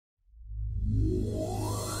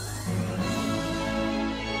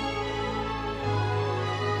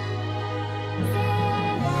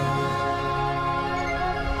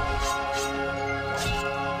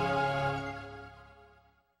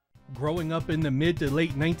Growing up in the mid to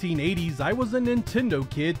late 1980s, I was a Nintendo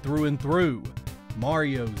kid through and through.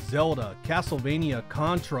 Mario, Zelda, Castlevania,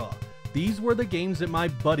 Contra. These were the games that my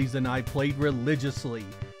buddies and I played religiously,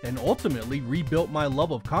 and ultimately rebuilt my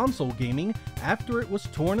love of console gaming after it was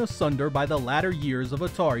torn asunder by the latter years of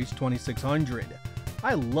Atari's 2600.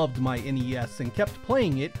 I loved my NES and kept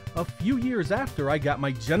playing it a few years after I got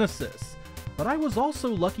my Genesis. But I was also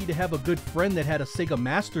lucky to have a good friend that had a Sega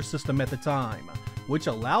Master System at the time, which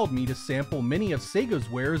allowed me to sample many of Sega's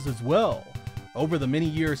wares as well. Over the many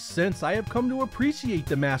years since, I have come to appreciate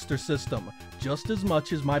the Master System just as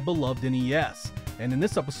much as my beloved NES, and in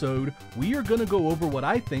this episode, we are going to go over what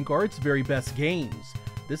I think are its very best games.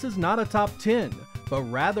 This is not a top 10, but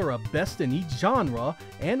rather a best in each genre,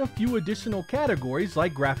 and a few additional categories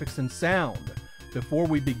like graphics and sound. Before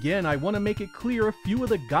we begin, I want to make it clear a few of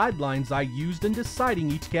the guidelines I used in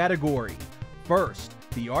deciding each category. First,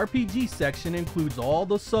 the RPG section includes all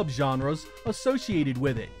the subgenres associated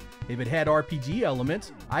with it. If it had RPG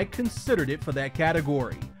elements, I considered it for that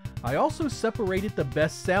category. I also separated the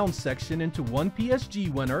best sound section into one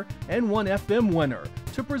PSG winner and one FM winner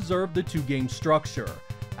to preserve the two-game structure.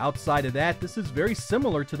 Outside of that, this is very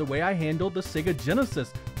similar to the way I handled the Sega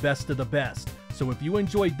Genesis Best of the Best, so if you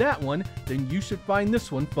enjoyed that one, then you should find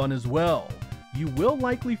this one fun as well. You will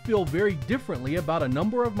likely feel very differently about a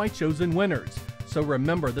number of my chosen winners, so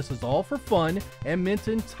remember this is all for fun and meant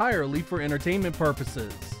entirely for entertainment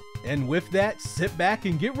purposes. And with that, sit back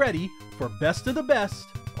and get ready for Best of the Best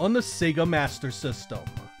on the Sega Master System.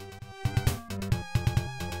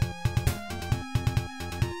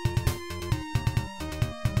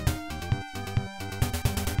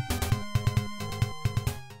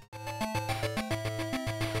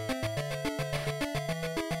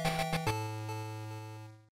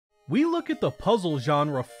 We look at the puzzle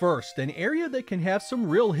genre first, an area that can have some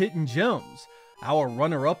real hidden gems. Our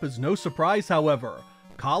runner-up is no surprise, however.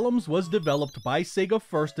 Columns was developed by Sega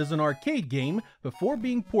first as an arcade game before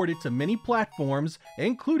being ported to many platforms,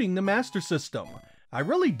 including the Master System. I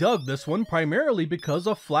really dug this one primarily because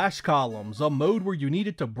of Flash Columns, a mode where you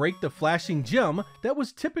needed to break the flashing gem that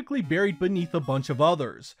was typically buried beneath a bunch of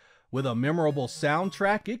others. With a memorable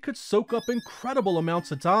soundtrack, it could soak up incredible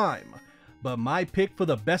amounts of time. But my pick for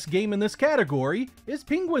the best game in this category is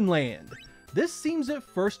Penguin Land. This seems at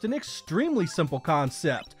first an extremely simple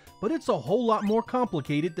concept, but it's a whole lot more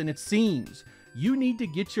complicated than it seems. You need to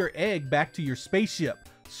get your egg back to your spaceship,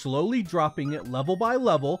 slowly dropping it level by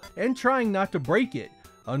level and trying not to break it.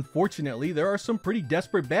 Unfortunately, there are some pretty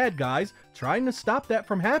desperate bad guys trying to stop that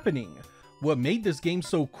from happening. What made this game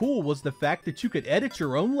so cool was the fact that you could edit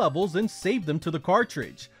your own levels and save them to the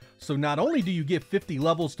cartridge. So not only do you get 50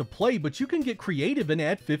 levels to play, but you can get creative and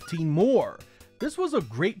add 15 more. This was a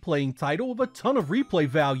great playing title with a ton of replay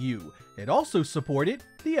value. It also supported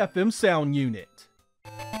the FM sound unit.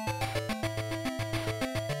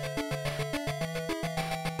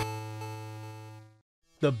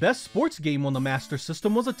 The best sports game on the Master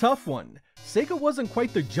System was a tough one. Sega wasn't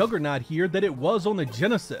quite the juggernaut here that it was on the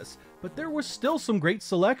Genesis, but there were still some great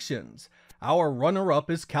selections. Our runner-up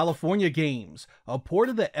is California Games, a port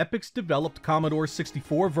of the Epic's developed Commodore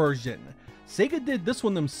 64 version. Sega did this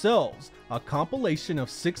one themselves, a compilation of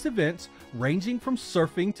 6 events ranging from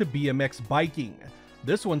surfing to BMX biking.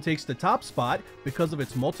 This one takes the top spot because of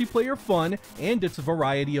its multiplayer fun and its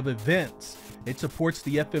variety of events. It supports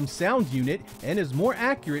the FM sound unit and is more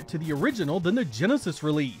accurate to the original than the Genesis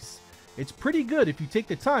release. It's pretty good if you take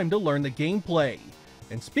the time to learn the gameplay.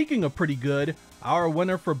 And speaking of pretty good, our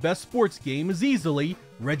winner for best sports game is easily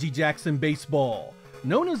Reggie Jackson Baseball.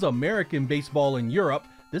 Known as American Baseball in Europe,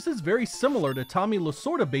 this is very similar to Tommy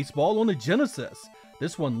Lasorda Baseball on the Genesis.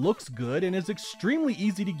 This one looks good and is extremely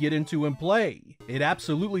easy to get into and play. It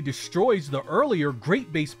absolutely destroys the earlier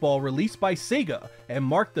Great Baseball released by Sega and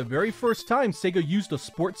marked the very first time Sega used a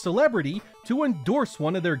sports celebrity to endorse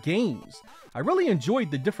one of their games. I really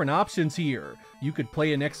enjoyed the different options here. You could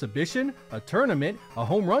play an exhibition, a tournament, a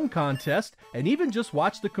home run contest, and even just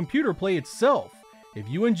watch the computer play itself. If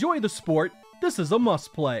you enjoy the sport, this is a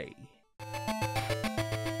must-play.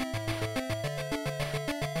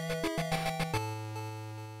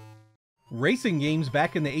 Racing games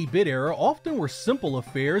back in the 8-bit era often were simple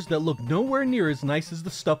affairs that looked nowhere near as nice as the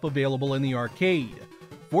stuff available in the arcade.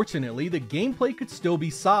 Fortunately, the gameplay could still be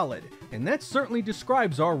solid, and that certainly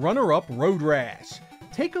describes our runner-up Road Rash.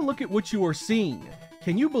 Take a look at what you are seeing.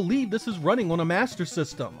 Can you believe this is running on a Master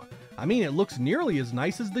System? I mean, it looks nearly as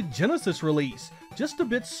nice as the Genesis release, just a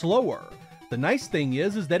bit slower. The nice thing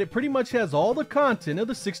is that it pretty much has all the content of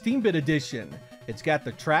the 16-bit edition. It's got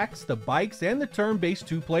the tracks, the bikes, and the turn-based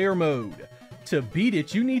 2-player mode. To beat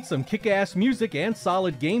it, you need some kick-ass music and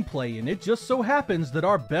solid gameplay, and it just so happens that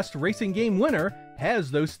our best racing game winner has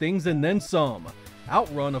those things and then some.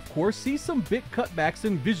 Outrun, of course, sees some bit cutbacks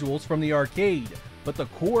and visuals from the arcade, but the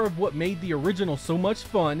core of what made the original so much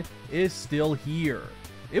fun is still here.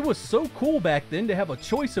 It was so cool back then to have a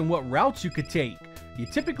choice in what routes you could take. You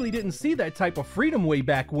typically didn't see that type of freedom way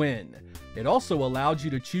back when. It also allowed you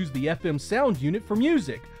to choose the FM sound unit for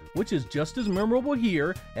music, which is just as memorable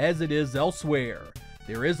here as it is elsewhere.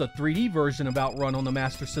 There is a 3D version of Outrun on the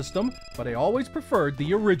Master System, but I always preferred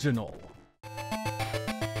the original.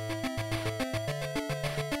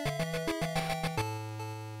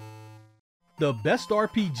 The Best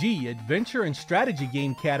RPG, Adventure, and Strategy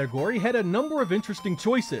Game category had a number of interesting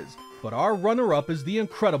choices, but our runner-up is the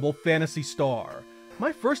incredible Phantasy Star.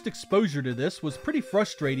 My first exposure to this was pretty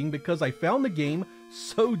frustrating because I found the game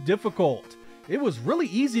so difficult. It was really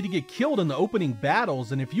easy to get killed in the opening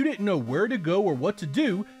battles, and if you didn't know where to go or what to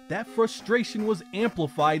do, that frustration was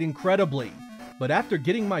amplified incredibly. But after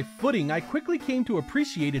getting my footing, I quickly came to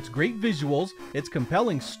appreciate its great visuals, its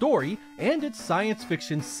compelling story, and its science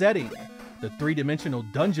fiction setting. The three-dimensional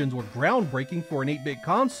dungeons were groundbreaking for an 8-bit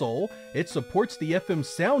console, it supports the FM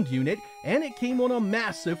sound unit, and it came on a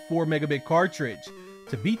massive 4-megabit cartridge.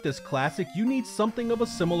 To beat this classic, you need something of a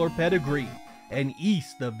similar pedigree, and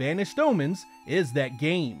East, the Vanished Omens, is that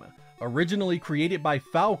game. Originally created by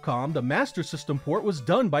Falcom, the Master System port was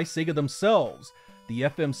done by Sega themselves. The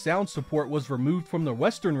FM sound support was removed from the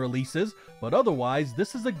Western releases, but otherwise,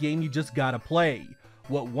 this is a game you just gotta play.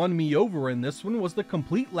 What won me over in this one was the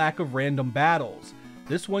complete lack of random battles.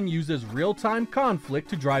 This one uses real-time conflict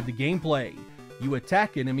to drive the gameplay. You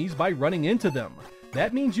attack enemies by running into them.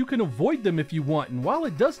 That means you can avoid them if you want, and while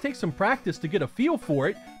it does take some practice to get a feel for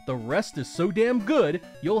it, the rest is so damn good,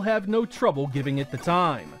 you'll have no trouble giving it the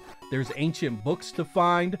time. There's ancient books to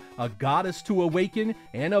find, a goddess to awaken,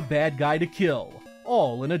 and a bad guy to kill,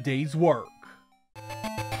 all in a day's work.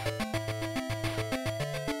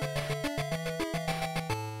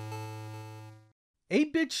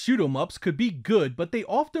 Eight-bit shoot-'em-ups could be good, but they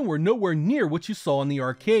often were nowhere near what you saw in the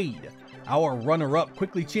arcade. Our runner-up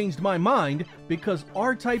quickly changed my mind because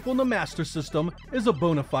R-Type on the Master System is a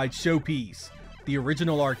bona fide showpiece. The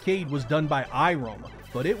original arcade was done by Irem,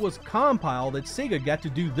 but it was Compile that Sega got to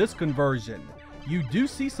do this conversion. You do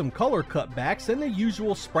see some color cutbacks and the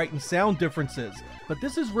usual sprite and sound differences, but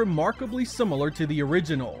this is remarkably similar to the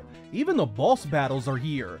original. Even the boss battles are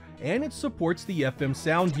here, and it supports the FM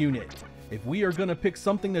sound unit. If we are gonna pick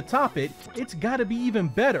something to top it, it's gotta be even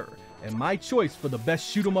better. And my choice for the best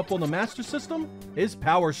shoot-'em-up on the Master System is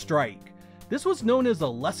Power Strike. This was known as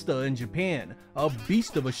Alesta in Japan, a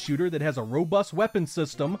beast of a shooter that has a robust weapon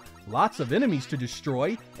system, lots of enemies to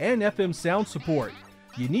destroy, and FM sound support.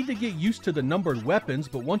 You need to get used to the numbered weapons,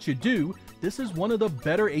 but once you do, this is one of the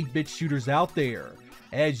better 8-bit shooters out there.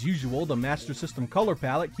 As usual, the Master System color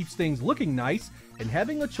palette keeps things looking nice, and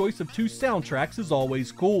having a choice of 2 soundtracks is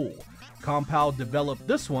always cool. Compile developed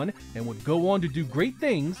this one and would go on to do great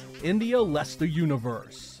things in the Alesta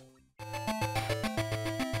universe.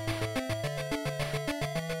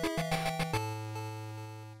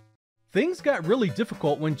 Things got really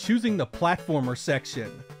difficult when choosing the platformer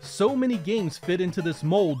section. So many games fit into this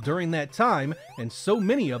mold during that time, and so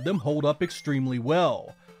many of them hold up extremely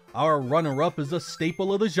well. Our runner-up is a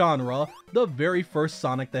staple of the genre, the very first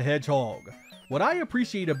Sonic the Hedgehog. What I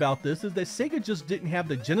appreciate about this is that Sega just didn't have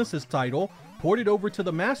the Genesis title ported over to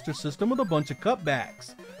the Master System with a bunch of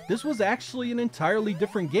cutbacks. This was actually an entirely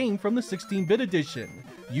different game from the 16-bit edition,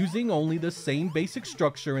 using only the same basic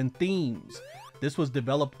structure and themes. This was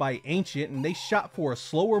developed by Ancient, and they shot for a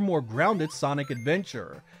slower, more grounded Sonic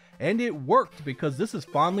adventure. And it worked because this is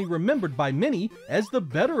fondly remembered by many as the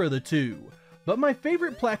better of the two. But my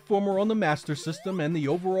favorite platformer on the Master System and the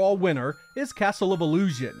overall winner is Castle of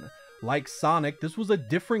Illusion. Like Sonic, this was a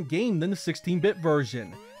different game than the 16-bit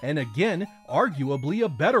version, and again, arguably a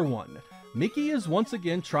better one. Mickey is once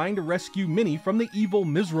again trying to rescue Minnie from the evil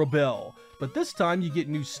Mizrabel, but this time you get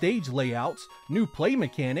new stage layouts, new play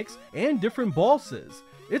mechanics, and different bosses.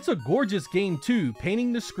 It's a gorgeous game too,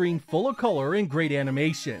 painting the screen full of color and great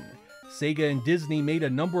animation. Sega and Disney made a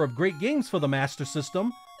number of great games for the Master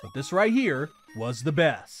System, but this right here was the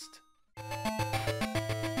best.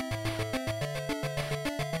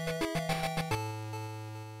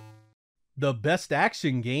 The best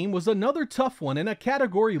action game was another tough one in a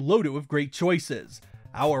category loaded with great choices.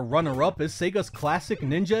 Our runner-up is Sega's classic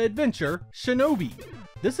ninja adventure, Shinobi.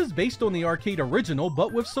 This is based on the arcade original,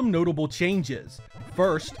 but with some notable changes.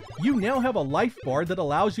 First, you now have a life bar that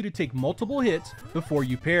allows you to take multiple hits before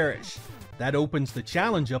you perish. That opens the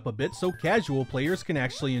challenge up a bit so casual players can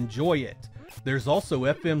actually enjoy it. There's also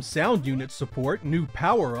FM sound unit support, new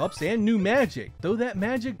power-ups, and new magic, though that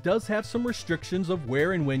magic does have some restrictions of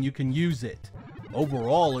where and when you can use it.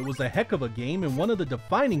 Overall, it was a heck of a game and one of the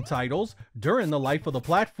defining titles during the life of the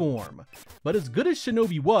platform. But as good as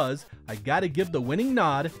Shinobi was, I gotta give the winning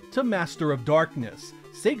nod to Master of Darkness,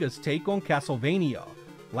 Sega's take on Castlevania.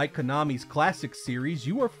 Like Konami's classic series,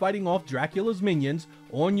 you are fighting off Dracula's minions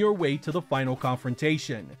on your way to the final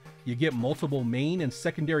confrontation. You get multiple main and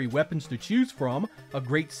secondary weapons to choose from, a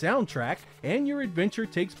great soundtrack, and your adventure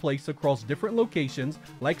takes place across different locations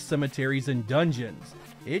like cemeteries and dungeons.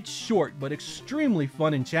 It's short but extremely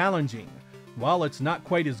fun and challenging. While it's not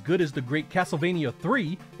quite as good as the great Castlevania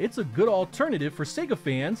 3, it's a good alternative for Sega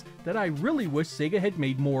fans that I really wish Sega had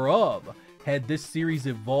made more of. Had this series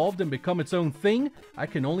evolved and become its own thing, I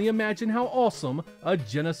can only imagine how awesome a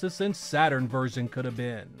Genesis and Saturn version could have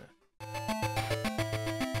been.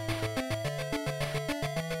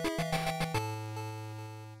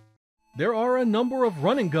 There are a number of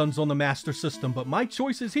run and guns on the Master System, but my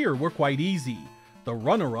choices here were quite easy. The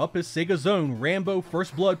runner-up is Sega's own Rambo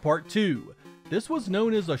First Blood Part 2. This was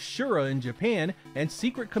known as Ashura in Japan and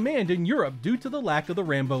Secret Command in Europe due to the lack of the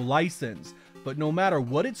Rambo license. But no matter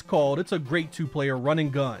what it's called, it's a great two-player run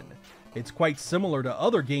and gun. It's quite similar to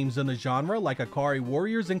other games in the genre like Akari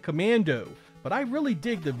Warriors and Commando, but I really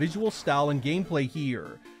dig the visual style and gameplay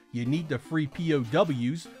here. You need to free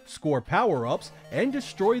POWs, score power-ups, and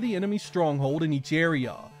destroy the enemy stronghold in each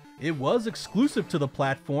area. It was exclusive to the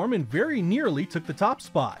platform and very nearly took the top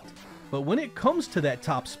spot. But when it comes to that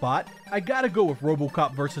top spot, I gotta go with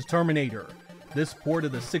RoboCop vs. Terminator. This port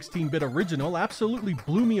of the 16-bit original absolutely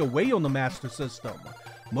blew me away on the Master System.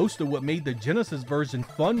 Most of what made the Genesis version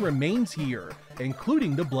fun remains here,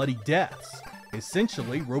 including the bloody deaths.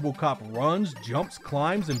 Essentially, RoboCop runs, jumps,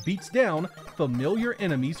 climbs, and beats down familiar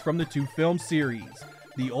enemies from the two film series.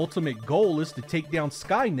 The ultimate goal is to take down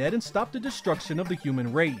Skynet and stop the destruction of the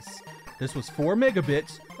human race. This was 4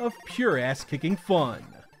 megabits of pure ass-kicking fun.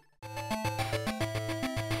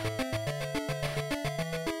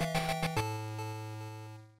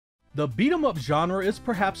 The beat-em-up genre is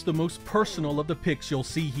perhaps the most personal of the picks you'll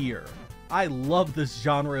see here. I loved this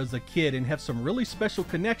genre as a kid and have some really special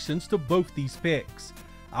connections to both these picks.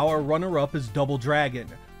 Our runner-up is Double Dragon,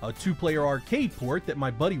 a 2-player arcade port that my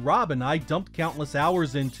buddy Rob and I dumped countless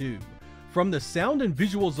hours into. From the sound and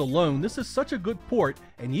visuals alone, this is such a good port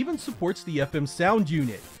and even supports the FM sound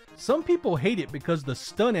unit. Some people hate it because the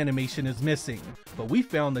stun animation is missing, but we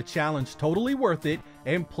found the challenge totally worth it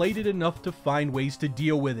and played it enough to find ways to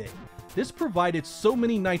deal with it. This provided so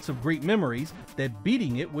many nights of great memories that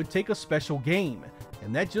beating it would take a special game,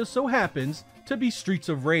 and that just so happens to be Streets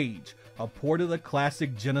of Rage, a port of the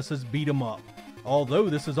classic Genesis beat-em-up. Although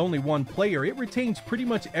this is only one player, it retains pretty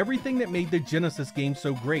much everything that made the Genesis game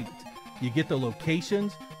so great. You get the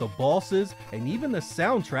locations, the bosses, and even the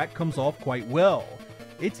soundtrack comes off quite well.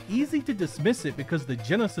 It's easy to dismiss it because the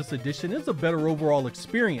Genesis edition is a better overall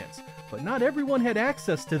experience, but not everyone had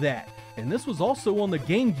access to that, and this was also on the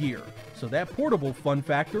Game Gear, so that portable fun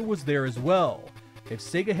factor was there as well. If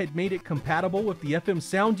Sega had made it compatible with the FM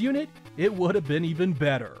sound unit, it would have been even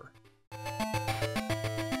better.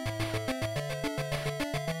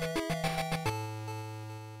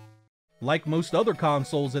 Like most other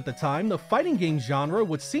consoles at the time, the fighting game genre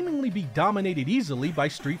would seemingly be dominated easily by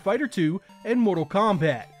Street Fighter II and Mortal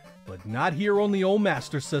Kombat, but not here on the old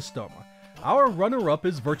Master System. Our runner-up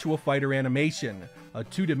is Virtua Fighter Animation, a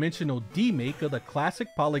two-dimensional remake of the classic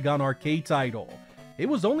Polygon arcade title. It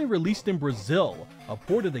was only released in Brazil, a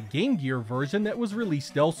port of the Game Gear version that was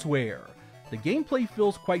released elsewhere. The gameplay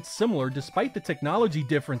feels quite similar despite the technology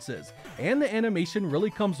differences, and the animation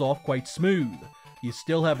really comes off quite smooth. You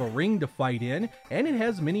still have a ring to fight in, and it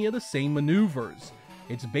has many of the same maneuvers.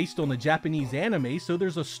 It's based on the Japanese anime, so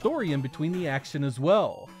there's a story in between the action as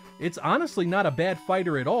well. It's honestly not a bad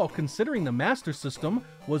fighter at all, considering the Master System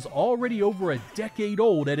was already over a decade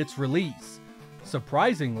old at its release.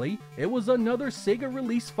 Surprisingly, it was another Sega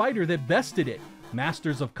release fighter that bested it,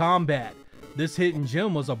 Masters of Combat. This hidden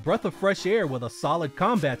gem was a breath of fresh air with a solid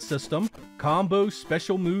combat system, combos,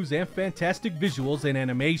 special moves, and fantastic visuals and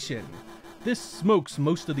animation. This smokes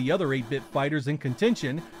most of the other 8-bit fighters in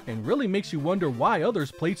contention and really makes you wonder why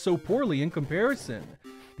others played so poorly in comparison.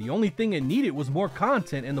 The only thing it needed was more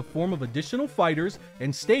content in the form of additional fighters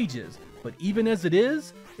and stages, but even as it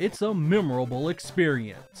is, it's a memorable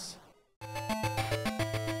experience.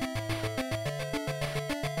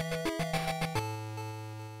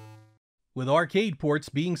 With arcade ports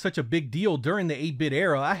being such a big deal during the 8-bit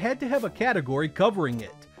era, I had to have a category covering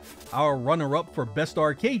it. Our runner-up for Best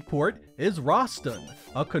Arcade Port is Roston,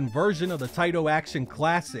 a conversion of the Taito Action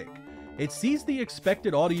classic. It sees the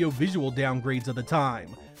expected audio-visual downgrades of the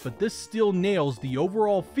time, but this still nails the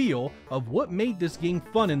overall feel of what made this game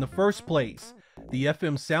fun in the first place. The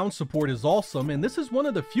FM sound support is awesome, and this is one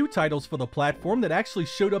of the few titles for the platform that actually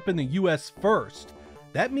showed up in the US first.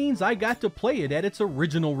 That means I got to play it at its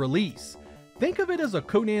original release. Think of it as a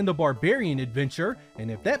Conan the Barbarian adventure,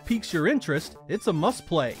 and if that piques your interest, it's a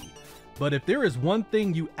must-play. But if there is one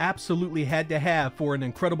thing you absolutely had to have for an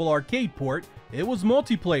incredible arcade port, it was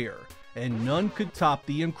multiplayer, and none could top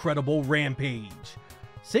the incredible Rampage.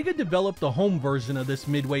 Sega developed the home version of this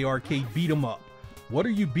Midway arcade beat-em-up. What are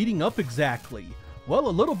you beating up exactly? Well, a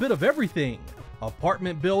little bit of everything.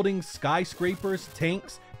 Apartment buildings, skyscrapers,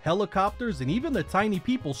 tanks, helicopters, and even the tiny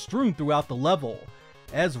people strewn throughout the level.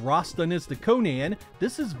 As Rostan is the Conan,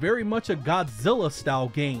 this is very much a Godzilla-style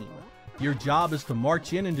game. Your job is to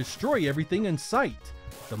march in and destroy everything in sight.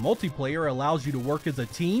 The multiplayer allows you to work as a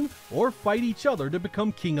team or fight each other to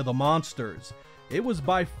become king of the monsters. It was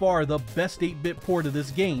by far the best 8-bit port of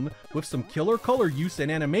this game, with some killer color use and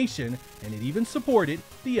animation, and it even supported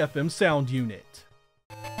the FM sound unit.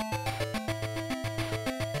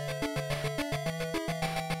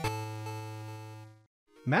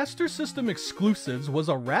 Master System exclusives was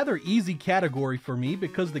a rather easy category for me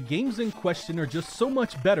because the games in question are just so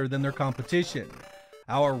much better than their competition.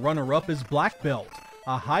 Our runner-up is Black Belt,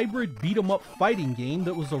 a hybrid beat-em-up fighting game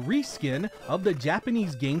that was a reskin of the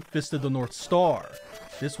Japanese game Fist of the North Star.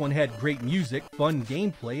 This one had great music, fun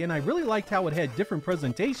gameplay, and I really liked how it had different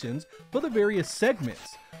presentations for the various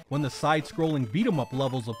segments. When the side-scrolling beat-em-up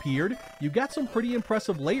levels appeared, you got some pretty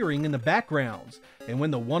impressive layering in the backgrounds, and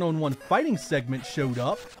when the one-on-one fighting segment showed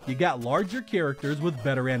up, you got larger characters with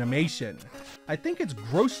better animation. I think it's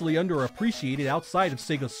grossly underappreciated outside of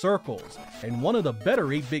Sega circles, and one of the better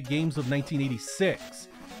 8-bit games of 1986.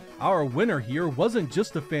 Our winner here wasn't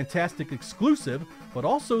just a fantastic exclusive, but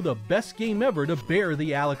also the best game ever to bear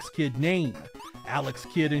the Alex Kidd name. Alex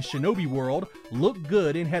Kidd in Shinobi World looked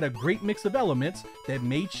good and had a great mix of elements that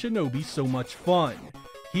made Shinobi so much fun.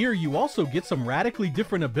 Here you also get some radically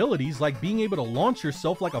different abilities, like being able to launch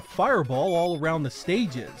yourself like a fireball all around the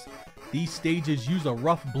stages. These stages use a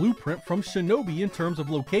rough blueprint from Shinobi in terms of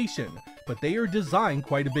location, but they are designed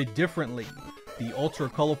quite a bit differently. The ultra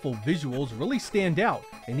colorful visuals really stand out,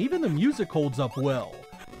 and even the music holds up well.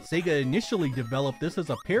 Sega initially developed this as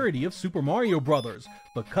a parody of Super Mario Bros.,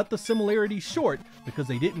 but cut the similarities short because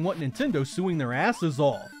they didn't want Nintendo suing their asses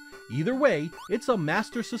off. Either way, it's a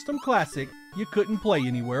Master System classic you couldn't play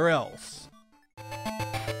anywhere else.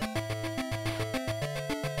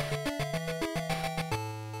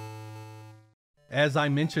 As I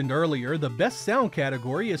mentioned earlier, the best sound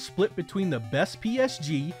category is split between the best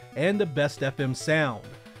PSG and the best FM sound.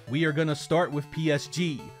 We are going to start with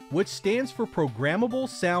PSG, which stands for Programmable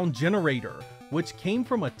Sound Generator, which came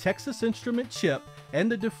from a Texas Instrument chip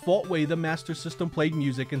and the default way the Master System played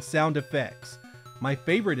music and sound effects. My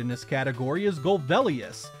favorite in this category is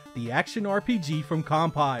Golvelius, the action RPG from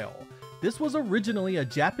Compile. This was originally a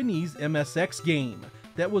Japanese MSX game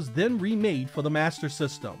that was then remade for the Master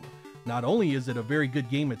System. Not only is it a very good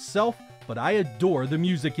game itself, but I adore the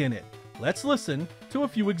music in it. Let's listen to a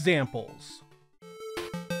few examples.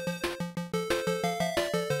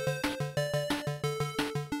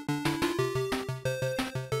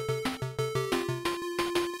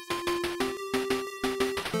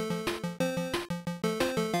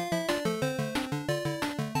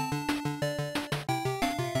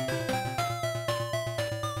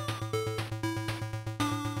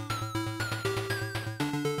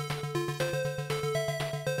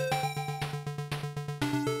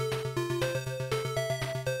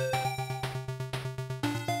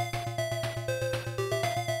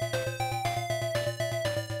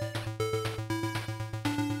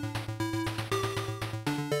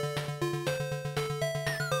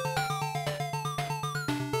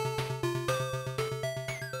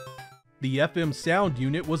 The FM sound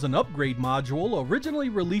unit was an upgrade module originally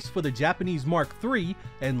released for the Japanese Mark III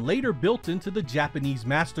and later built into the Japanese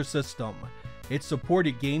Master System. It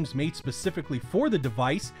supported games made specifically for the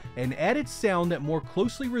device and added sound that more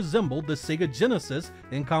closely resembled the Sega Genesis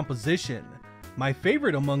in composition. My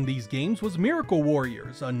favorite among these games was Miracle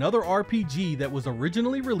Warriors, another RPG that was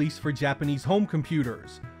originally released for Japanese home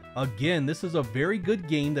computers. Again, this is a very good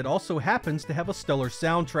game that also happens to have a stellar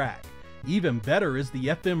soundtrack. Even better is the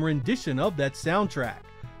FM rendition of that soundtrack.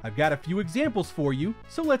 I've got a few examples for you,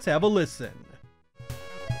 so let's have a listen.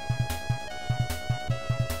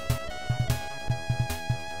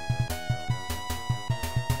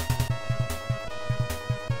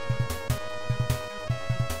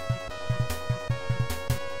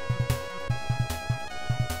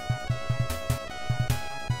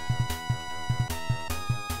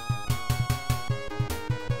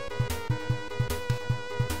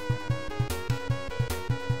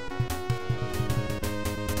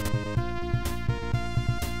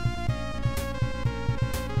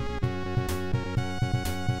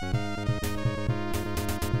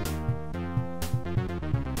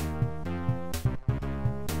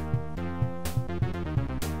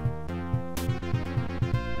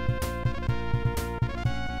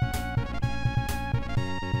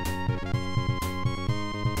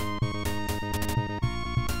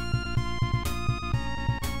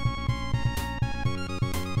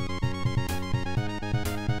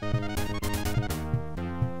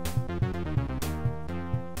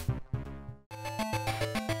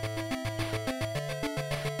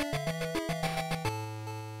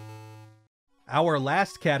 Our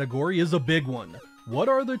last category is a big one. What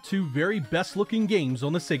are the two very best looking games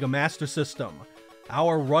on the Sega Master System?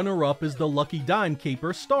 Our runner-up is the Lucky Dime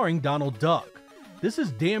Caper starring Donald Duck. This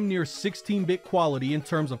is damn near 16-bit quality in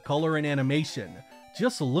terms of color and animation.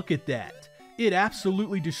 Just look at that. It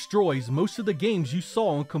absolutely destroys most of the games you saw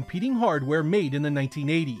on competing hardware made in the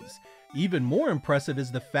 1980s. Even more impressive is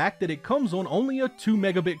the fact that it comes on only a 2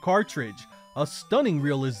 megabit cartridge, a stunning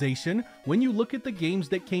realization when you look at the games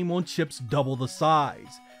that came on chips double the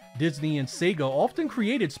size. Disney and Sega often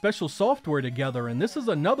created special software together, and this is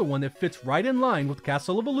another one that fits right in line with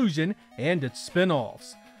Castle of Illusion and its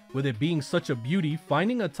spin-offs. With it being such a beauty,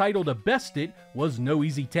 finding a title to best it was no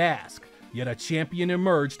easy task, yet a champion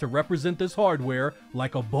emerged to represent this hardware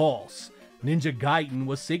like a boss. Ninja Gaiden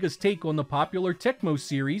was Sega's take on the popular Tecmo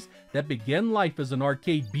series that began life as an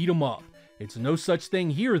arcade beat-em-up. It's no such thing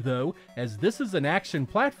here though, as this is an action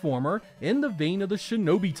platformer in the vein of the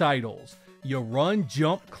Shinobi titles. You run,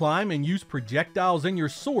 jump, climb, and use projectiles and your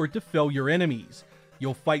sword to fell your enemies.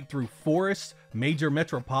 You'll fight through forests, major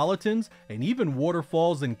metropolitans, and even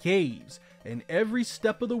waterfalls and caves, and every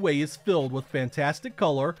step of the way is filled with fantastic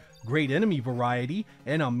color, great enemy variety,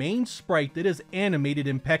 and a main sprite that is animated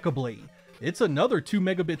impeccably. It's another 2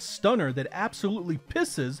 megabit stunner that absolutely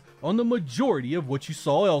pisses on the majority of what you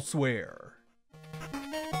saw elsewhere.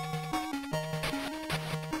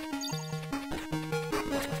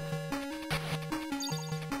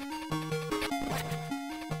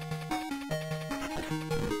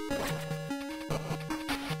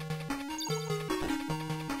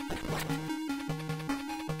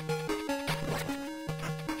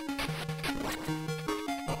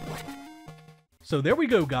 So there we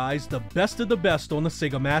go guys, the best of the best on the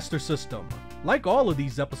Sega Master System. Like all of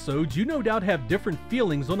these episodes, you no doubt have different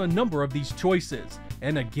feelings on a number of these choices.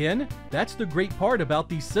 And again, that's the great part about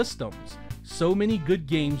these systems. So many good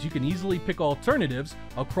games you can easily pick alternatives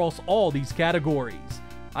across all these categories.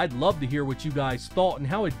 I'd love to hear what you guys thought and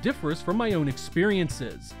how it differs from my own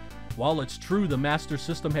experiences. While it's true the Master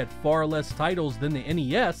System had far less titles than the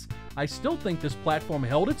NES, I still think this platform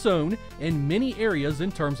held its own in many areas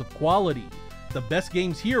in terms of quality. The best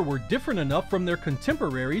games here were different enough from their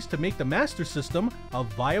contemporaries to make the Master System a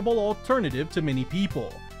viable alternative to many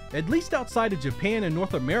people, at least outside of Japan and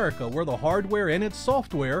North America, where the hardware and its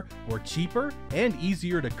software were cheaper and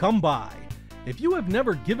easier to come by. If you have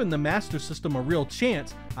never given the Master System a real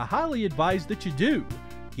chance, I highly advise that you do.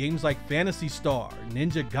 Games like Phantasy Star,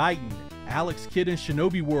 Ninja Gaiden, Alex Kidd and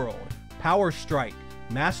Shinobi World, Power Strike,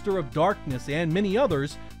 Master of Darkness, and many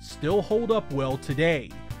others still hold up well today.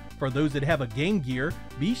 For those that have a Game Gear,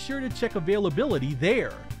 be sure to check availability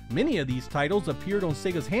there. Many of these titles appeared on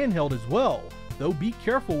Sega's handheld as well, though be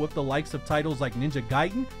careful with the likes of titles like Ninja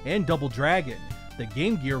Gaiden and Double Dragon. The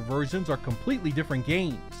Game Gear versions are completely different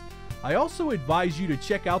games. I also advise you to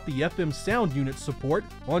check out the FM sound unit support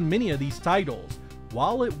on many of these titles.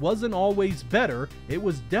 While it wasn't always better, it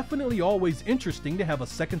was definitely always interesting to have a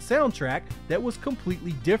second soundtrack that was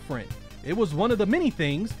completely different. It was one of the many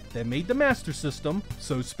things that made the Master System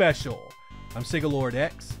so special. I'm Sega Lord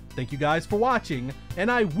X, thank you guys for watching,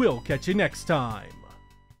 and I will catch you next time.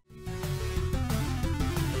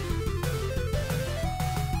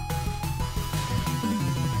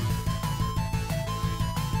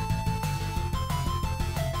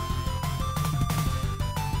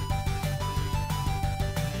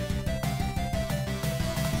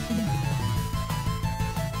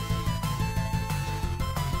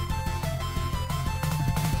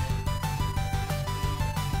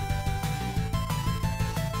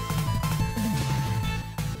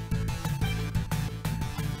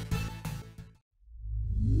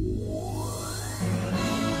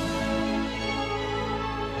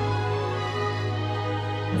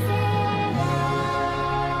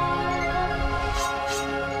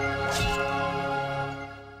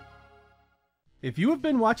 If you have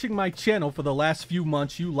been watching my channel for the last few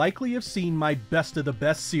months, you likely have seen my Best of the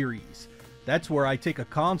Best series. That's where I take a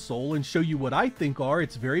console and show you what I think are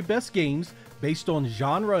its very best games based on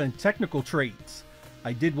genre and technical traits.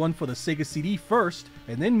 I did one for the Sega CD first,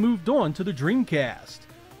 and then moved on to the Dreamcast.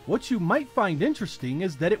 What you might find interesting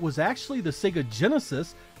is that it was actually the Sega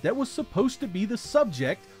Genesis that was supposed to be the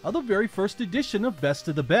subject of the very first edition of Best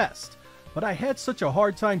of the Best. But I had such a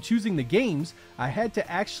hard time choosing the games, I had to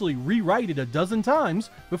actually rewrite it a dozen times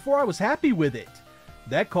before I was happy with it.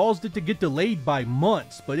 That caused it to get delayed by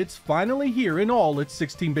months, but it's finally here in all its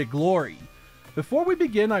 16-bit glory. Before we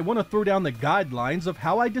begin, I want to throw down the guidelines of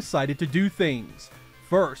how I decided to do things.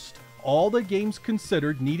 First, all the games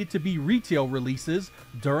considered needed to be retail releases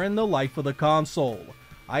during the life of the console.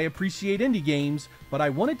 I appreciate indie games, but I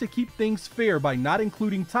wanted to keep things fair by not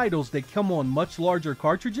including titles that come on much larger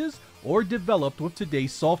cartridges or developed with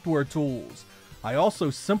today's software tools. I also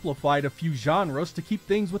simplified a few genres to keep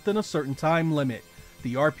things within a certain time limit.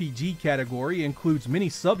 The RPG category includes many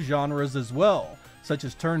subgenres as well, such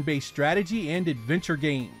as turn-based strategy and adventure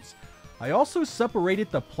games. I also separated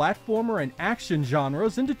the platformer and action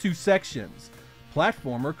genres into two sections.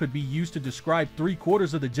 Platformer could be used to describe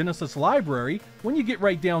 3/4 of the Genesis library when you get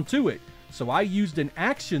right down to it, so I used an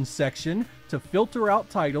action section to filter out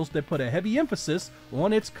titles that put a heavy emphasis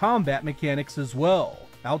on its combat mechanics as well.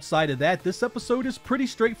 Outside of that, this episode is pretty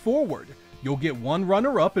straightforward. You'll get one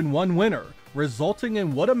runner-up and one winner, resulting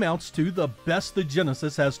in what amounts to the best the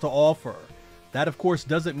Genesis has to offer. That of course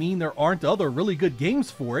doesn't mean there aren't other really good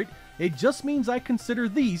games for it, it just means I consider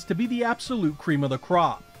these to be the absolute cream of the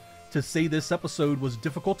crop. To say this episode was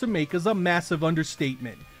difficult to make is a massive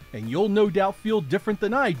understatement, and you'll no doubt feel different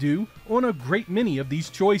than I do on a great many of these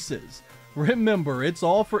choices. Remember, it's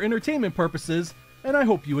all for entertainment purposes, and I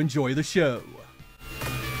hope you enjoy the show.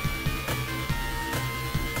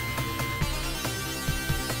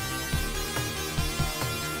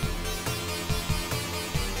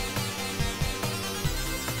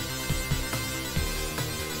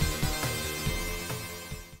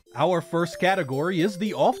 Our first category is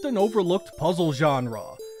the often overlooked puzzle genre.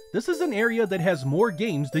 This is an area that has more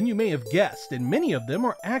games than you may have guessed, and many of them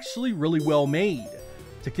are actually really well made.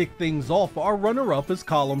 To kick things off, our runner-up is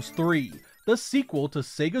Columns 3, the sequel to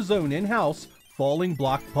Sega's own in-house Falling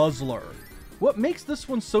Block Puzzler. What makes this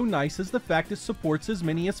one so nice is the fact it supports as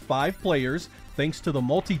many as 5 players thanks to the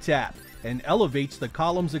multi-tap, and elevates the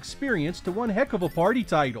Columns experience to one heck of a party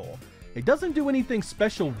title. It doesn't do anything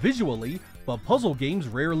special visually, but puzzle games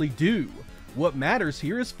rarely do. What matters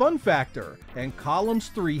here is fun factor, and Columns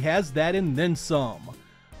 3 has that and then some.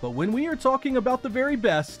 But when we are talking about the very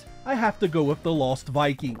best, I have to go with The Lost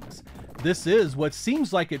Vikings. This is what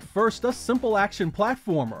seems like at first a simple action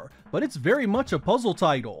platformer, but it's very much a puzzle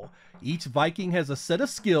title. Each Viking has a set of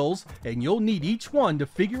skills, and you'll need each one to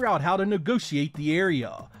figure out how to negotiate the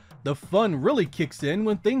area. The fun really kicks in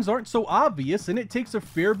when things aren't so obvious, and it takes a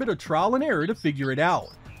fair bit of trial and error to figure it out.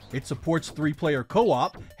 It supports 3-player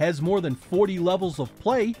co-op, has more than 40 levels of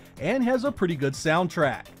play, and has a pretty good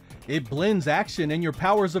soundtrack. It blends action and your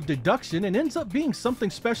powers of deduction and ends up being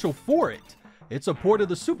something special for it. It's a port of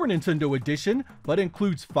the Super Nintendo edition, but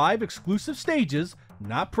includes 5 exclusive stages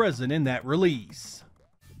not present in that release.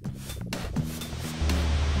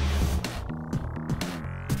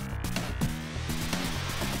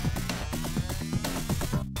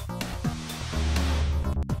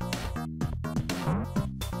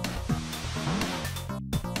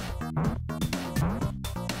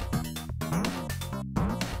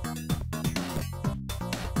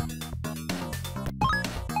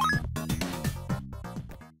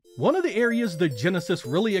 One of the areas the Genesis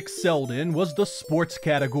really excelled in was the sports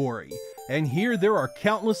category, and here there are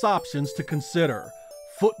countless options to consider.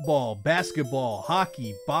 Football, basketball,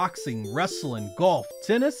 hockey, boxing, wrestling, golf,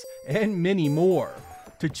 tennis, and many more.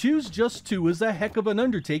 To choose just 2 is a heck of an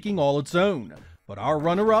undertaking all its own, but our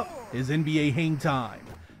runner-up is NBA Hang Time.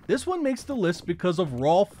 This one makes the list because of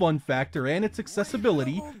raw fun factor and its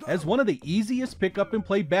accessibility as one of the easiest pick up and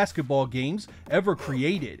play basketball games ever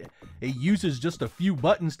created. It uses just a few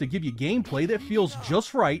buttons to give you gameplay that feels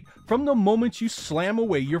just right from the moment you slam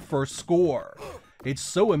away your first score. It's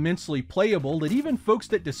so immensely playable that even folks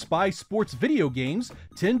that despise sports video games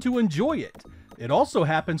tend to enjoy it. It also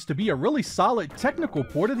happens to be a really solid technical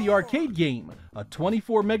port of the arcade game, a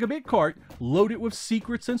 24 megabit cart loaded with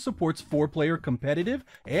secrets and supports 4-player competitive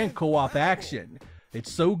and co-op action.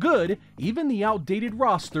 It's so good, even the outdated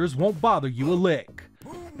rosters won't bother you a lick.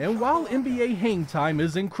 And while NBA Hang Time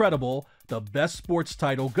is incredible, the best sports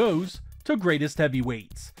title goes to Greatest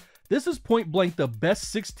Heavyweights. This is point blank the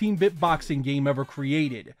best 16-bit boxing game ever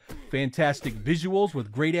created. Fantastic visuals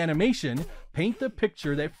with great animation paint the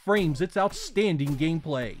picture that frames its outstanding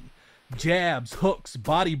gameplay. Jabs, hooks,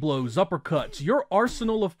 body blows, uppercuts, your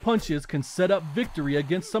arsenal of punches can set up victory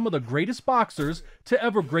against some of the greatest boxers to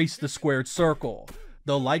ever grace the squared circle.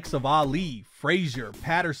 The likes of Ali, Frazier,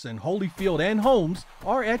 Patterson, Holyfield, and Holmes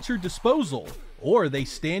are at your disposal, or they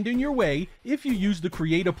stand in your way if you use the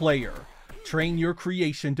Create a Player. Train your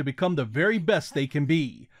creation to become the very best they can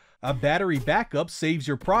be. A battery backup saves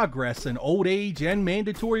your progress, and old age and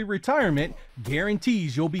mandatory retirement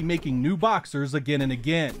guarantees you'll be making new boxers again and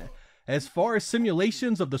again. As far as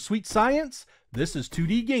simulations of the sweet science, this is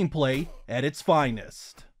 2D gameplay at its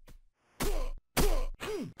finest.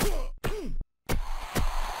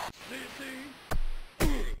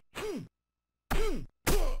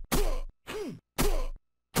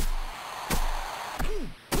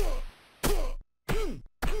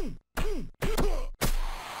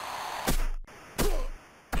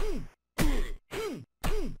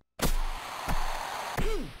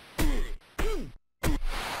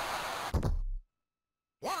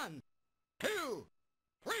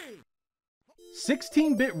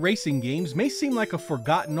 16-bit racing games may seem like a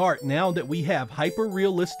forgotten art now that we have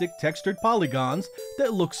hyper-realistic textured polygons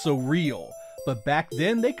that look so real, but back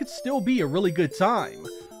then they could still be a really good time.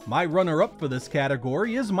 My runner-up for this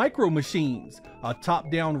category is Micro Machines, a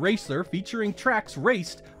top-down racer featuring tracks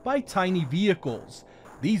raced by tiny vehicles.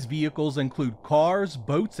 These vehicles include cars,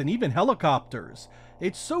 boats, and even helicopters.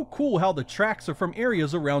 It's so cool how the tracks are from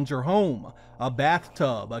areas around your home, a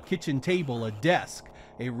bathtub, a kitchen table, a desk.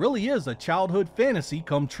 It really is a childhood fantasy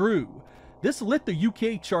come true. This lit the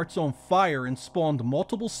UK charts on fire and spawned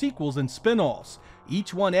multiple sequels and spin-offs,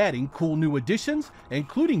 each one adding cool new additions,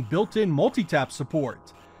 including built-in multi-tap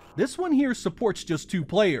support. This one here supports just 2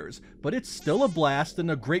 players, but it's still a blast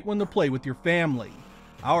and a great one to play with your family.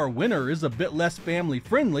 Our winner is a bit less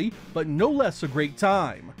family-friendly, but no less a great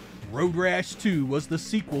time. Road Rash 2 was the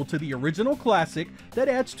sequel to the original classic that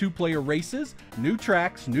adds 2-player races, new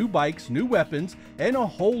tracks, new bikes, new weapons, and a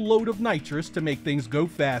whole load of nitrous to make things go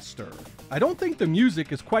faster. I don't think the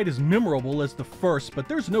music is quite as memorable as the first, but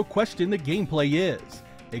there's no question the gameplay is.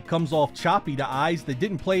 It comes off choppy to eyes that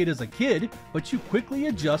didn't play it as a kid, but you quickly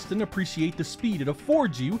adjust and appreciate the speed it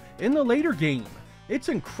affords you in the later game. It's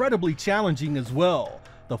incredibly challenging as well.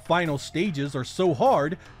 The final stages are so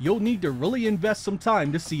hard, you'll need to really invest some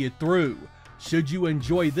time to see it through. Should you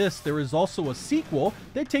enjoy this, there is also a sequel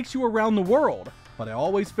that takes you around the world, but I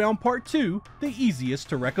always found part 2 the easiest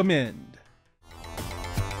to recommend.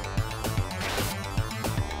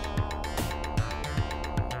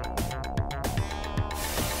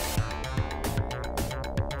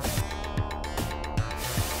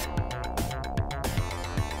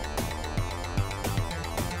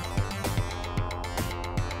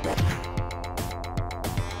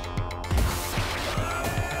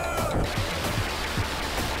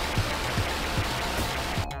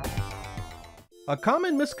 A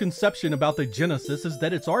common misconception about the Genesis is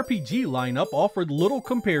that its RPG lineup offered little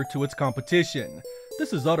compared to its competition.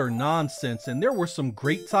 This is utter nonsense, and there were some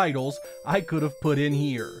great titles I could have put in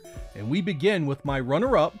here. And we begin with my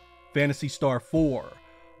runner-up, Phantasy Star 4.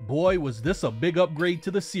 Boy, was this a big upgrade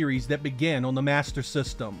to the series that began on the Master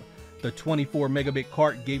System. The 24 megabit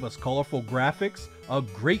cart gave us colorful graphics, a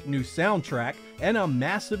great new soundtrack, and a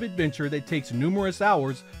massive adventure that takes numerous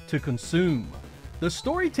hours to consume. The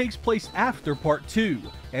story takes place after Part 2,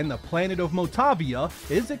 and the planet of Motavia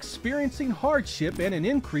is experiencing hardship and an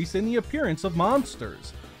increase in the appearance of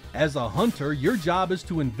monsters. As a hunter, your job is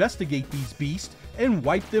to investigate these beasts and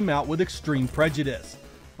wipe them out with extreme prejudice.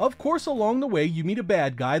 Of course, along the way you meet a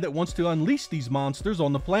bad guy that wants to unleash these monsters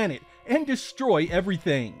on the planet and destroy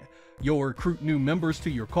everything. You'll recruit new members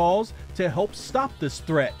to your cause to help stop this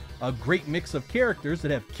threat. A great mix of characters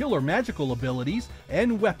that have killer magical abilities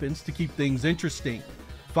and weapons to keep things interesting.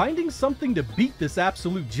 Finding something to beat this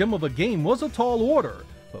absolute gem of a game was a tall order,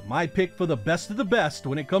 but my pick for the best of the best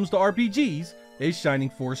when it comes to RPGs is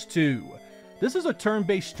Shining Force 2. This is a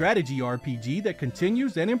turn-based strategy RPG that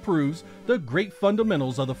continues and improves the great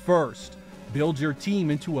fundamentals of the first. Build your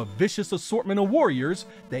team into a vicious assortment of warriors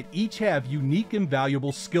that each have unique and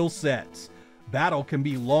valuable skill sets. Battle can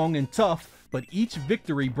be long and tough, but each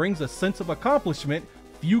victory brings a sense of accomplishment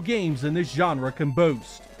few games in this genre can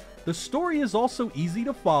boast. The story is also easy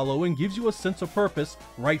to follow and gives you a sense of purpose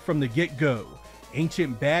right from the get-go.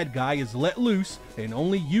 Ancient bad guy is let loose, and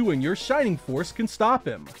only you and your Shining Force can stop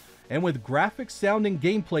him. And with graphics, sound, and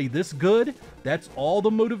gameplay this good, that's all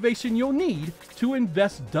the motivation you'll need to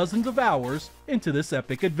invest dozens of hours into this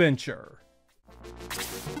epic adventure.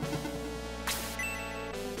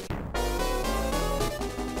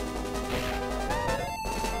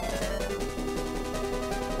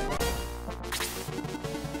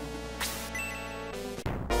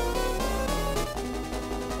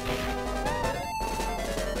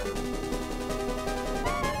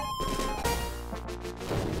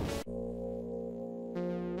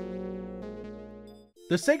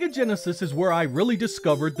 The Sega Genesis is where I really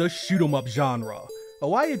discovered the shoot-'em-up genre.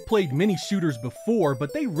 Oh, I had played many shooters before,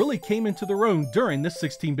 but they really came into their own during the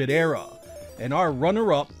 16-bit era. And our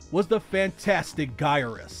runner-up was the fantastic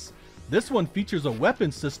Gyruss. This one features a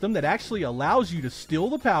weapon system that actually allows you to steal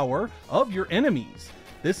the power of your enemies.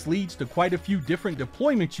 This leads to quite a few different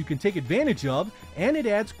deployments you can take advantage of, and it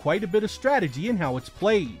adds quite a bit of strategy in how it's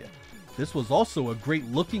played. This was also a great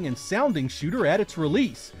looking and sounding shooter at its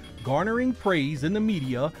release, garnering praise in the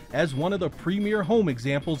media as one of the premier home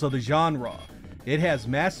examples of the genre. It has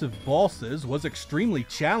massive bosses, was extremely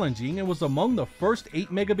challenging, and was among the first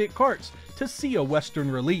 8 megabit carts to see a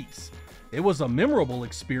Western release. It was a memorable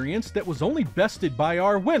experience that was only bested by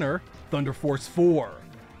our winner, Thunder Force 4.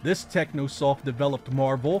 This Technosoft developed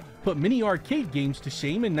marvel put many arcade games to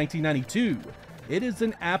shame in 1992. It is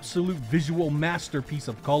an absolute visual masterpiece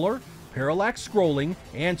of color, parallax scrolling,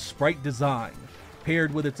 and sprite design.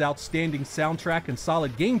 Paired with its outstanding soundtrack and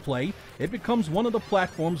solid gameplay, it becomes one of the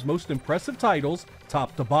platform's most impressive titles,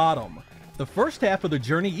 top to bottom. The first half of the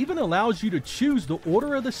journey even allows you to choose the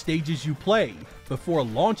order of the stages you play, before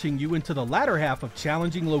launching you into the latter half of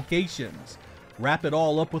challenging locations. Wrap it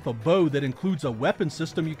all up with a bow that includes a weapon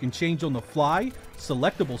system you can change on the fly,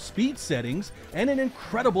 selectable speed settings, and an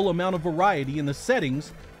incredible amount of variety in the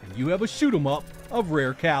settings, and you have a shoot 'em up of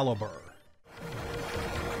rare caliber.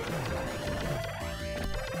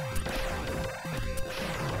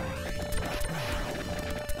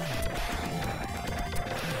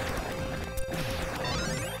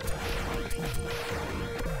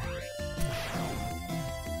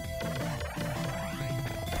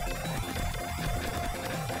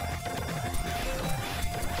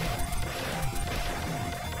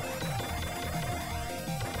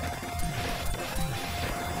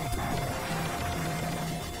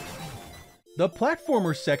 The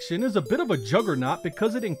platformer section is a bit of a juggernaut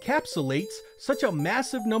because it encapsulates such a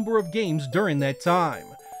massive number of games during that time.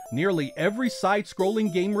 Nearly every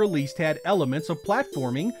side-scrolling game released had elements of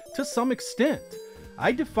platforming to some extent.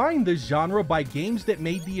 I defined this genre by games that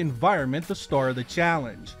made the environment the star of the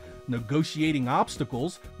challenge. Negotiating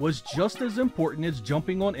obstacles was just as important as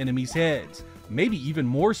jumping on enemies' heads, maybe even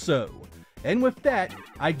more so. And with that,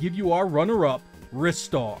 I give you our runner-up,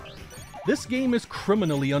 Ristar. This game is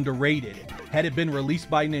criminally underrated. Had it been released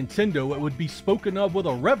by Nintendo, it would be spoken of with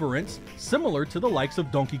a reverence similar to the likes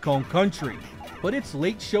of Donkey Kong Country. But its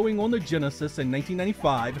late showing on the Genesis in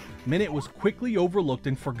 1995 meant it was quickly overlooked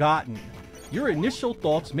and forgotten. Your initial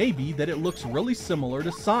thoughts may be that it looks really similar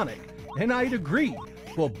to Sonic, and I'd agree,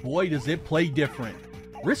 but boy does it play different.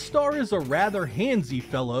 Ristar is a rather handsy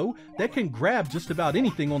fellow that can grab just about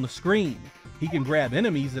anything on the screen. He can grab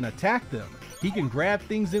enemies and attack them. He can grab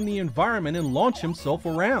things in the environment and launch himself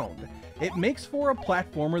around. It makes for a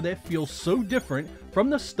platformer that feels so different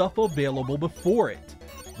from the stuff available before it.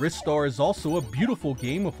 Ristar is also a beautiful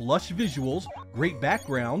game with lush visuals, great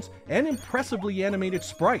backgrounds, and impressively animated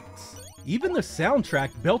sprites. Even the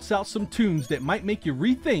soundtrack belts out some tunes that might make you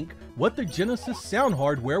rethink what the Genesis sound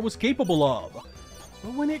hardware was capable of.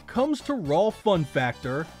 But when it comes to raw fun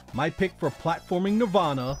factor, my pick for platforming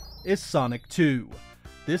Nirvana is Sonic 2.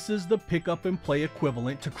 This is the pick up and play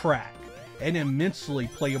equivalent to crack. An immensely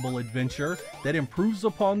playable adventure that improves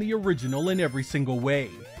upon the original in every single way.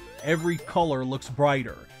 Every color looks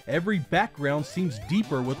brighter, every background seems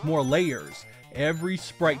deeper with more layers, every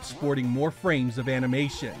sprite sporting more frames of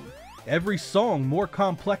animation, every song more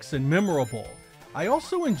complex and memorable. I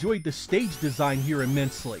also enjoyed the stage design here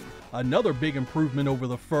immensely, another big improvement over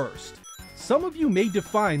the first. Some of you may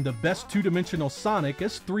define the best two-dimensional Sonic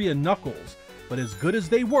as 3 and Knuckles, but as good as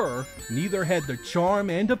they were, neither had the charm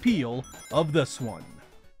and appeal of this one.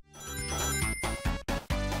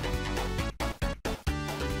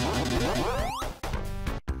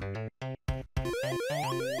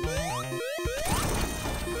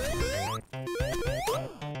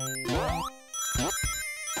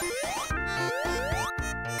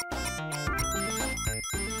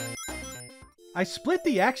 I split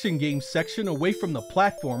the action games section away from the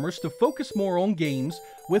platformers to focus more on games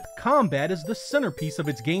with combat as the centerpiece of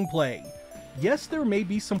its gameplay. Yes, there may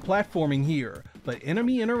be some platforming here, but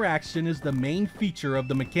enemy interaction is the main feature of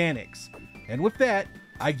the mechanics. And with that,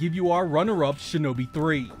 I give you our runner-up, Shinobi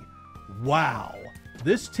 3. Wow!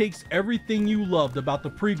 This takes everything you loved about the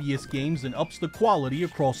previous games and ups the quality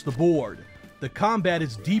across the board. The combat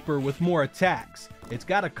is deeper with more attacks, it's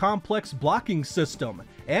got a complex blocking system,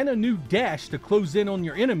 and a new dash to close in on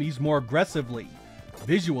your enemies more aggressively.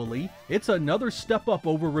 Visually, it's another step up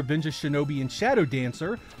over Revenge of Shinobi and Shadow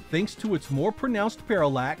Dancer thanks to its more pronounced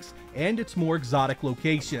parallax and its more exotic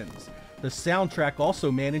locations. The soundtrack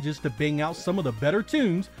also manages to bang out some of the better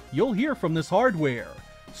tunes you'll hear from this hardware.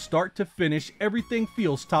 Start to finish, everything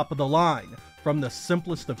feels top of the line, from the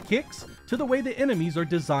simplest of kicks to the way the enemies are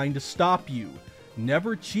designed to stop you.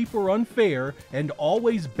 Never cheap or unfair, and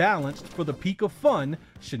always balanced for the peak of fun,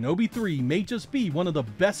 Shinobi 3 may just be one of the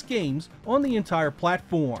best games on the entire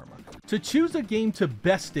platform. To choose a game to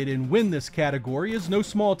best it and win this category is no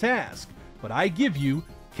small task, but I give you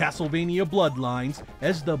Castlevania Bloodlines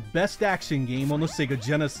as the best action game on the Sega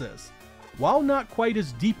Genesis. While not quite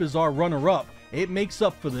as deep as our runner-up, it makes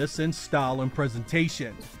up for this in style and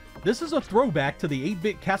presentation. This is a throwback to the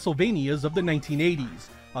 8-bit Castlevanias of the 1980s,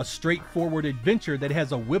 a straightforward adventure that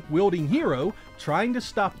has a whip-wielding hero trying to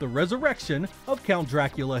stop the resurrection of Count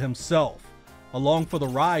Dracula himself. Along for the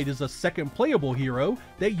ride is a second playable hero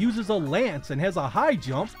that uses a lance and has a high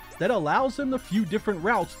jump that allows him a few different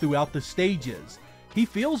routes throughout the stages. He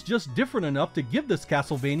feels just different enough to give this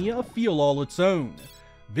Castlevania a feel all its own.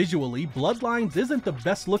 Visually, Bloodlines isn't the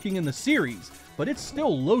best looking in the series, but it's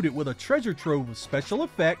still loaded with a treasure trove of special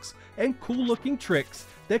effects and cool looking tricks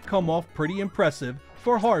that come off pretty impressive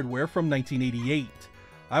for hardware from 1988.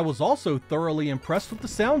 I was also thoroughly impressed with the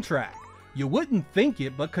soundtrack. You wouldn't think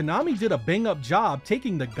it, but Konami did a bang-up job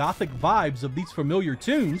taking the gothic vibes of these familiar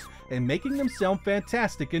tunes and making them sound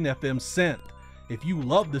fantastic in FM synth. If you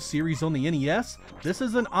love the series on the NES, this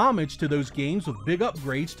is an homage to those games with big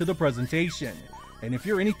upgrades to the presentation. And if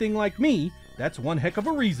you're anything like me, that's one heck of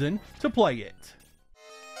a reason to play it.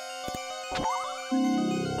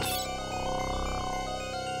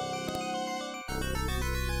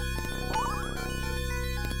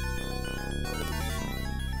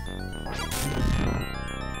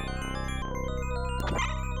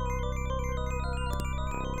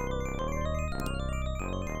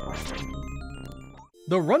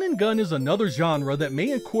 The run and gun is another genre that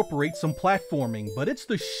may incorporate some platforming, but it's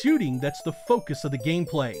the shooting that's the focus of the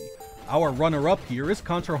gameplay. Our runner-up here is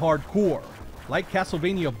Contra Hard Corps. Like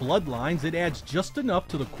Castlevania Bloodlines, it adds just enough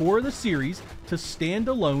to the core of the series to stand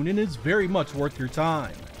alone and is very much worth your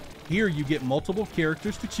time. Here you get multiple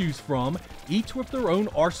characters to choose from, each with their own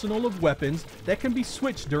arsenal of weapons that can be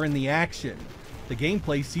switched during the action. The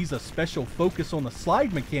gameplay sees a special focus on the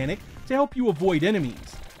slide mechanic to help you avoid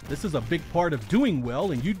enemies. This is a big part of doing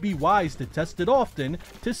well, and you'd be wise to test it often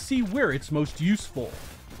to see where it's most useful.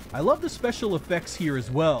 I love the special effects here as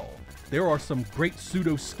well. There are some great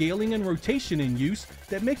pseudo-scaling and rotation in use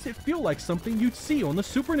that makes it feel like something you'd see on the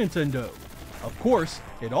Super Nintendo. Of course,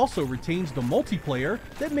 it also retains the multiplayer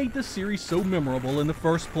that made the series so memorable in the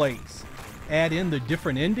first place. Add in the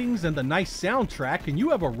different endings and the nice soundtrack and you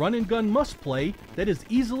have a run and gun must-play that is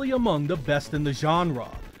easily among the best in the genre.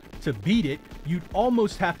 To beat it, you'd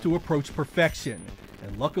almost have to approach perfection,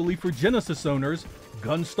 and luckily for Genesis owners,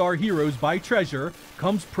 Gunstar Heroes by Treasure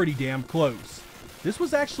comes pretty damn close. This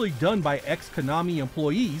was actually done by ex-Konami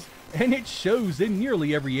employees, and it shows in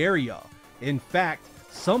nearly every area. In fact,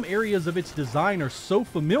 some areas of its design are so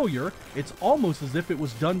familiar, it's almost as if it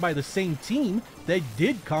was done by the same team that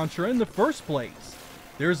did Contra in the first place.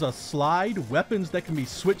 There's a slide, weapons that can be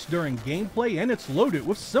switched during gameplay, and it's loaded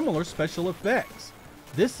with similar special effects.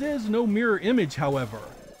 This is no mirror image, however.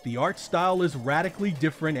 The art style is radically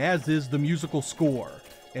different, as is the musical score.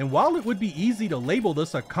 And while it would be easy to label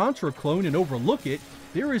this a Contra clone and overlook it,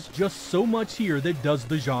 there is just so much here that does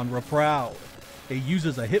the genre proud. It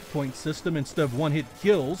uses a hit point system instead of one-hit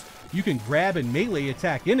kills, you can grab and melee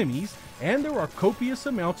attack enemies, and there are copious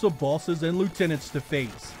amounts of bosses and lieutenants to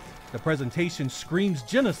face. The presentation screams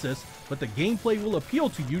Genesis, but the gameplay will appeal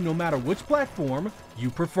to you no matter which platform you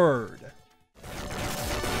preferred.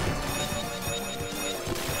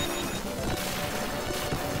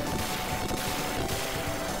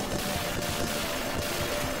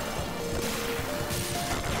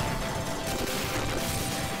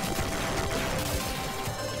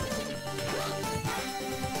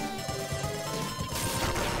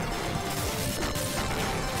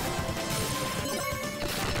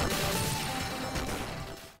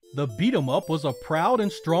 The beat-em-up was a proud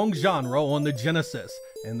and strong genre on the Genesis,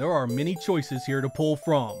 and there are many choices here to pull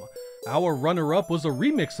from. Our runner-up was a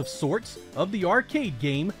remix of sorts of the arcade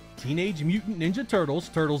game Teenage Mutant Ninja Turtles: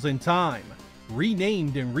 Turtles in Time,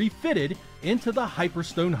 renamed and refitted into the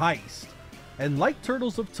Hyperstone Heist. And like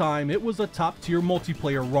Turtles of Time, it was a top-tier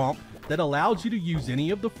multiplayer romp that allowed you to use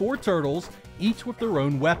any of the 4 turtles, each with their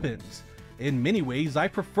own weapons. In many ways, I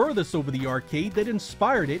prefer this over the arcade that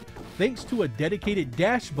inspired it thanks to a dedicated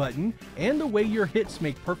dash button and the way your hits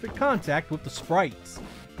make perfect contact with the sprites.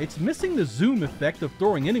 It's missing the zoom effect of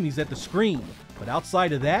throwing enemies at the screen, but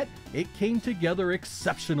outside of that, it came together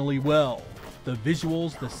exceptionally well. The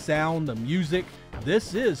visuals, the sound, the music,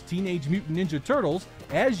 this is Teenage Mutant Ninja Turtles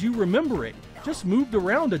as you remember it, just moved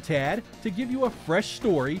around a tad to give you a fresh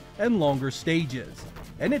story and longer stages.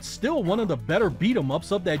 And it's still one of the better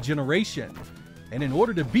beat-em-ups of that generation. And in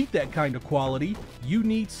order to beat that kind of quality, you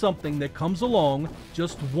need something that comes along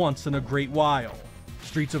just once in a great while.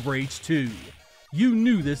 Streets of Rage 2. You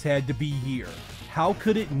knew this had to be here. How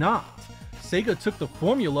could it not? Sega took the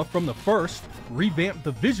formula from the first, revamped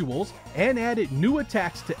the visuals, and added new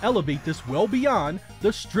attacks to elevate this well beyond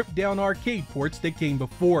the stripped-down arcade ports that came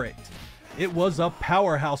before it. It was a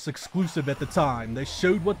powerhouse exclusive at the time that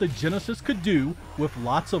showed what the Genesis could do with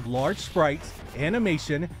lots of large sprites,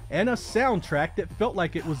 animation, and a soundtrack that felt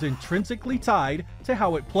like it was intrinsically tied to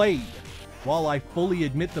how it played. While I fully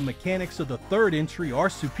admit the mechanics of the third entry are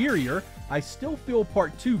superior, I still feel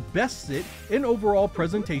Part 2 bests it in overall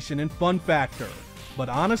presentation and fun factor. But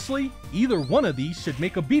honestly, either one of these should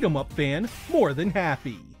make a beat-em-up fan more than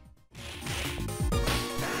happy.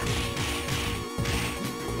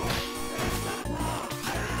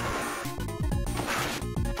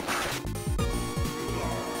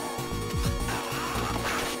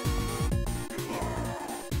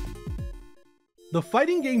 The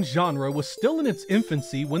fighting game genre was still in its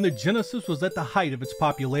infancy when the Genesis was at the height of its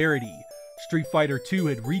popularity. Street Fighter II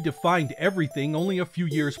had redefined everything only a few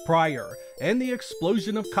years prior, and the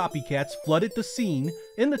explosion of copycats flooded the scene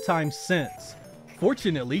in the time since.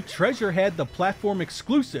 Fortunately, Treasure had the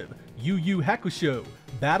platform-exclusive Yu Yu Hakusho,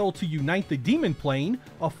 Battle to Unite the Demon Plane,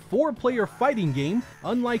 a 4-player fighting game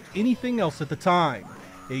unlike anything else at the time.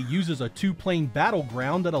 It uses a 2-plane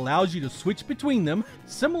battleground that allows you to switch between them,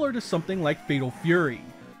 similar to something like Fatal Fury.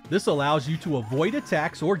 This allows you to avoid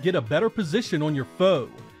attacks or get a better position on your foe.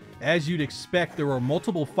 As you'd expect, there are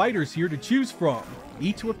multiple fighters here to choose from,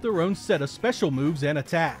 each with their own set of special moves and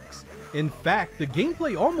attacks. In fact, the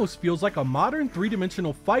gameplay almost feels like a modern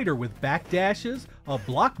 3-dimensional fighter with backdashes, a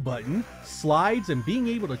block button, slides, and being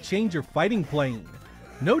able to change your fighting plane.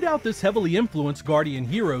 No doubt this heavily influenced Guardian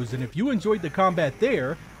Heroes, and if you enjoyed the combat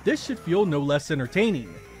there, this should feel no less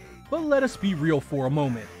entertaining. But let us be real for a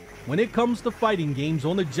moment. When it comes to fighting games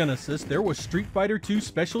on the Genesis, there was Street Fighter II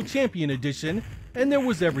Special Champion Edition, and there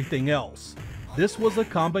was everything else. This was a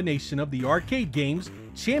combination of the arcade games,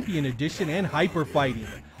 Champion Edition, and Hyper Fighting,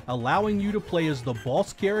 allowing you to play as the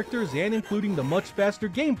boss characters and including the much faster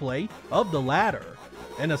gameplay of the latter.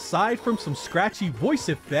 And aside from some scratchy voice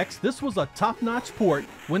effects, this was a top-notch port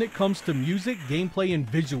when it comes to music, gameplay, and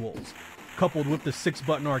visuals. Coupled with the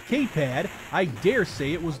 6-button arcade pad, I dare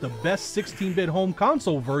say it was the best 16-bit home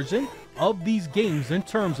console version of these games in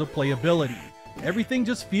terms of playability. Everything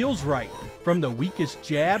just feels right, from the weakest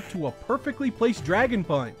jab to a perfectly placed dragon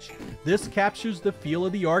punch. This captures the feel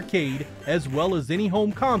of the arcade as well as any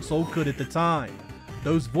home console could at the time.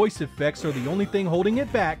 Those voice effects are the only thing holding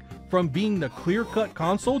it back from being the clear-cut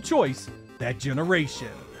console choice that generation.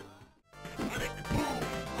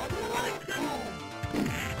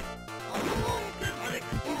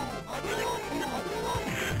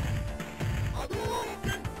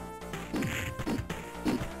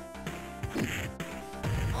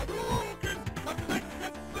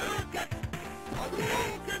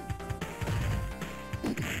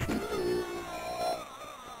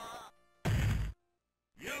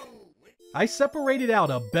 I separated out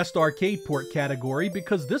a Best Arcade Port category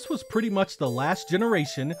because this was pretty much the last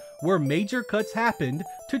generation where major cuts happened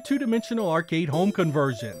to 2-dimensional arcade home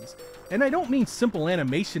conversions. And I don't mean simple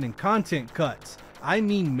animation and content cuts, I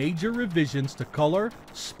mean major revisions to color,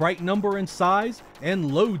 sprite number and size,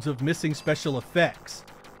 and loads of missing special effects.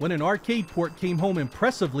 When an arcade port came home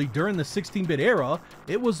impressively during the 16-bit era,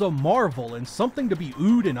 it was a marvel and something to be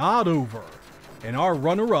oohed and ahed over. And our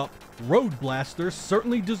runner-up, Road Blaster,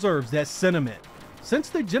 certainly deserves that sentiment. Since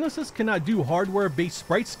the Genesis cannot do hardware-based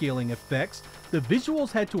sprite scaling effects, the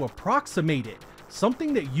visuals had to approximate it,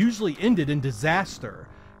 something that usually ended in disaster.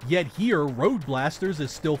 Yet here, Road Blasters is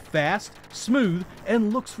still fast, smooth,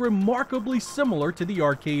 and looks remarkably similar to the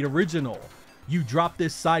arcade original. You drop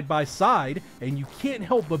this side by side, and you can't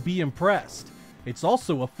help but be impressed. It's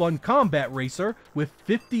also a fun combat racer with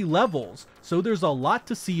 50 levels, so there's a lot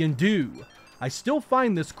to see and do. I still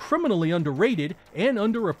find this criminally underrated and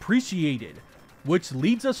underappreciated. Which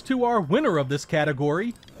leads us to our winner of this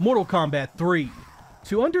category, Mortal Kombat 3.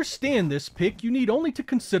 To understand this pick, you need only to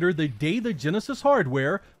consider the day the Genesis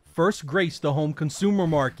hardware first graced the home consumer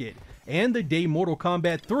market, and the day Mortal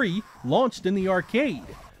Kombat 3 launched in the arcade.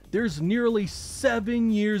 There's nearly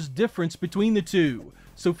 7 years difference between the two,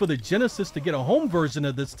 so for the Genesis to get a home version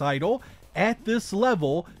of this title at this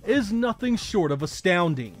level is nothing short of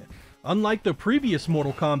astounding. Unlike the previous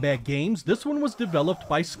Mortal Kombat games, this one was developed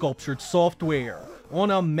by Sculptured Software on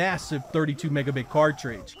a massive 32 megabit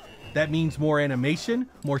cartridge. That means more animation,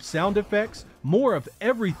 more sound effects, more of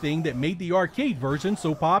everything that made the arcade version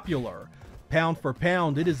so popular. Pound for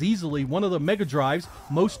pound, it is easily one of the Mega Drive's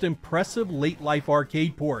most impressive late-life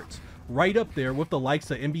arcade ports, right up there with the likes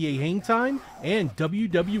of NBA Hang Time and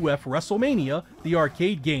WWF WrestleMania, the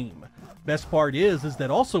arcade game. Best part is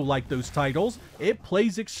that also like those titles, it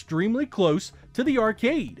plays extremely close to the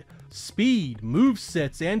arcade. Speed,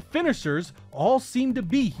 movesets, and finishers all seem to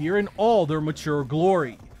be here in all their mature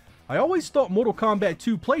glory. I always thought Mortal Kombat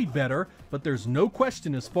 2 played better, but there's no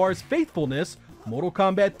question as far as faithfulness, Mortal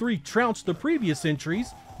Kombat 3 trounced the previous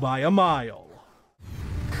entries by a mile.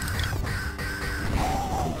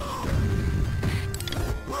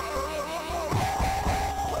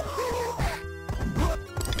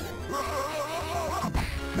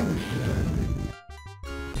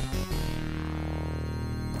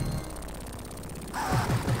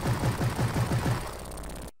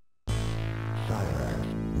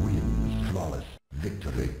 Cyrax wins flawless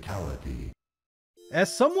victory-tality.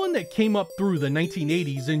 As someone that came up through the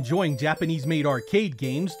 1980s enjoying Japanese-made arcade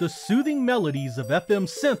games, the soothing melodies of FM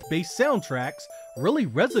synth-based soundtracks really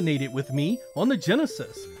resonated with me on the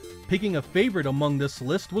Genesis. Picking a favorite among this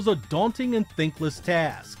list was a daunting and thankless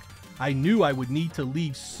task. I knew I would need to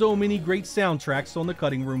leave so many great soundtracks on the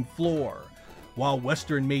cutting room floor. While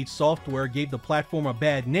Western-made software gave the platform a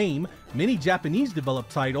bad name, many Japanese-developed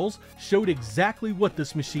titles showed exactly what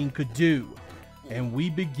this machine could do. And we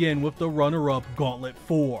begin with the runner-up Gauntlet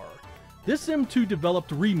 4. This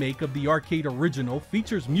M2-developed remake of the arcade original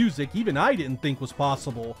features music even I didn't think was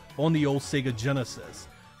possible on the old Sega Genesis.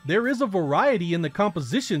 There is a variety in the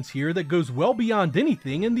compositions here that goes well beyond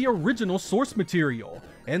anything in the original source material,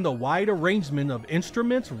 and the wide arrangement of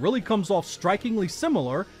instruments really comes off strikingly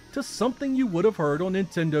similar to something you would have heard on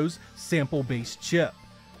Nintendo's sample-based chip.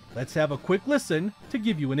 Let's have a quick listen to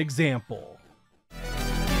give you an example.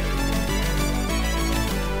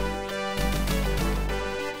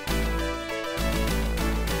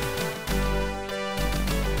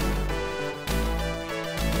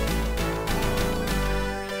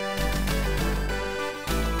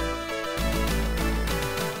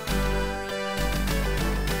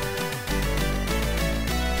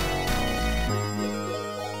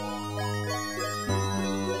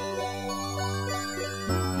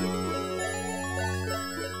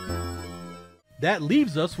 That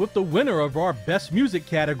leaves us with the winner of our Best Music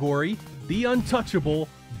category, the untouchable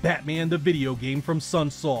Batman the Video Game from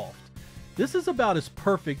Sunsoft. This is about as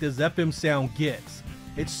perfect as FM sound gets.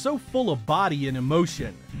 It's so full of body and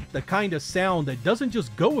emotion, the kind of sound that doesn't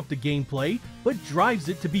just go with the gameplay, but drives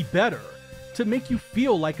it to be better, to make you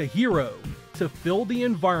feel like a hero, to fill the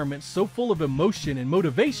environment so full of emotion and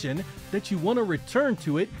motivation that you want to return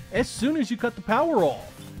to it as soon as you cut the power off.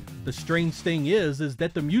 The strange thing is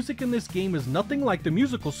that the music in this game is nothing like the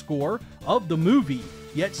musical score of the movie,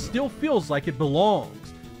 yet still feels like it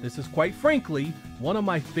belongs. This is quite frankly one of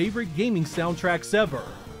my favorite gaming soundtracks ever.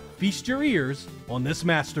 Feast your ears on this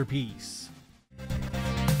masterpiece.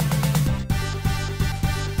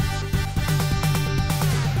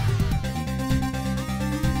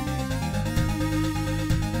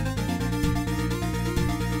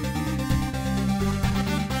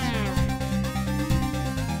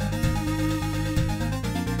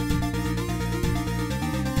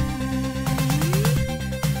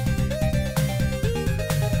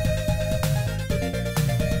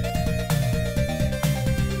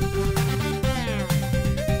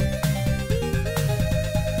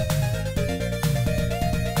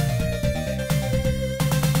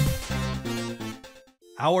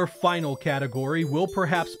 Our final category will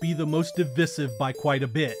perhaps be the most divisive by quite a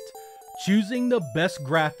bit. Choosing the best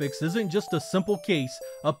graphics isn't just a simple case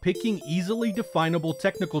of picking easily definable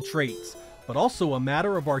technical traits, but also a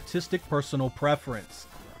matter of artistic personal preference.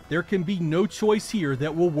 There can be no choice here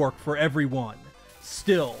that will work for everyone.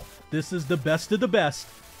 Still, this is the best of the best,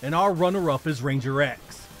 and our runner-up is Ranger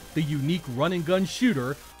X, the unique run-and-gun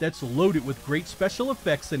shooter that's loaded with great special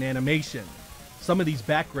effects and animation. Some of these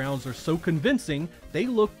backgrounds are so convincing, they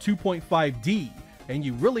look 2.5D, and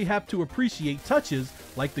you really have to appreciate touches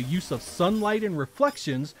like the use of sunlight and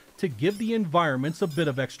reflections to give the environments a bit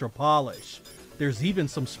of extra polish. There's even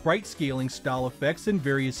some sprite scaling style effects in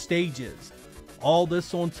various stages. All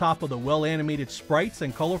this on top of the well-animated sprites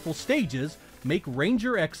and colorful stages make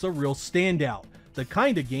Ranger X a real standout, the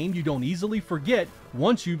kind of game you don't easily forget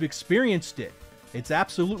once you've experienced it. It's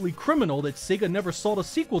absolutely criminal that Sega never sought a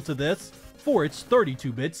sequel to this for its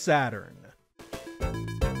 32-bit Saturn.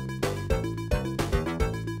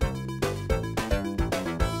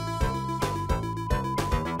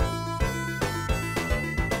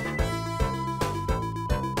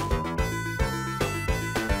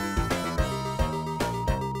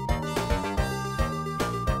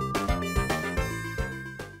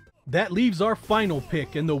 That leaves our final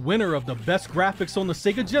pick and the winner of the best graphics on the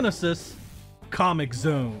Sega Genesis, Comix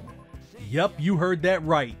Zone. Yep, you heard that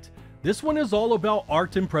right. This one is all about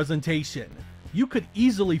art and presentation. You could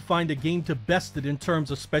easily find a game to best it in terms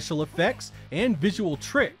of special effects and visual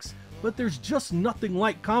tricks, but there's just nothing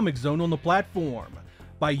like Comix Zone on the platform.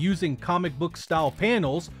 By using comic book style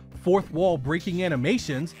panels, fourth wall breaking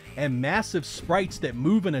animations, and massive sprites that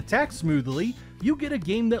move and attack smoothly, you get a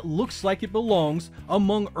game that looks like it belongs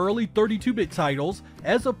among early 32-bit titles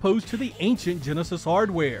as opposed to the ancient Genesis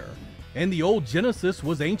hardware. And the old Genesis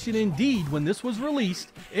was ancient indeed when this was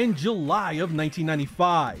released in July of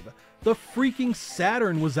 1995. The freaking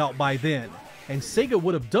Saturn was out by then, and Sega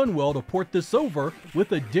would have done well to port this over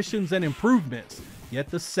with additions and improvements, yet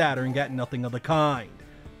the Saturn got nothing of the kind.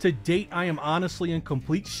 To date, I am honestly in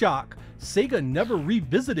complete shock. Sega never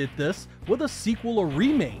revisited this with a sequel or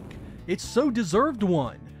remake. It's so deserved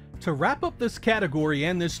one. To wrap up this category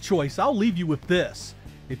and this choice, I'll leave you with this.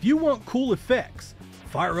 If you want cool effects,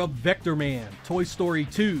 fire up Vector Man, Toy Story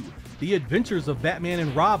 2, The Adventures of Batman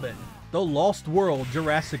and Robin, The Lost World,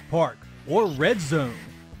 Jurassic Park, or Red Zone.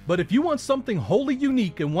 But if you want something wholly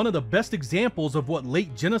unique and one of the best examples of what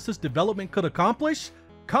late Genesis development could accomplish,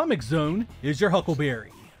 Comic Zone is your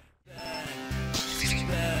huckleberry.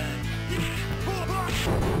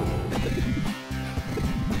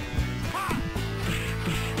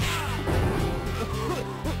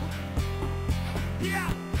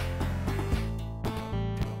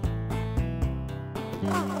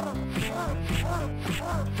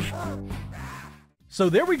 So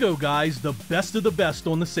there we go guys, the best of the best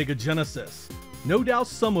on the Sega Genesis. No doubt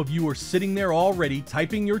some of you are sitting there already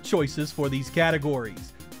typing your choices for these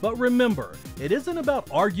categories. But remember, it isn't about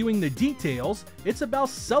arguing the details, it's about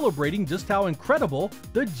celebrating just how incredible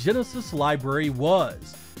the Genesis library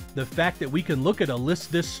was. The fact that we can look at a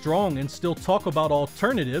list this strong and still talk about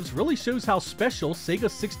alternatives really shows how special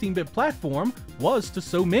Sega's 16-bit platform was to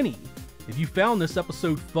so many. If you found this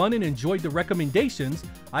episode fun and enjoyed the recommendations,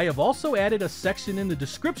 I have also added a section in the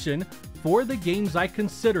description for the games I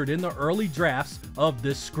considered in the early drafts of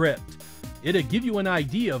this script. It'll give you an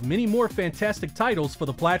idea of many more fantastic titles for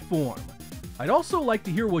the platform. I'd also like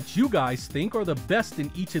to hear what you guys think are the best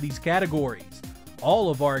in each of these categories.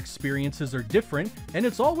 All of our experiences are different, and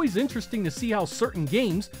it's always interesting to see how certain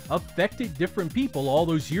games affected different people all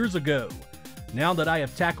those years ago. Now that I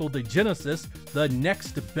have tackled the Genesis, the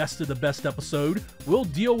next best of the best episode will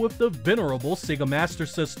deal with the venerable Sega Master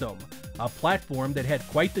System, a platform that had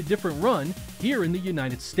quite the different run here in the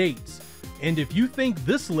United States. And if you think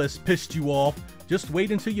this list pissed you off, just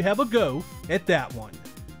wait until you have a go at that one.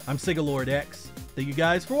 I'm Sega Lord X, thank you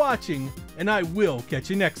guys for watching, and I will catch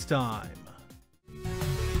you next time.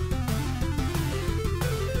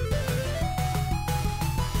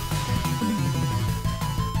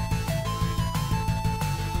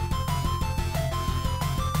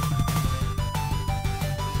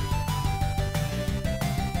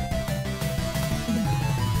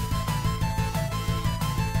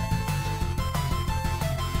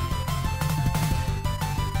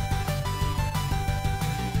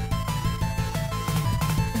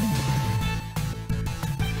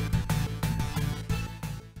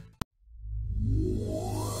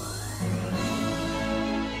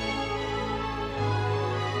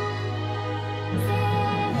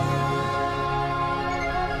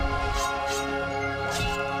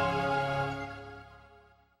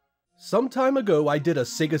 Some time ago, I did a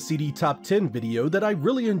Sega CD Top 10 video that I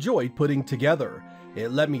really enjoyed putting together.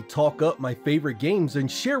 It let me talk up my favorite games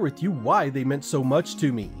and share with you why they meant so much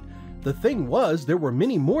to me. The thing was, there were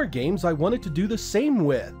many more games I wanted to do the same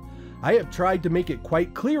with. I have tried to make it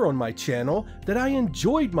quite clear on my channel that I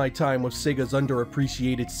enjoyed my time with Sega's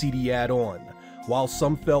underappreciated CD add-on. While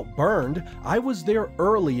some felt burned, I was there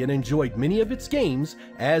early and enjoyed many of its games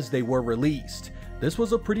as they were released. This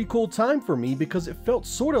was a pretty cool time for me because it felt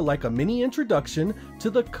sorta like a mini introduction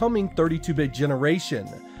to the coming 32-bit generation.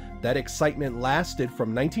 That excitement lasted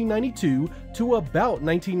from 1992 to about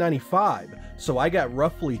 1995, so I got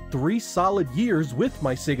roughly 3 solid years with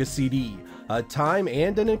my Sega CD, a time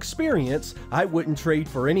and an experience I wouldn't trade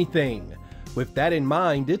for anything. With that in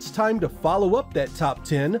mind, it's time to follow up that top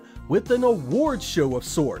 10 with an award show of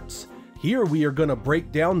sorts. Here we are going to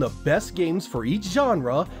break down the best games for each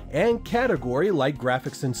genre and category like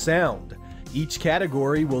graphics and sound. Each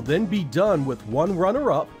category will then be done with one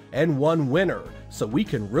runner-up and one winner, so we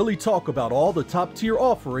can really talk about all the top tier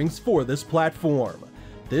offerings for this platform.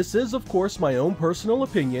 This is of course my own personal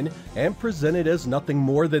opinion and presented as nothing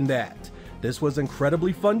more than that. This was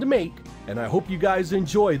incredibly fun to make, and I hope you guys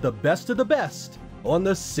enjoy the best of the best on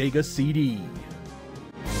the Sega CD.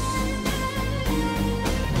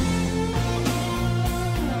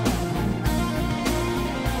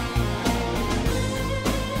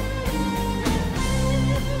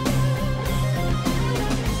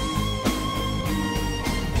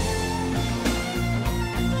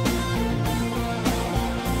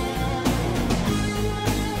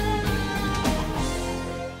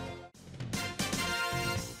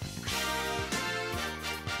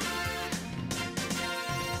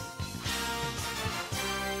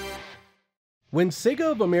 When Sega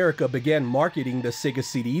of America began marketing the Sega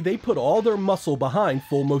CD, they put all their muscle behind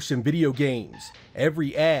full-motion video games.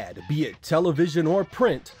 Every ad, be it television or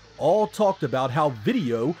print, all talked about how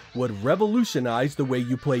video would revolutionize the way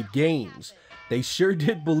you played games. They sure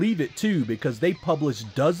did believe it too, because they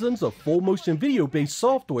published dozens of full motion video based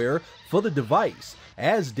software for the device,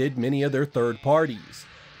 as did many of their third parties.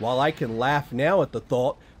 While I can laugh now at the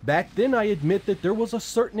thought, back then I admit that there was a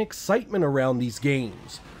certain excitement around these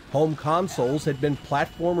games. Home consoles had been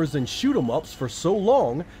platformers and shoot 'em ups for so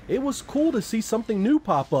long, it was cool to see something new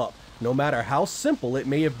pop up, no matter how simple it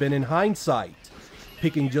may have been in hindsight.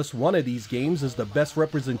 Picking just one of these games as the best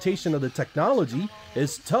representation of the technology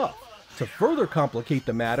is tough. To further complicate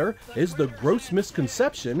the matter is the gross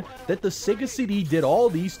misconception that the Sega CD did all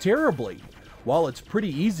these terribly. While it's pretty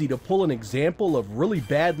easy to pull an example of really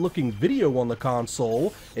bad looking video on the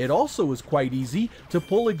console, it also is quite easy to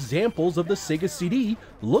pull examples of the Sega CD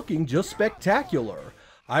looking just spectacular.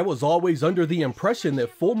 I was always under the impression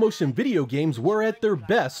that full motion video games were at their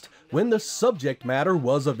best when the subject matter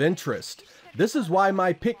was of interest. This is why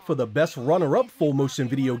my pick for the best runner-up full motion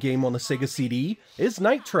video game on the Sega CD is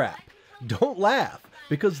Night Trap. Don't laugh,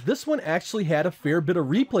 because this one actually had a fair bit of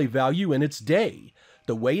replay value in its day.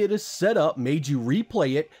 The way it is set up made you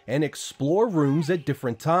replay it and explore rooms at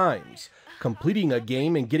different times. Completing a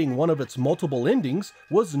game and getting one of its multiple endings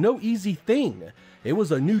was no easy thing. It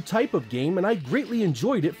was a new type of game and I greatly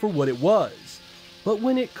enjoyed it for what it was. But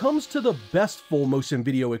when it comes to the best full motion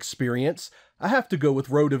video experience, I have to go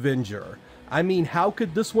with Road Avenger. I mean, how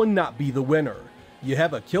could this one not be the winner? You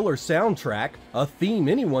have a killer soundtrack, a theme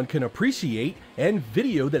anyone can appreciate, and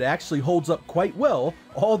video that actually holds up quite well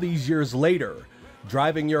all these years later.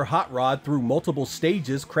 Driving your hot rod through multiple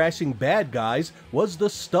stages crashing bad guys was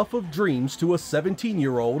the stuff of dreams to a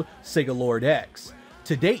 17-year-old Sega Lord X.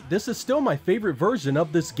 To date, this is still my favorite version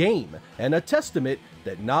of this game, and a testament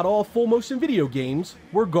that not all full motion video games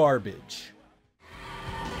were garbage.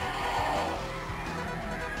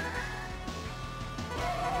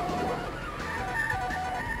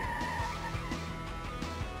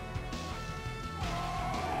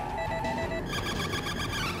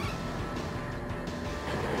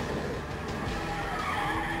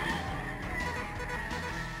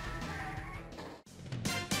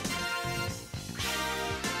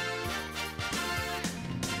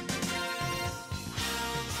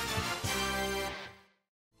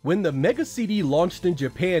 When the Mega CD launched in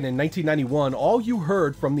Japan in 1991, all you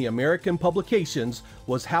heard from the American publications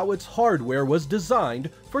was how its hardware was designed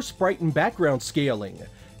for sprite and background scaling.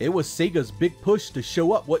 It was Sega's big push to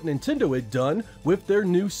show up what Nintendo had done with their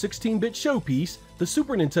new 16-bit showpiece, the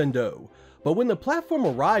Super Nintendo. But when the platform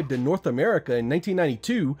arrived in North America in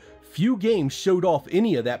 1992, few games showed off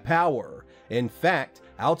any of that power. In fact,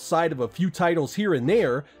 outside of a few titles here and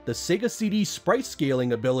there, the Sega CD sprite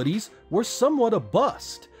scaling abilities were somewhat a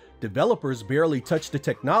bust. Developers barely touched the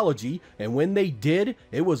technology, and when they did,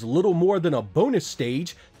 it was little more than a bonus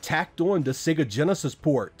stage tacked on to Sega Genesis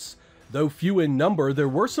ports. Though few in number, there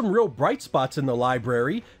were some real bright spots in the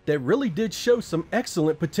library that really did show some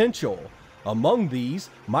excellent potential. Among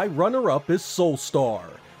these, my runner-up is Soulstar.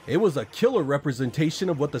 It was a killer representation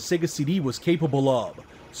of what the Sega CD was capable of.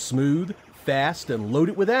 Smooth, fast, and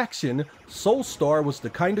loaded with action, Soulstar was the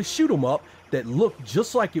kind of shoot 'em up that looked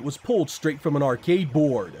just like it was pulled straight from an arcade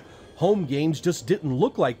board. Home games just didn't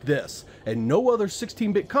look like this, and no other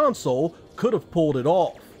 16-bit console could have pulled it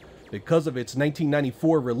off. Because of its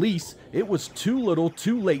 1994 release, it was too little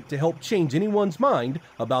too late to help change anyone's mind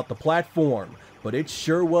about the platform, but it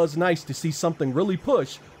sure was nice to see something really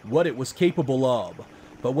push what it was capable of.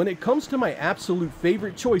 But when it comes to my absolute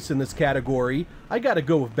favorite choice in this category, I gotta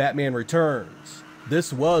go with Batman Returns.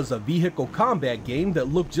 This was a vehicle combat game that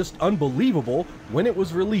looked just unbelievable when it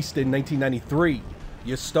was released in 1993.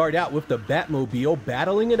 You start out with the Batmobile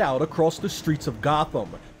battling it out across the streets of Gotham,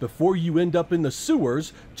 before you end up in the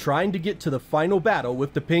sewers trying to get to the final battle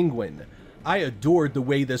with the Penguin. I adored the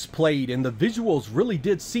way this played, and the visuals really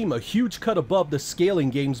did seem a huge cut above the scaling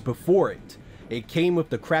games before it. It came with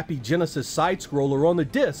the crappy Genesis side-scroller on the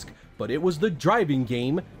disc, but it was the driving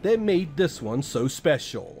game that made this one so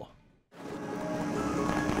special.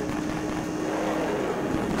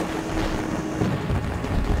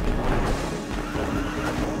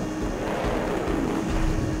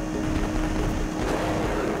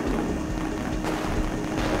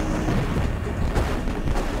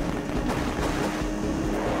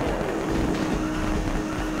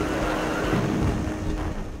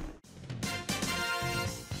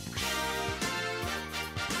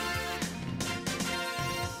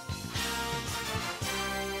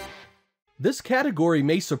 This category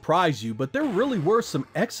may surprise you, but there really were some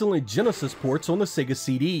excellent Genesis ports on the Sega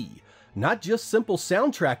CD. Not just simple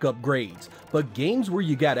soundtrack upgrades, but games where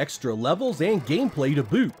you got extra levels and gameplay to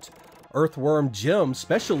boot. Earthworm Jim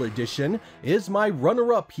Special Edition is my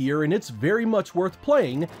runner-up here, and it's very much worth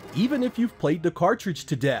playing, even if you've played the cartridge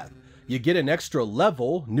to death. You get an extra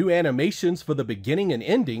level, new animations for the beginning and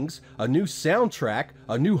endings, a new soundtrack,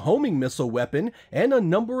 a new homing missile weapon, and a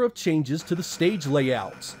number of changes to the stage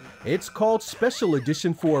layouts. It's called Special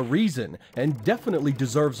Edition for a reason, and definitely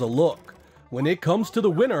deserves a look. When it comes to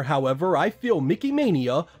the winner, however, I feel Mickey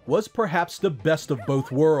Mania was perhaps the best of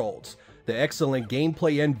both worlds. The excellent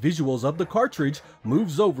gameplay and visuals of the cartridge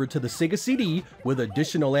moves over to the Sega CD with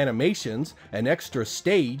additional animations, an extra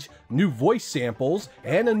stage, new voice samples,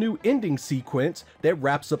 and a new ending sequence that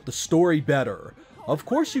wraps up the story better. Of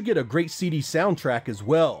course, you get a great CD soundtrack as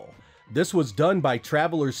well. This was done by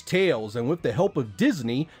Traveler's Tales, and with the help of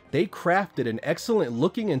Disney, they crafted an excellent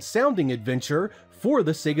looking and sounding adventure for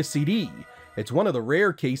the Sega CD. It's one of the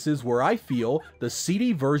rare cases where I feel the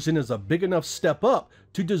CD version is a big enough step up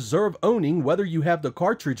to deserve owning whether you have the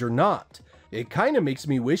cartridge or not. It kinda makes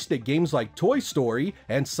me wish that games like Toy Story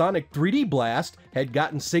and Sonic 3D Blast had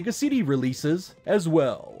gotten Sega CD releases as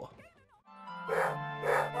well.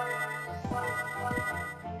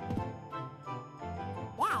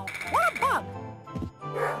 Wow, what a bug!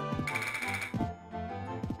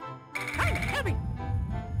 Kinda heavy!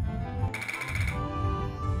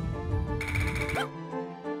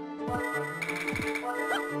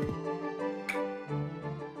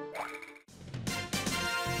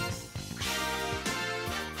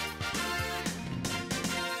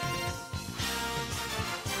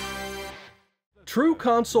 True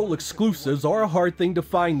console exclusives are a hard thing to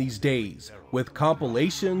find these days. With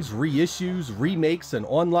compilations, reissues, remakes, and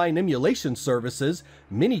online emulation services,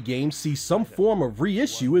 many games see some form of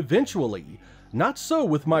reissue eventually. Not so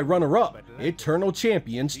with my runner-up, Eternal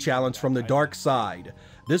Champions Challenge from the Dark Side.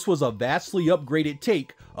 This was a vastly upgraded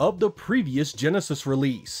take of the previous Genesis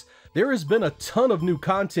release. There has been a ton of new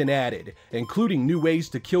content added, including new ways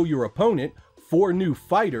to kill your opponent, 4 new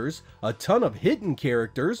fighters, a ton of hidden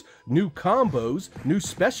characters, new combos, new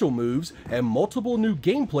special moves, and multiple new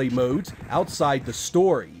gameplay modes outside the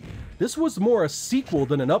story. This was more a sequel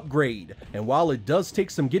than an upgrade, and while it does take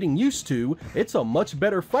some getting used to, it's a much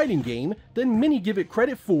better fighting game than many give it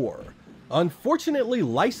credit for. Unfortunately,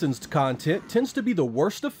 licensed content tends to be the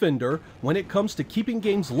worst offender when it comes to keeping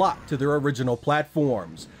games locked to their original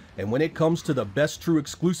platforms. And when it comes to the best true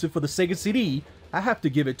exclusive for the Sega CD, I have to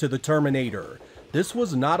give it to the Terminator. This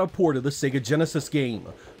was not a port of the Sega Genesis game,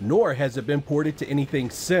 nor has it been ported to anything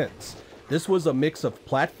since. This was a mix of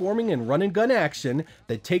platforming and run-and-gun action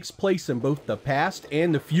that takes place in both the past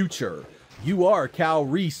and the future. You are Kyle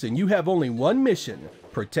Reese, and you have only one mission: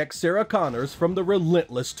 protect Sarah Connors from the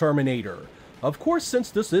relentless Terminator. Of course,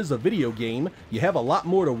 since this is a video game, you have a lot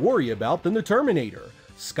more to worry about than the Terminator.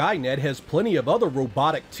 Skynet has plenty of other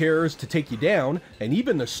robotic terrors to take you down, and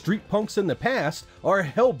even the street punks in the past are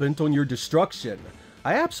hellbent on your destruction.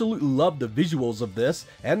 I absolutely love the visuals of this,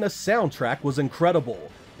 and the soundtrack was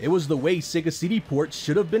incredible. It was the way Sega CD ports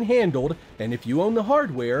should have been handled, and if you own the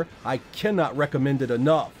hardware, I cannot recommend it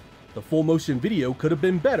enough. The full motion video could have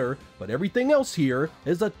been better, but everything else here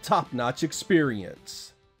is a top-notch experience.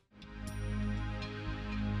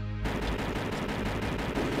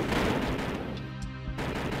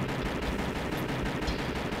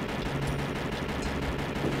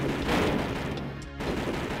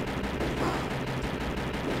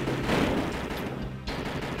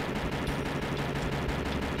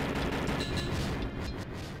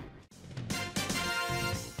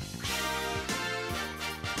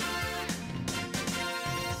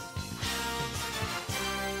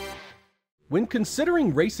 When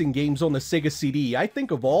considering racing games on the Sega CD, I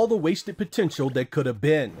think of all the wasted potential that could have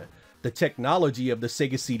been. The technology of the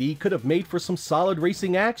Sega CD could have made for some solid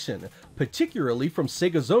racing action, particularly from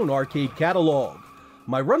Sega's own arcade catalog.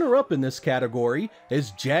 My runner-up in this category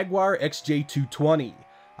is Jaguar XJ220.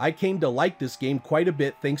 I came to like this game quite a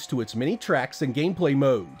bit thanks to its many tracks and gameplay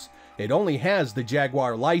modes. It only has the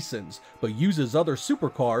Jaguar license, but uses other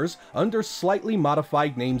supercars under slightly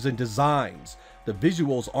modified names and designs. The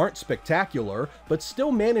visuals aren't spectacular, but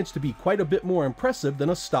still manage to be quite a bit more impressive than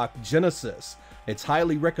a stock Genesis. It's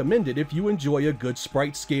highly recommended if you enjoy a good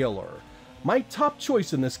sprite scaler. My top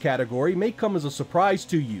choice in this category may come as a surprise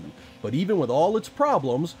to you, but even with all its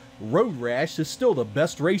problems, Road Rash is still the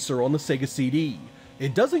best racer on the Sega CD.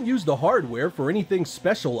 It doesn't use the hardware for anything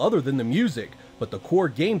special other than the music, but the core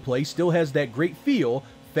gameplay still has that great feel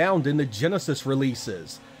found in the Genesis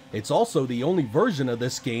releases. It's also the only version of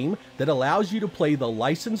this game that allows you to play the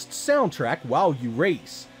licensed soundtrack while you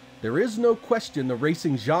race. There is no question the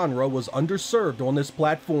racing genre was underserved on this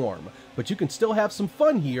platform, but you can still have some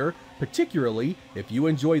fun here, particularly if you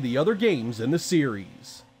enjoy the other games in the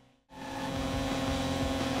series.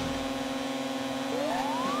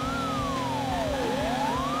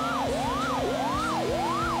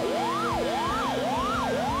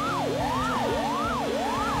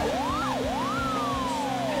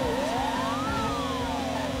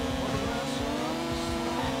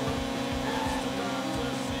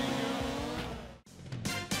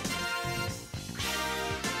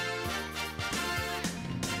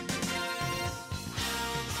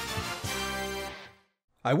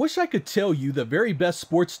 I wish I could tell you the very best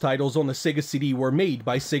sports titles on the Sega CD were made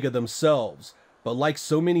by Sega themselves, but like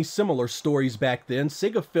so many similar stories back then,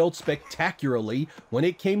 Sega failed spectacularly when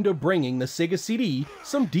it came to bringing the Sega CD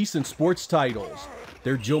some decent sports titles.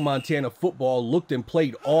 Their Joe Montana football looked and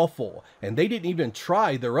played awful, and they didn't even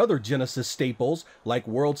try their other Genesis staples like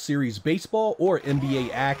World Series Baseball or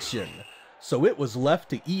NBA Action. So it was left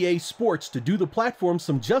to EA Sports to do the platform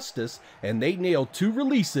some justice, and they nailed 2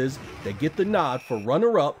 releases that get the nod for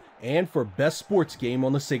runner-up and for best sports game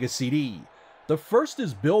on the Sega CD. The first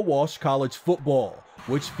is Bill Walsh College Football,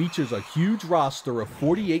 which features a huge roster of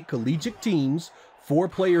 48 collegiate teams, 4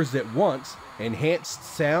 players at once, enhanced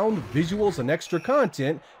sound, visuals, and extra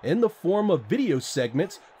content in the form of video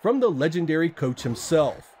segments from the legendary coach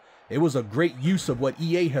himself. It was a great use of what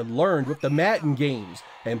EA had learned with the Madden games,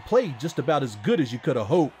 and played just about as good as you could have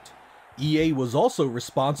hoped. EA was also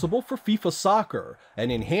responsible for FIFA Soccer,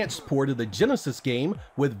 an enhanced port of the Genesis game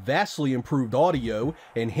with vastly improved audio,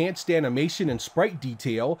 enhanced animation and sprite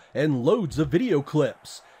detail, and loads of video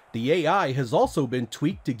clips. The AI has also been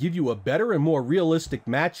tweaked to give you a better and more realistic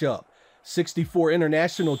matchup. 64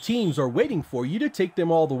 international teams are waiting for you to take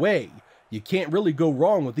them all the way. You can't really go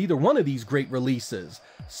wrong with either one of these great releases.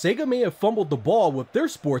 Sega may have fumbled the ball with their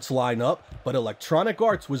sports lineup, but Electronic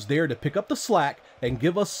Arts was there to pick up the slack and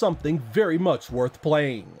give us something very much worth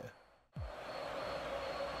playing.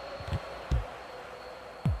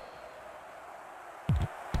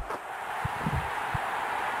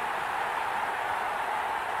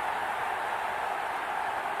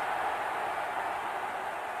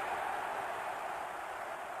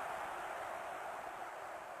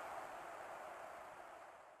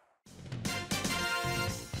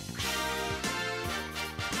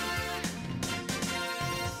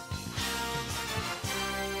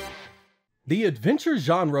 The adventure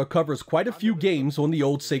genre covers quite a few games on the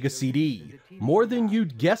old Sega CD, more than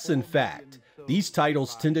you'd guess in fact. These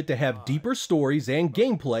titles tended to have deeper stories and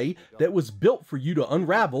gameplay that was built for you to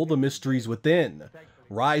unravel the mysteries within.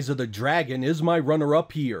 Rise of the Dragon is my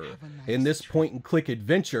runner-up here. In this point-and-click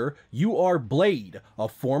adventure, you are Blade, a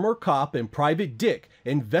former cop and Private Dick,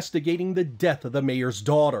 investigating the death of the mayor's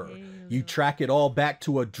daughter. You track it all back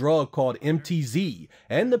to a drug called MTZ,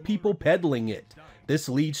 and the people peddling it. This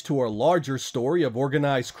leads to a larger story of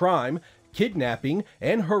organized crime, kidnapping,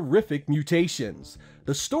 and horrific mutations.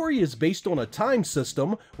 The story is based on a time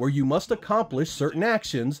system where you must accomplish certain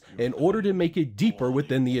actions in order to make it deeper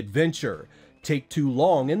within the adventure. Take too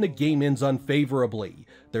long and the game ends unfavorably.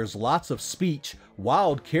 There's lots of speech,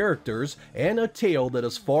 wild characters, and a tale that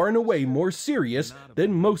is far and away more serious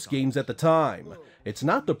than most games at the time. It's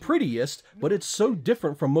not the prettiest, but it's so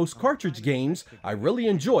different from most cartridge games, I really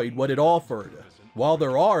enjoyed what it offered. While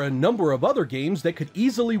there are a number of other games that could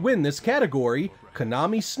easily win this category,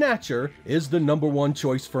 Konami's Snatcher is the #1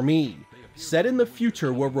 choice for me. Set in the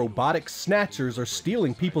future where robotic snatchers are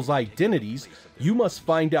stealing people's identities, you must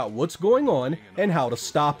find out what's going on and how to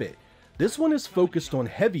stop it. This one is focused on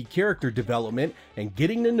heavy character development and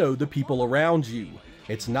getting to know the people around you.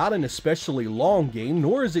 It's not an especially long game,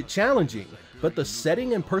 nor is it challenging, but the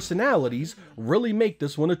setting and personalities really make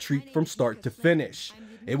this one a treat from start to finish.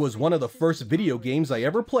 It was one of the first video games I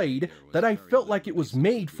ever played that I felt like it was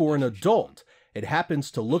made for an adult. It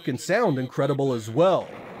happens to look and sound incredible as well.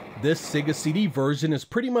 This Sega CD version is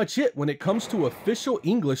pretty much it when it comes to official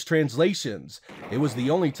English translations. It was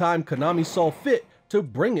the only time Konami saw fit to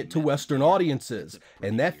bring it to Western audiences,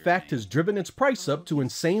 and that fact has driven its price up to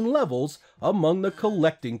insane levels among the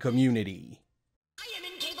collecting community. I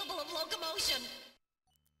am incapable of locomotion.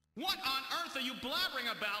 What on earth are you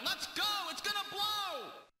blabbering about? Let's go! It's gonna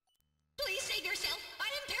blow! Please save yourself. I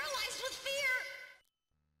am paralyzed with fear.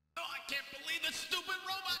 Oh, I can't believe this stupid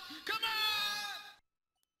robot! Come on!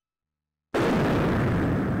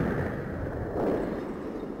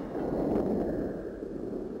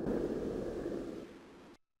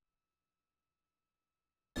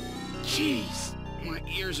 Jeez, my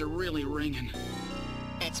ears are really ringing.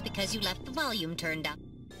 That's because you left the volume turned up.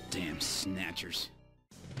 Damn snatchers.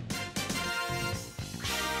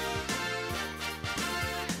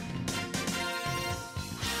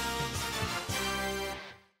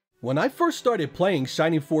 When I first started playing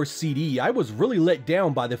Shining Force CD, I was really let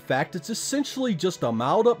down by the fact it's essentially just a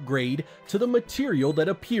mild upgrade to the material that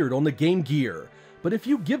appeared on the Game Gear. But if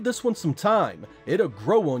you give this one some time, it'll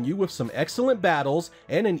grow on you with some excellent battles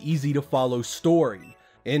and an easy to follow story.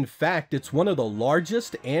 In fact, it's one of the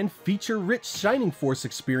largest and feature-rich Shining Force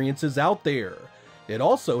experiences out there. It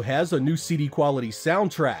also has a new CD quality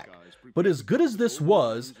soundtrack. But as good as this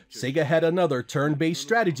was, Sega had another turn-based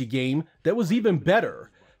strategy game that was even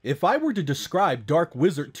better. If I were to describe Dark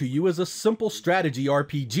Wizard to you as a simple strategy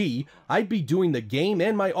RPG, I'd be doing the game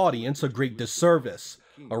and my audience a great disservice.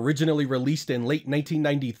 Originally released in late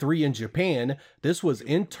 1993 in Japan, this was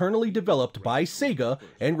internally developed by Sega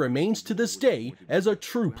and remains to this day as a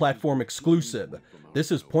true platform exclusive.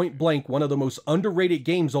 This is point blank one of the most underrated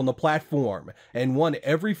games on the platform, and one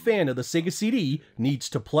every fan of the Sega CD needs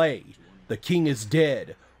to play. The king is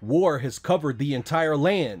dead. War has covered the entire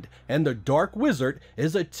land, and the Dark Wizard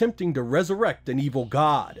is attempting to resurrect an evil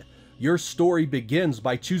god. Your story begins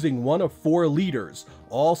by choosing one of 4 leaders,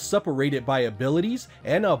 all separated by abilities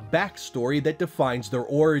and a backstory that defines their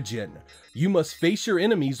origin. You must face your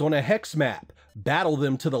enemies on a hex map, battle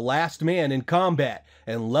them to the last man in combat,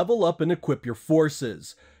 and level up and equip your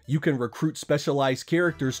forces. You can recruit specialized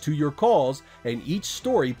characters to your cause, and each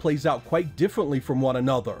story plays out quite differently from one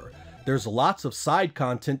another. There's lots of side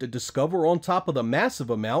content to discover on top of the massive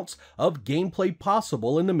amounts of gameplay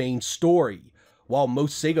possible in the main story. While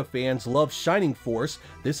most Sega fans love Shining Force,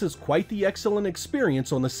 this is quite the excellent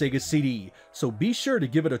experience on the Sega CD, so be sure to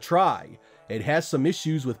give it a try. It has some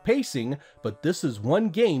issues with pacing, but this is one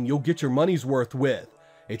game you'll get your money's worth with.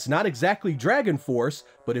 It's not exactly Dragon Force,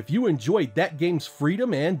 but if you enjoyed that game's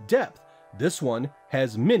freedom and depth, this one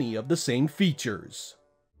has many of the same features.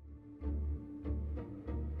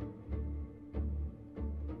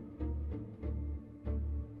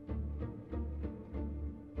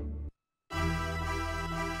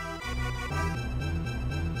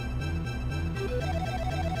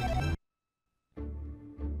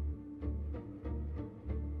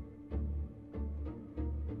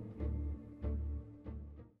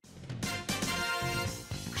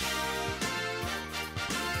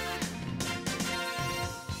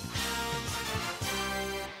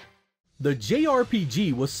 The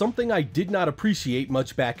JRPG was something I did not appreciate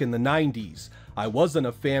much back in the 90s. I wasn't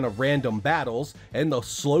a fan of random battles, and the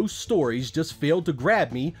slow stories just failed to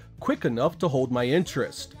grab me quick enough to hold my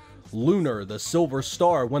interest. Lunar, the Silver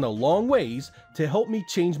Star, went a long ways to help me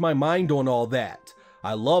change my mind on all that.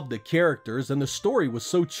 I loved the characters, and the story was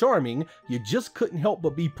so charming, you just couldn't help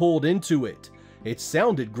but be pulled into it. It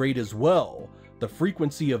sounded great as well. The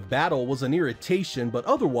frequency of battle was an irritation, but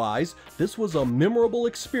otherwise, this was a memorable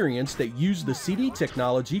experience that used the CD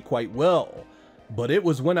technology quite well. But it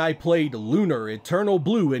was when I played Lunar Eternal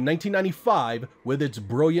Blue in 1995 with its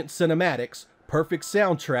brilliant cinematics, perfect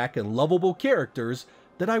soundtrack, and lovable characters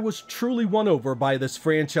that I was truly won over by this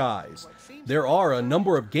franchise. There are a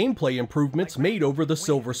number of gameplay improvements made over the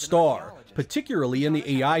Silver Star, particularly in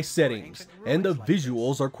the AI settings, and the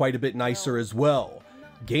visuals are quite a bit nicer as well.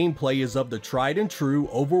 Gameplay is of the tried and true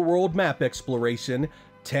overworld map exploration,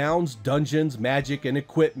 towns, dungeons, magic, and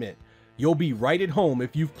equipment. You'll be right at home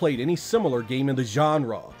if you've played any similar game in the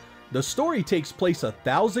genre. The story takes place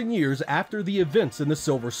 1,000 years after the events in the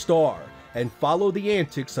Silver Star, and follow the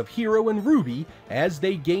antics of Hero and Ruby as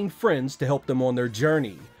they gain friends to help them on their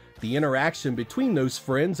journey. The interaction between those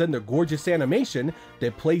friends and the gorgeous animation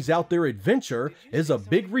that plays out their adventure is a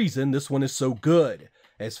big reason this one is so good.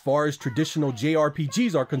 As far as traditional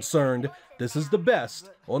JRPGs are concerned, this is the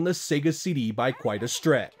best on the Sega CD by quite a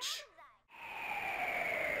stretch.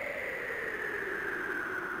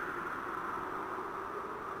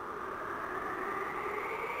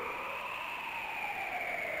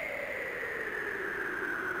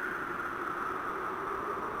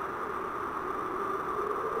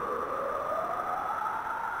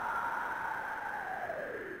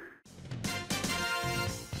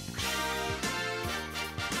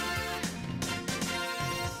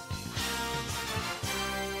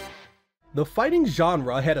 The fighting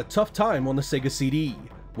genre had a tough time on the Sega CD.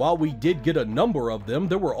 While we did get a number of them,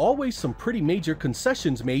 there were always some pretty major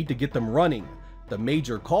concessions made to get them running. The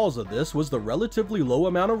major cause of this was the relatively low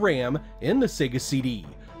amount of RAM in the Sega CD,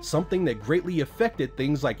 something that greatly affected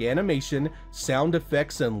things like animation, sound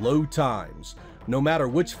effects, and load times. No matter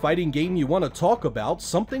which fighting game you want to talk about,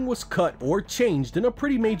 something was cut or changed in a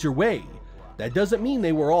pretty major way. That doesn't mean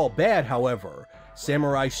they were all bad, however.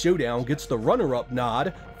 Samurai Showdown gets the runner-up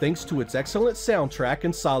nod thanks to its excellent soundtrack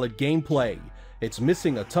and solid gameplay. It's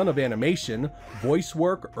missing a ton of animation, voice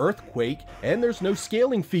work, earthquake, and there's no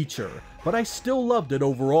scaling feature, but I still loved it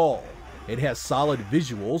overall. It has solid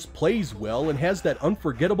visuals, plays well, and has that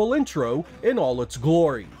unforgettable intro in all its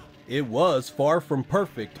glory. It was far from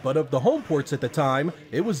perfect, but of the home ports at the time,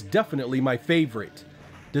 it was definitely my favorite.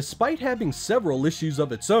 Despite having several issues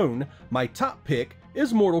of its own, my top pick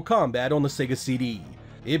is Mortal Kombat on the Sega CD.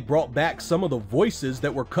 It brought back some of the voices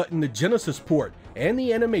that were cut in the Genesis port, and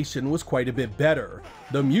the animation was quite a bit better.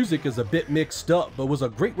 The music is a bit mixed up, but was a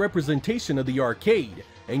great representation of the arcade,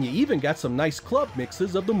 and you even got some nice club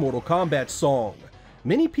mixes of the Mortal Kombat song.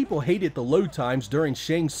 Many people hated the load times during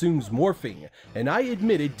Shang Tsung's morphing, and I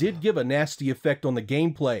admit it did give a nasty effect on the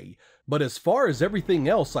gameplay. But as far as everything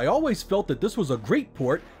else, I always felt that this was a great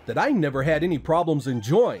port that I never had any problems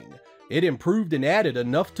enjoying. It improved and added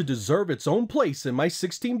enough to deserve its own place in my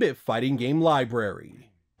 16-bit fighting game library.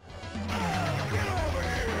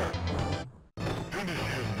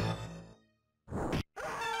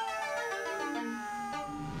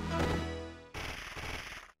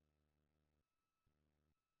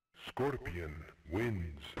 Scorpion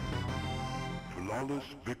wins. Flawless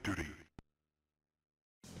victory.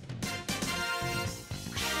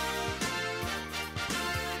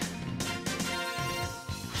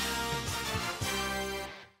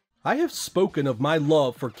 I have spoken of my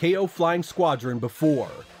love for KO Flying Squadron before.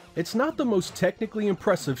 It's not the most technically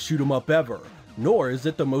impressive shoot 'em up ever, nor is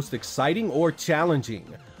it the most exciting or challenging.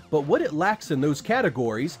 But what it lacks in those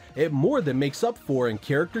categories, it more than makes up for in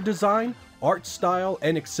character design, art style,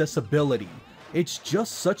 and accessibility. It's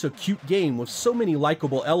just such a cute game with so many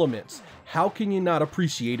likable elements. How can you not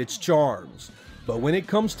appreciate its charms? But when it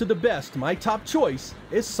comes to the best, my top choice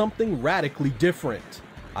is something radically different.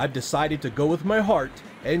 I've decided to go with my heart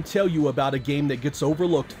and tell you about a game that gets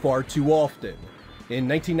overlooked far too often. In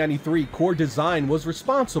 1993, Core Design was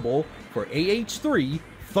responsible for AH-3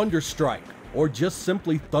 Thunderstrike, or just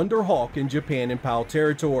simply Thunderhawk in Japan and PAL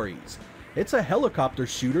territories. It's a helicopter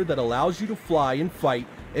shooter that allows you to fly and fight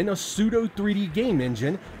in a pseudo 3D game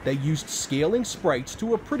engine that used scaling sprites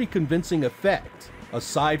to a pretty convincing effect.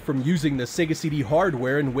 Aside from using the Sega CD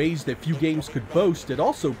hardware in ways that few games could boast, it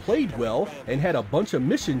also played well and had a bunch of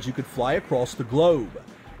missions you could fly across the globe.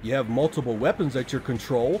 You have multiple weapons at your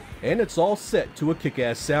control, and it's all set to a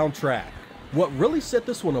kick-ass soundtrack. What really set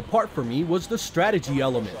this one apart for me was the strategy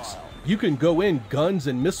elements. You can go in guns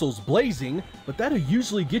and missiles blazing, but that'll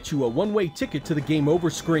usually get you a one-way ticket to the game over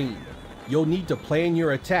screen. You'll need to plan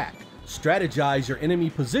your attack, strategize your enemy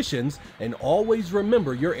positions, and always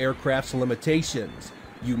remember your aircraft's limitations.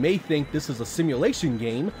 You may think this is a simulation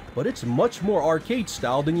game, but it's much more arcade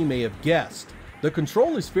style than you may have guessed. The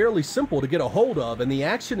control is fairly simple to get a hold of, and the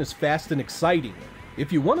action is fast and exciting.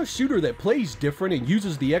 If you want a shooter that plays different and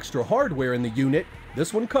uses the extra hardware in the unit,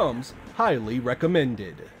 this one comes highly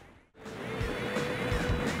recommended.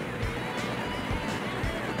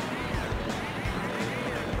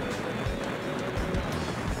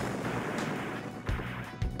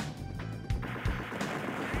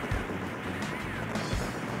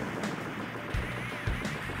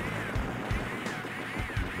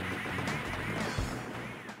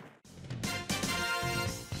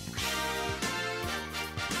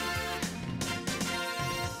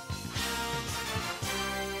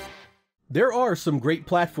 There are some great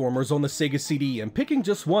platformers on the Sega CD, and picking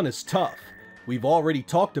just one is tough. We've already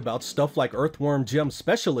talked about stuff like Earthworm Jim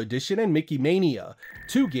Special Edition and Mickey Mania,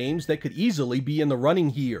 two games that could easily be in the running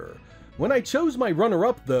here. When I chose my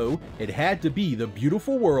runner-up though, it had to be The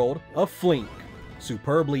Beautiful World of Flink.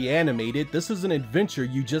 Superbly animated, this is an adventure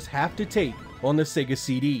you just have to take on the Sega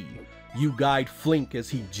CD. You guide Flink as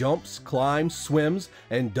he jumps, climbs, swims,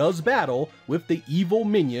 and does battle with the evil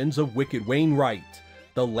minions of Wicked Wainwright.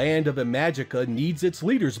 The land of Imagica needs its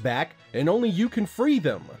leaders back, and only you can free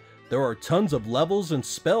them. There are tons of levels and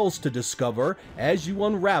spells to discover as you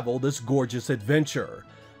unravel this gorgeous adventure.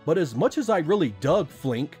 But as much as I really dug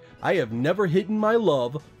Flink, I have never hidden my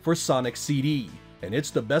love for Sonic CD, and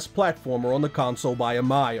it's the best platformer on the console by a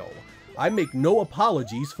mile. I make no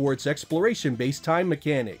apologies for its exploration-based time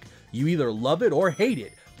mechanic. You either love it or hate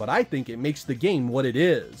it, but I think it makes the game what it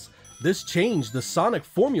is. This changed the Sonic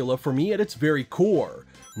formula for me at its very core.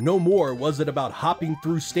 No more was it about hopping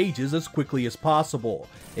through stages as quickly as possible.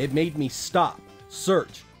 It made me stop,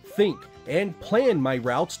 search, think, and plan my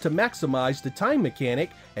routes to maximize the time mechanic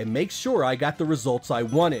and make sure I got the results I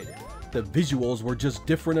wanted. The visuals were just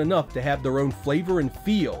different enough to have their own flavor and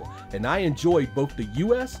feel, and I enjoyed both the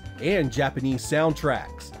US and Japanese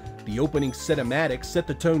soundtracks. The opening cinematic set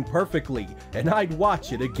the tone perfectly, and I'd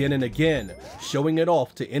watch it again and again, showing it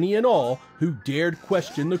off to any and all who dared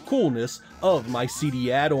question the coolness of my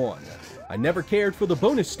CD add-on. I never cared for the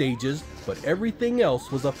bonus stages, but everything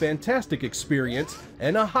else was a fantastic experience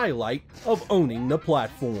and a highlight of owning the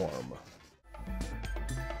platform.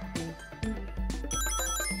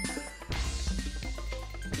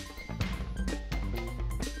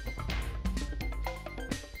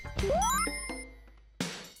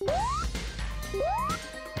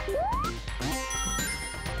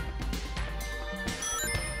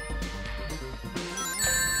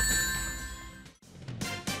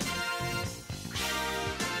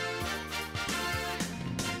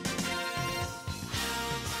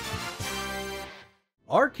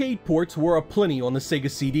 Arcade ports were aplenty on the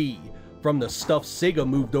Sega CD. From the stuff Sega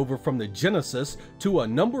moved over from the Genesis to a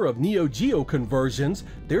number of Neo Geo conversions,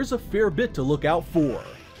 there's a fair bit to look out for.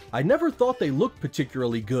 I never thought they looked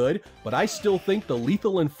particularly good, but I still think the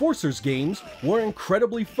Lethal Enforcers games were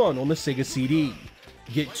incredibly fun on the Sega CD.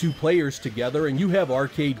 Get 2 players together and you have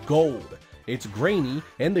arcade gold. It's grainy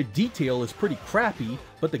and the detail is pretty crappy,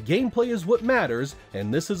 but the gameplay is what matters,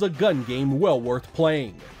 and this is a gun game well worth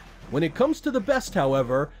playing. When it comes to the best,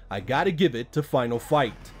 however, I gotta give it to Final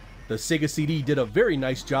Fight. The Sega CD did a very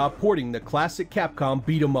nice job porting the classic Capcom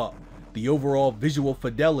beat 'em up. The overall visual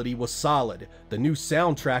fidelity was solid, the new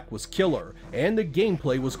soundtrack was killer, and the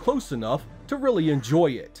gameplay was close enough to really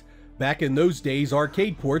enjoy it. Back in those days,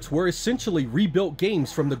 arcade ports were essentially rebuilt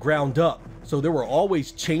games from the ground up, so there were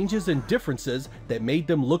always changes and differences that made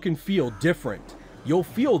them look and feel different. You'll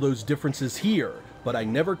feel those differences here, but I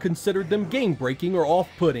never considered them game-breaking or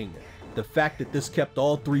off-putting. The fact that this kept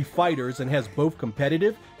all 3 fighters and has both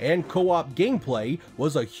competitive and co-op gameplay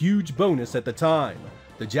was a huge bonus at the time.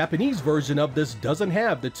 The Japanese version of this doesn't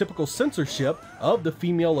have the typical censorship of the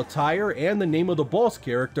female attire and the name of the boss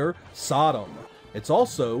character, Sodom. It's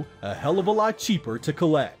also a hell of a lot cheaper to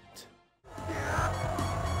collect.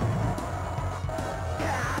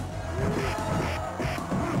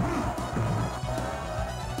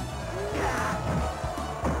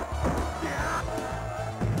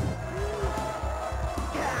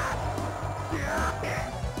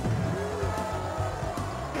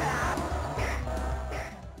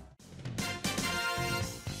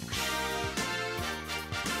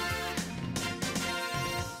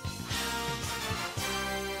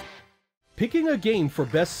 Picking a game for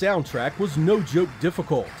best soundtrack was no joke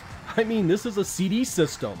difficult. I mean, this is a CD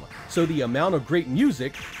system, so the amount of great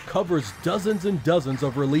music covers dozens and dozens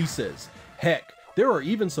of releases. Heck, there are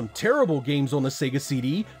even some terrible games on the Sega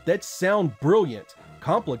CD that sound brilliant,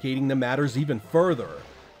 complicating the matters even further.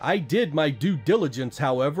 I did my due diligence,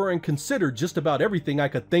 however, and considered just about everything I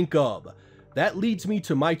could think of. That leads me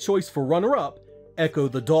to my choice for runner-up, Echo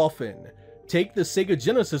the Dolphin. Take the Sega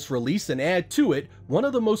Genesis release and add to it one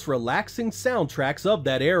of the most relaxing soundtracks of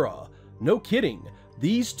that era. No kidding,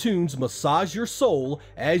 these tunes massage your soul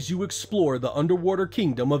as you explore the underwater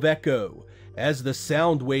kingdom of Echo. As the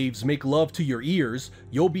sound waves make love to your ears,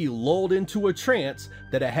 you'll be lulled into a trance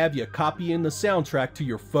that'll have you copying the soundtrack to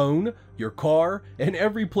your phone, your car, and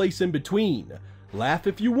every place in between. Laugh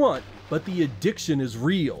if you want, but the addiction is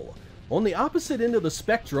real. On the opposite end of the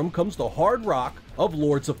spectrum comes the hard rock of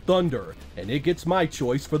Lords of Thunder, and it gets my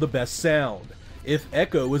choice for the best sound. If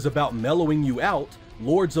Echo is about mellowing you out,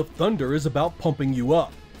 Lords of Thunder is about pumping you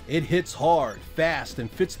up. It hits hard, fast,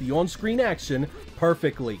 and fits the on-screen action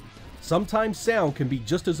perfectly. Sometimes sound can be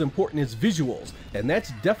just as important as visuals, and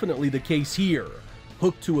that's definitely the case here.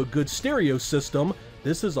 Hooked to a good stereo system,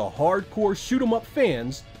 this is a hardcore shoot-'em-up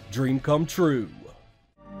fan's dream come true.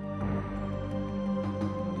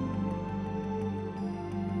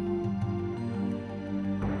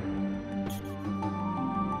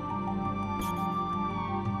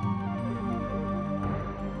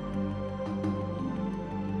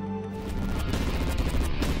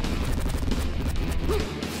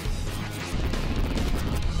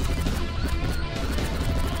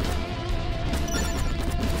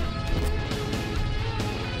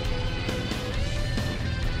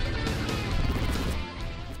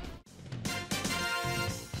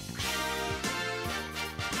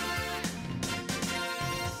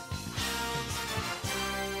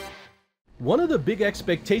 One of the big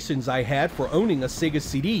expectations I had for owning a Sega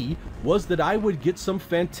CD was that I would get some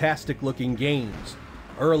fantastic looking games.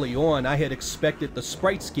 Early on, I had expected the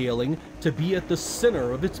sprite scaling to be at the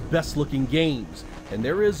center of its best looking games, and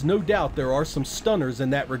there is no doubt there are some stunners in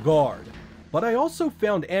that regard. But I also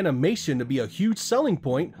found animation to be a huge selling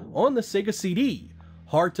point on the Sega CD.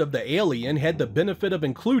 Heart of the Alien had the benefit of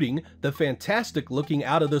including the fantastic looking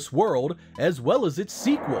Out of This World as well as its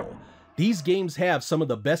sequel. These games have some of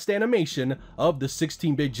the best animation of the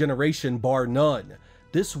 16-bit generation, bar none.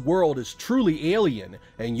 This world is truly alien,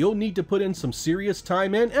 and you'll need to put in some serious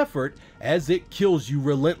time and effort as it kills you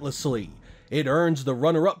relentlessly. It earns the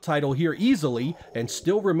runner-up title here easily, and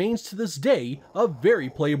still remains to this day a very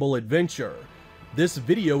playable adventure. This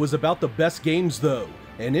video is about the best games though,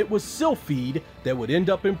 and it was Sylpheed that would end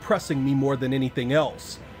up impressing me more than anything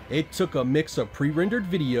else. It took a mix of pre-rendered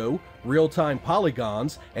video, real-time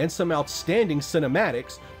polygons, and some outstanding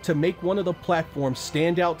cinematics to make one of the platform's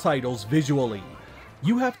standout titles visually.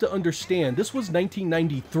 You have to understand this was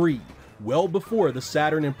 1993, well before the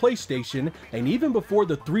Saturn and PlayStation, and even before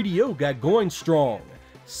the 3DO got going strong.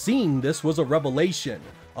 Seeing this was a revelation,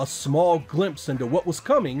 a small glimpse into what was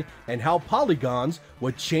coming and how polygons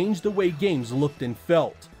would change the way games looked and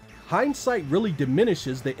felt. Hindsight really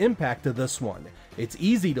diminishes the impact of this one. It's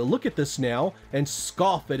easy to look at this now and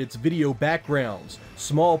scoff at its video backgrounds,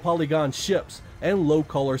 small polygon ships, and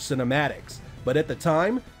low-color cinematics, but at the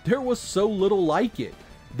time, there was so little like it.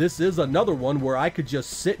 This is another one where I could just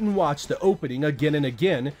sit and watch the opening again and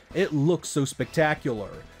again. It looks so spectacular.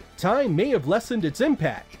 Time may have lessened its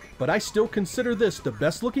impact, but I still consider this the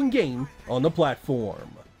best looking game on the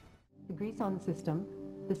platform. The Greason system,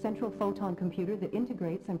 the central photon computer that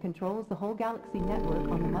integrates and controls the whole galaxy network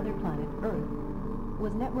on the mother planet, Earth,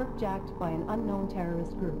 was network jacked by an unknown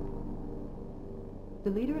terrorist group.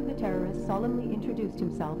 The leader of the terrorists solemnly introduced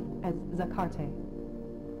himself as Zakarte.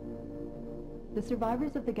 The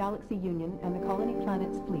survivors of the Galaxy Union and the Colony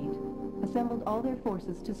Planet's fleet assembled all their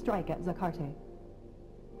forces to strike at Zakarte.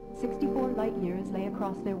 64 light years lay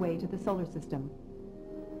across their way to the solar system.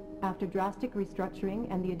 After drastic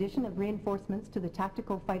restructuring and the addition of reinforcements to the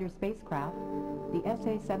tactical fighter spacecraft, the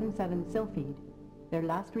SA-77 Sylphide, their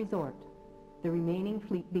last resort, the remaining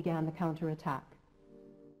fleet began the counterattack.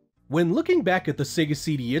 When looking back at the Sega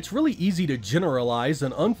CD, it's really easy to generalize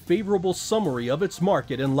an unfavorable summary of its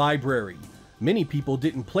market and library. Many people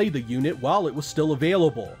didn't play the unit while it was still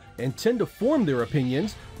available, and tend to form their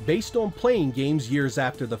opinions based on playing games years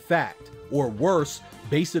after the fact, or worse,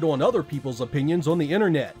 base it on other people's opinions on the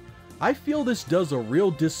internet. I feel this does a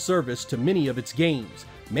real disservice to many of its games,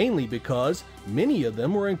 mainly because many of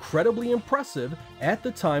them were incredibly impressive at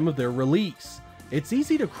the time of their release. It's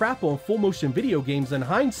easy to crap on full motion video games in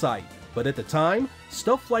hindsight, but at the time,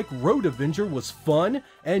 stuff like Road Avenger was fun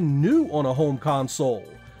and new on a home console.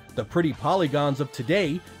 The pretty polygons of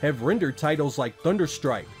today have rendered titles like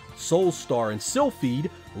Thunderstrike, Soulstar, and Sylphide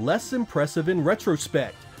less impressive in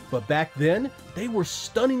retrospect, but back then, they were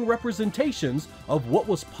stunning representations of what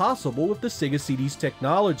was possible with the Sega CD's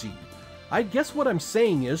technology. I guess what I'm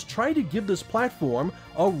saying is try to give this platform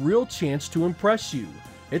a real chance to impress you.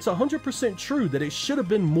 It's 100% true that it should have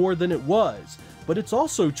been more than it was, but it's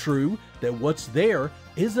also true that what's there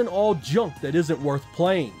isn't all junk that isn't worth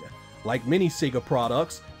playing. Like many Sega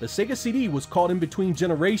products, the Sega CD was caught in between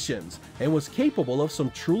generations and was capable of some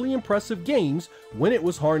truly impressive games when it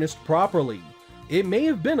was harnessed properly. It may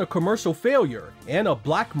have been a commercial failure and a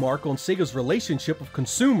black mark on Sega's relationship with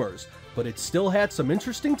consumers, but it still had some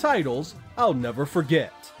interesting titles I'll never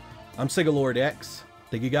forget. I'm Sega Lord X,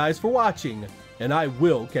 thank you guys for watching, and I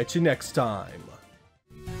will catch you next time.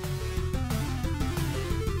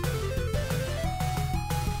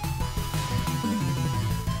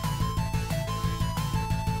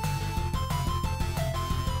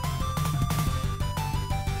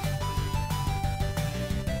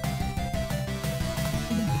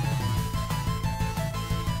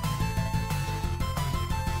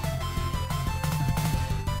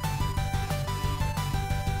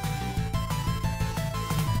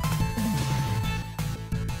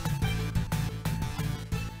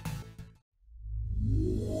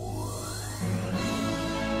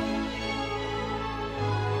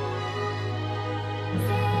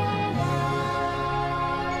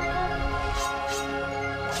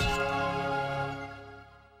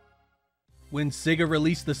 When Sega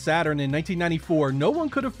released the Saturn in 1994, no one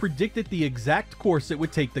could have predicted the exact course it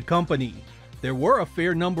would take the company. There were a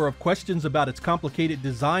fair number of questions about its complicated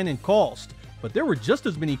design and cost, but there were just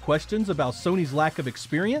as many questions about Sony's lack of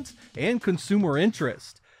experience and consumer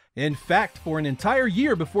interest. In fact, for an entire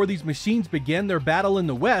year before these machines began their battle in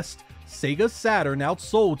the West, Sega Saturn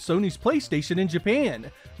outsold Sony's PlayStation in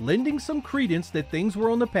Japan, lending some credence that things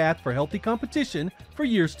were on the path for healthy competition for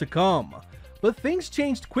years to come. But things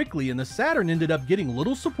changed quickly and the Saturn ended up getting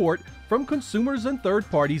little support from consumers and third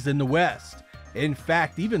parties in the West. In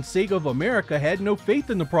fact, even Sega of America had no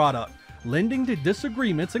faith in the product, lending to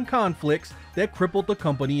disagreements and conflicts that crippled the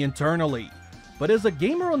company internally. But as a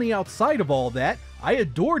gamer on the outside of all that, I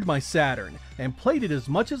adored my Saturn and played it as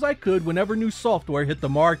much as I could whenever new software hit the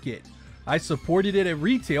market. I supported it at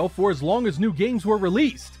retail for as long as new games were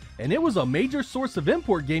released, and it was a major source of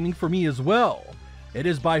import gaming for me as well. It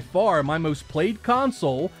is by far my most played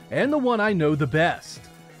console and the one I know the best.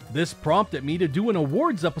 This prompted me to do an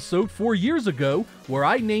awards episode 4 years ago where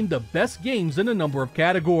I named the best games in a number of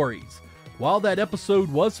categories. While that episode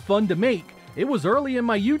was fun to make, it was early in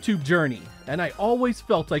my YouTube journey and I always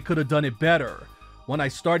felt I could have done it better. When I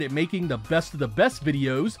started making the best of the best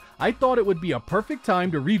videos, I thought it would be a perfect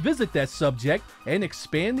time to revisit that subject and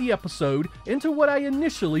expand the episode into what I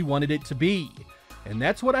initially wanted it to be. And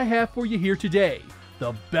that's what I have for you here today.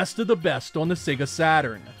 The best of the best on the Sega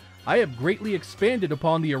Saturn. I have greatly expanded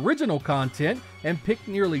upon the original content and picked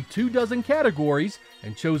nearly 24 categories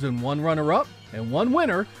and chosen one runner-up and one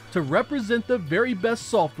winner to represent the very best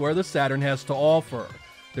software the Saturn has to offer.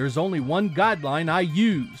 There's only one guideline I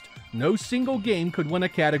used. No single game could win a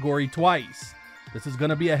category twice. This is going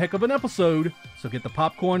to be a heck of an episode, so get the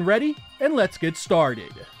popcorn ready and let's get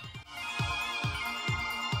started.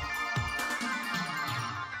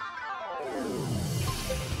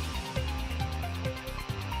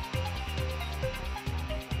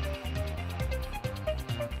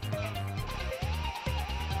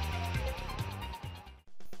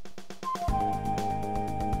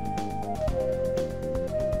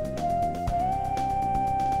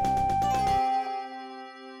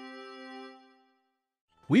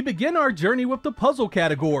 We begin our journey with the puzzle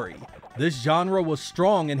category. This genre was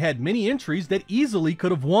strong and had many entries that easily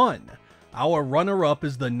could have won. Our runner-up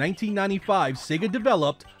is the 1995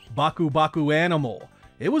 Sega-developed Baku Baku Animal.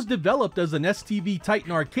 It was developed as an STV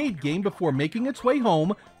Titan arcade game before making its way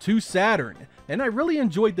home to Saturn, and I really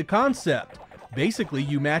enjoyed the concept. Basically,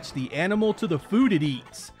 you match the animal to the food it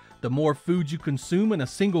eats. The more food you consume in a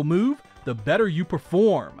single move, the better you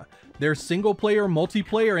perform. There's single-player,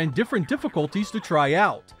 multiplayer, and different difficulties to try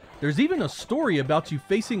out. There's even a story about you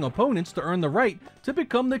facing opponents to earn the right to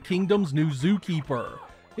become the kingdom's new zookeeper.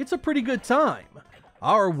 It's a pretty good time.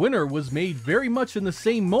 Our winner was made very much in the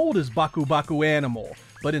same mold as Baku Baku Animal,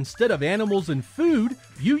 but instead of animals and food,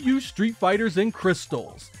 you use Street Fighters and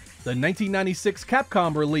crystals. The 1996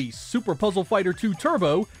 Capcom release, Super Puzzle Fighter 2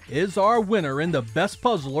 Turbo, is our winner and the best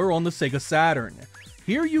puzzler on the Sega Saturn.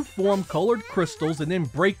 Here you form colored crystals and then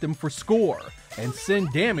break them for score, and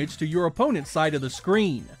send damage to your opponent's side of the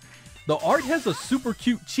screen. The art has a super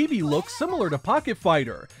cute chibi look similar to Pocket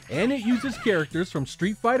Fighter, and it uses characters from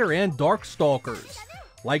Street Fighter and Darkstalkers.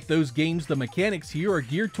 Like those games, the mechanics here are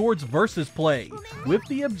geared towards versus play, with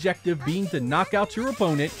the objective being to knock out your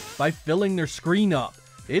opponent by filling their screen up.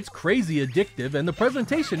 It's crazy addictive and the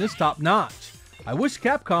presentation is top notch. I wish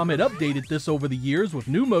Capcom had updated this over the years with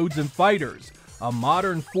new modes and fighters. A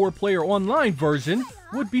modern 4-player online version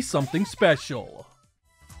would be something special.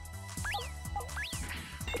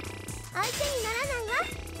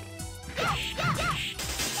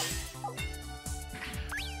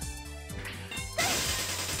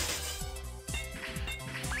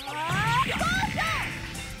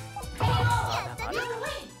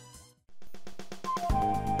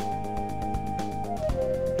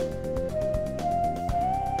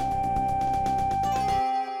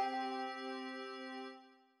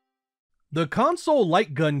 The console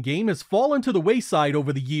light gun game has fallen to the wayside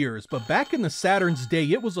over the years, but back in the Saturn's day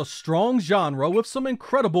it was a strong genre with some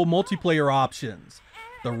incredible multiplayer options.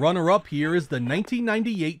 The runner-up here is the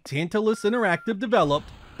 1998 Tantalus Interactive developed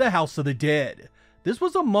The House of the Dead. This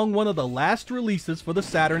was among one of the last releases for the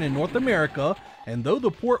Saturn in North America, and though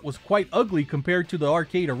the port was quite ugly compared to the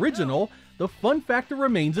arcade original, the fun factor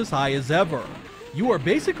remains as high as ever. You are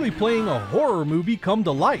basically playing a horror movie come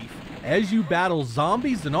to life, as you battle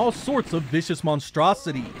zombies and all sorts of vicious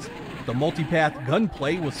monstrosities. The multipath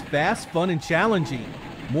gunplay was fast, fun, and challenging.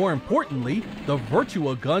 More importantly, the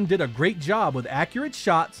Virtua gun did a great job with accurate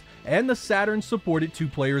shots, and the Saturn supported 2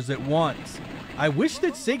 players at once. I wish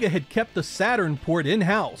that Sega had kept the Saturn port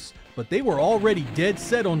in-house, but they were already dead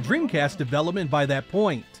set on Dreamcast development by that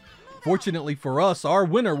point. Fortunately for us, our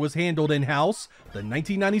winner was handled in-house, the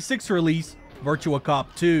 1996 release, Virtua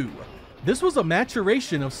Cop 2. This was a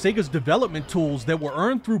maturation of Sega's development tools that were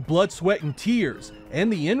earned through blood, sweat, and tears,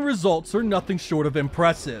 and the end results are nothing short of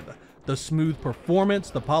impressive. The smooth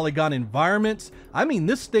performance, the polygon environments, I mean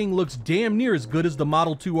this thing looks damn near as good as the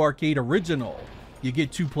Model 2 arcade original. You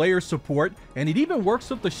get 2-player support, and it even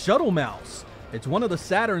works with the shuttle mouse. It's one of the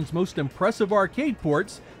Saturn's most impressive arcade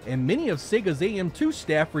ports, and many of Sega's AM2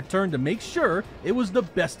 staff returned to make sure it was the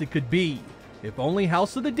best it could be. If only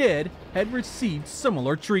House of the Dead had received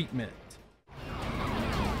similar treatment.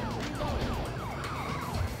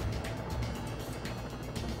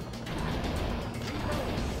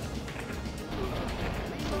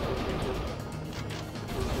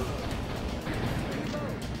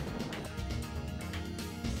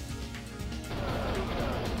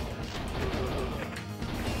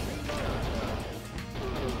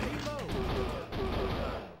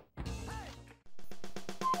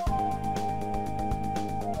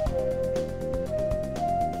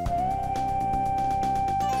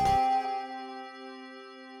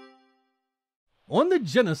 On the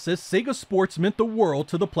Genesis, Sega Sports meant the world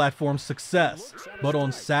to the platform's success, but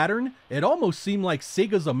on Saturn, it almost seemed like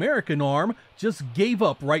Sega's American arm just gave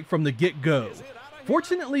up right from the get-go.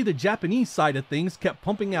 Fortunately, the Japanese side of things kept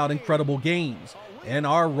pumping out incredible games, and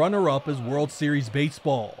our runner-up is World Series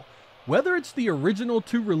Baseball. Whether it's the original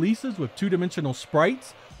 2 releases with 2-dimensional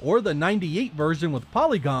sprites, or the 98 version with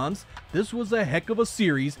polygons, this was a heck of a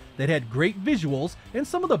series that had great visuals and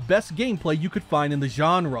some of the best gameplay you could find in the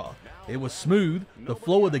genre. It was smooth, the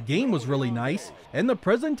flow of the game was really nice, and the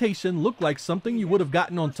presentation looked like something you would have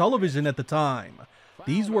gotten on television at the time.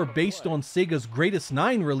 These were based on Sega's Greatest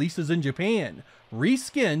 9 releases in Japan,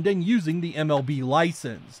 reskinned and using the MLB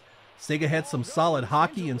license. Sega had some solid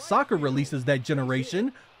hockey and soccer releases that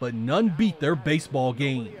generation, but none beat their baseball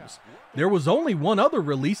games. There was only one other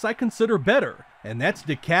release I consider better, and that's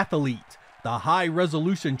Decathlete, the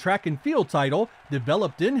high-resolution track and field title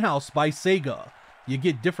developed in-house by Sega. You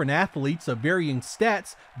get different athletes of varying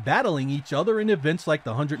stats battling each other in events like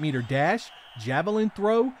the 100-meter dash, javelin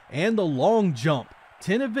throw, and the long jump,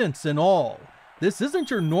 10 events in all. This isn't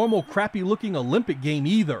your normal crappy-looking Olympic game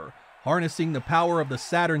either. Harnessing the power of the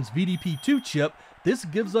Saturn's VDP2 chip, this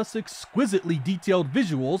gives us exquisitely detailed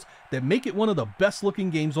visuals that make it one of the best-looking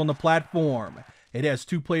games on the platform. It has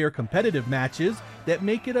 2-player competitive matches that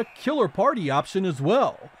make it a killer party option as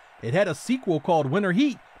well. It had a sequel called Winter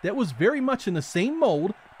Heat that was very much in the same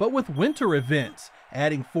mold, but with winter events,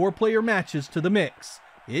 adding 4-player matches to the mix.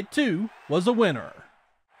 It too was a winner.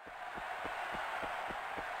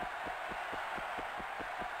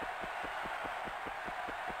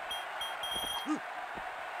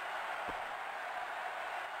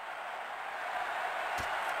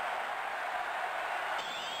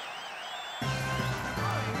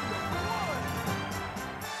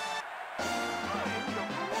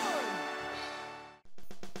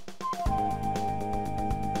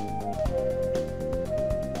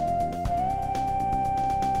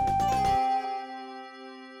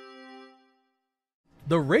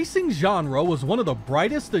 The racing genre was one of the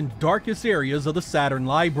brightest and darkest areas of the Saturn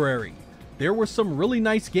library. There were some really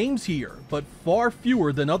nice games here, but far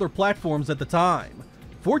fewer than other platforms at the time.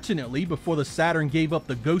 Fortunately, before the Saturn gave up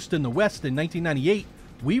the ghost in the West in 1998,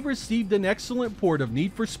 we received an excellent port of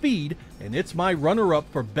Need for Speed, and it's my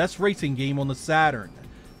runner-up for best racing game on the Saturn.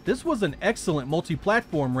 This was an excellent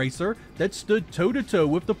multi-platform racer that stood toe-to-toe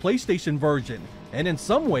with the PlayStation version, and in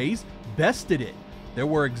some ways, bested it. There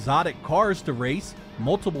were exotic cars to race,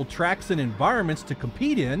 multiple tracks and environments to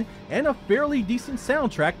compete in, and a fairly decent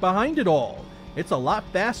soundtrack behind it all. It's a lot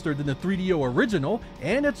faster than the 3DO original,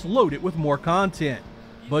 and it's loaded with more content.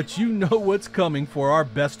 But you know what's coming for our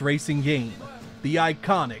best racing game, the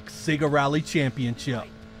iconic Sega Rally Championship.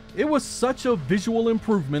 It was such a visual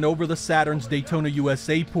improvement over the Saturn's Daytona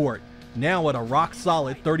USA port, now at a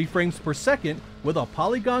rock-solid 30 frames per second with a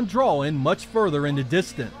polygon draw-in much further in the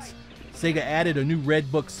distance. Sega added a new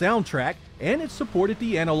Red Book soundtrack, and it supported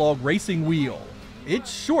the analog racing wheel.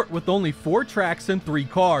 It's short with only 4 tracks and 3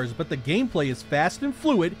 cars, but the gameplay is fast and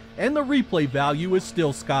fluid, and the replay value is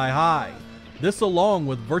still sky high. This, along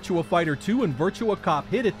with Virtua Fighter 2 and Virtua Cop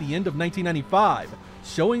Hit at the end of 1995,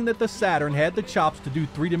 showing that the Saturn had the chops to do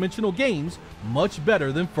 3-dimensional games much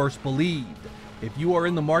better than first believed. If you are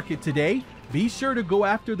in the market today, be sure to go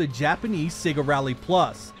after the Japanese Sega Rally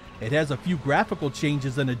Plus. It has a few graphical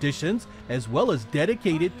changes and additions, as well as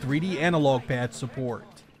dedicated 3D analog pad support.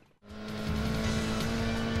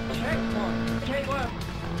 Checkpoint, take left.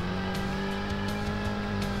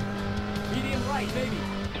 Medium right, baby.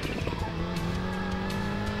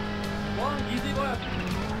 Long, easy left.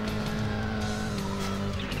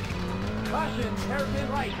 Caution,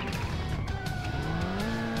 hairpin right.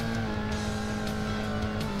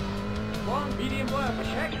 Long, medium left,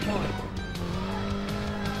 checkpoint.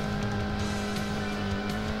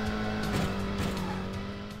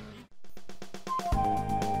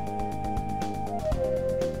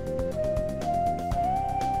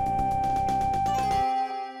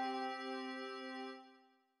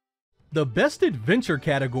 The Best Adventure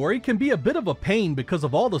category can be a bit of a pain because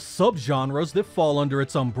of all the subgenres that fall under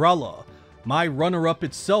its umbrella. My runner-up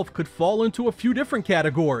itself could fall into a few different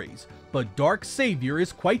categories, but Dark Savior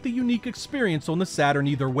is quite the unique experience on the Saturn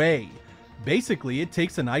either way. Basically, it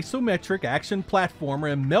takes an isometric action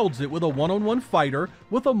platformer and melds it with a one-on-one fighter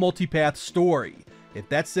with a multipath story. If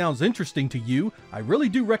that sounds interesting to you, I really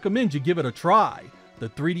do recommend you give it a try. The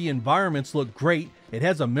 3D environments look great, it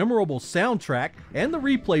has a memorable soundtrack, and the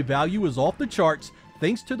replay value is off the charts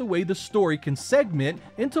thanks to the way the story can segment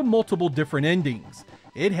into multiple different endings.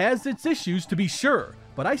 It has its issues to be sure,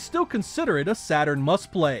 but I still consider it a Saturn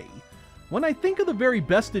must-play. When I think of the very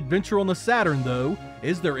best adventure on the Saturn though,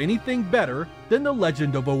 is there anything better than The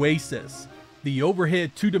Legend of Oasis? The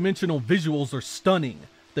overhead 2-dimensional visuals are stunning.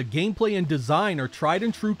 The gameplay and design are tried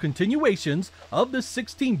and true continuations of the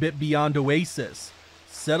 16-bit Beyond Oasis.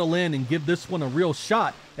 Settle in and give this one a real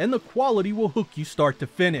shot, and the quality will hook you start to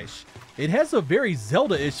finish. It has a very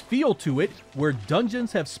Zelda-ish feel to it, where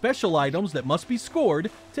dungeons have special items that must be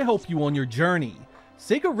scored to help you on your journey.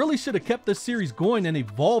 Sega really should have kept this series going and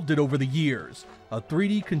evolved it over the years. A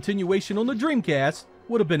 3D continuation on the Dreamcast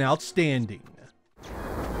would have been outstanding.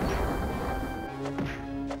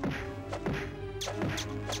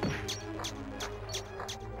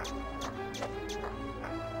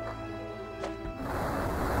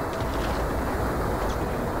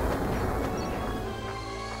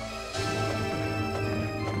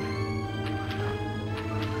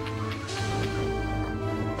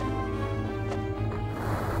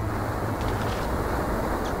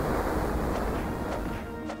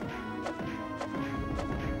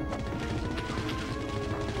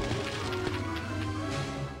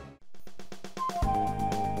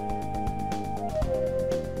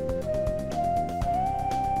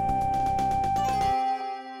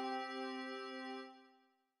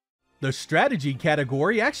 The strategy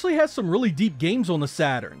category actually has some really deep games on the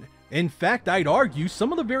Saturn. In fact, I'd argue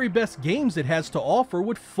some of the very best games it has to offer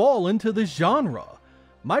would fall into this genre.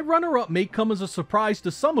 My runner-up may come as a surprise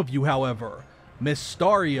to some of you, however.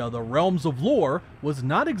 Mystaria: The Realms of Lore was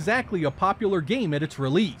not exactly a popular game at its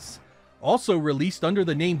release. Also released under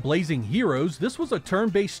the name Blazing Heroes, this was a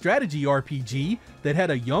turn-based strategy RPG that had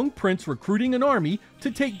a young prince recruiting an army to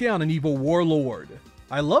take down an evil warlord.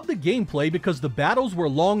 I love the gameplay because the battles were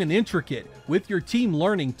long and intricate, with your team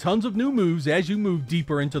learning tons of new moves as you move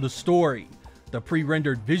deeper into the story. The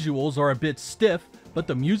pre-rendered visuals are a bit stiff, but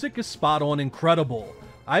the music is spot on incredible.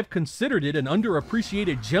 I've considered it an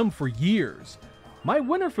underappreciated gem for years. My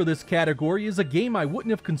winner for this category is a game I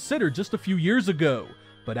wouldn't have considered just a few years ago,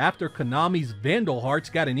 but after Konami's Vandal Hearts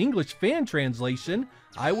got an English fan translation,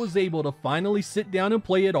 I was able to finally sit down and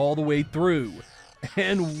play it all the way through.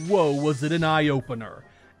 And whoa, was it an eye-opener.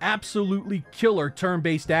 Absolutely killer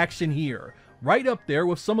turn-based action here, right up there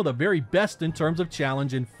with some of the very best in terms of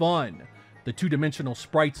challenge and fun. The two-dimensional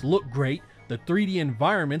sprites look great, the 3D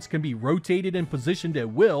environments can be rotated and positioned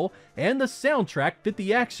at will, and the soundtrack fit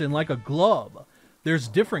the action like a glove. There's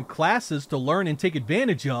different classes to learn and take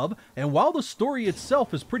advantage of, and while the story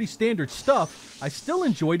itself is pretty standard stuff, I still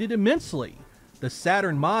enjoyed it immensely. The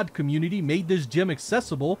Saturn mod community made this gem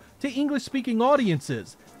accessible to English-speaking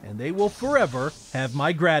audiences, and they will forever have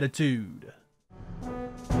my gratitude.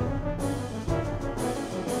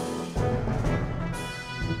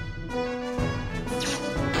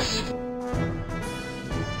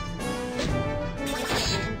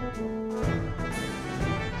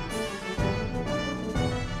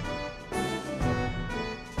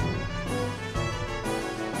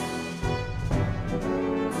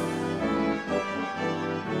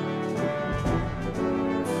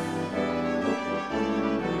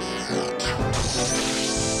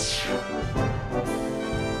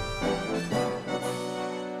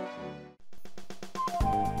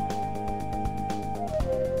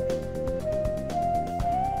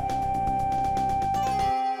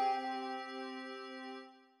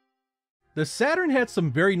 The Saturn had some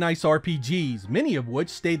very nice RPGs, many of which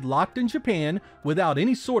stayed locked in Japan without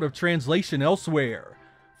any sort of translation elsewhere.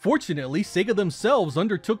 Fortunately, Sega themselves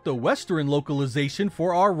undertook the Western localization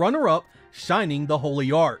for our runner-up, Shining the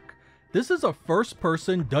Holy Ark. This is a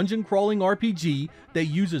first-person dungeon-crawling RPG that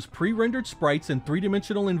uses pre-rendered sprites and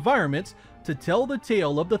three-dimensional environments to tell the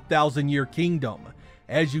tale of the Thousand-Year Kingdom.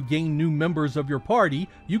 As you gain new members of your party,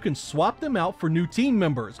 you can swap them out for new team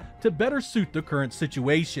members to better suit the current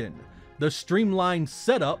situation. The streamlined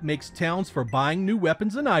setup makes towns for buying new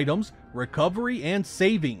weapons and items, recovery, and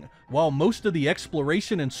saving, while most of the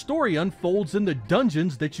exploration and story unfolds in the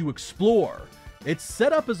dungeons that you explore. It's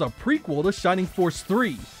set up as a prequel to Shining Force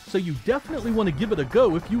 3, so you definitely want to give it a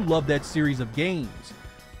go if you love that series of games.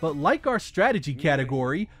 But like our strategy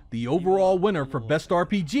category, the overall winner for Best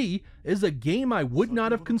RPG is a game I would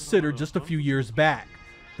not have considered just a few years back.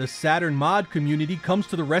 The Saturn mod community comes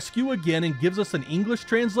to the rescue again and gives us an English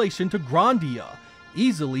translation to Grandia,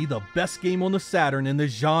 easily the best game on the Saturn in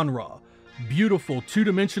this genre. Beautiful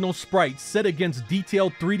two-dimensional sprites set against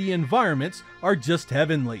detailed 3D environments are just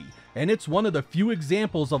heavenly, and it's one of the few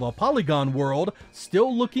examples of a polygon world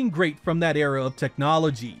still looking great from that era of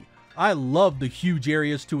technology. I love the huge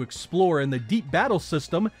areas to explore and the deep battle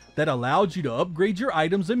system that allowed you to upgrade your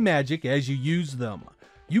items and magic as you use them.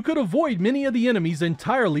 You could avoid many of the enemies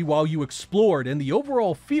entirely while you explored, and the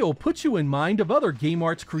overall feel puts you in mind of other Game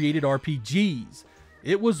Arts created RPGs.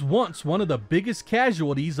 It was once one of the biggest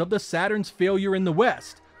casualties of the Saturn's failure in the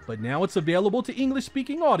West, but now it's available to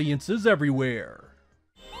English-speaking audiences everywhere.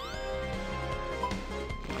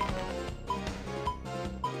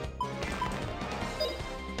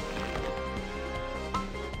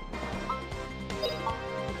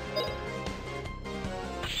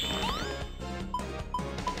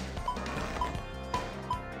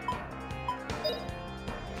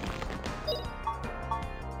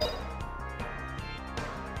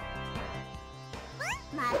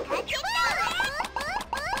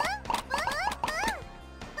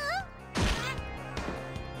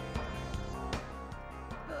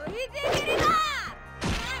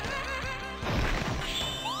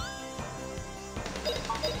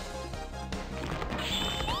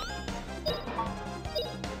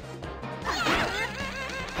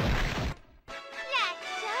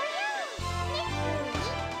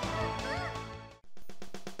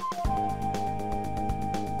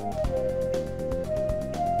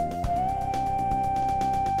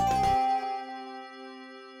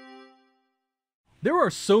 There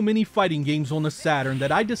are so many fighting games on the Saturn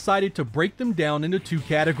that I decided to break them down into two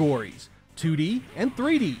categories, 2D and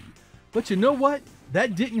 3D. But you know what?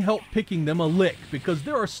 That didn't help picking them a lick because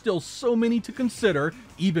there are still so many to consider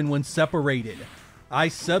even when separated. I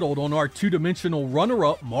settled on our two-dimensional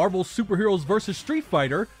runner-up Marvel Superheroes vs. Street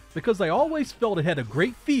Fighter because I always felt it had a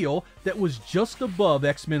great feel that was just above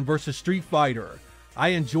X-Men vs. Street Fighter. I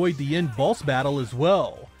enjoyed the end boss battle as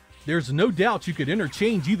well. There's no doubt you could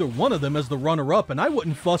interchange either one of them as the runner-up and I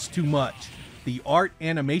wouldn't fuss too much. The art,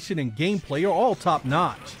 animation, and gameplay are all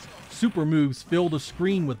top-notch. Super moves fill the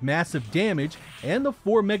screen with massive damage, and the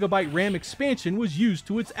 4MB RAM expansion was used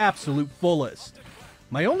to its absolute fullest.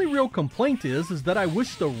 My only real complaint is that I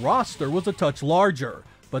wish the roster was a touch larger,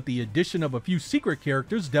 but the addition of a few secret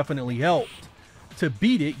characters definitely helped. To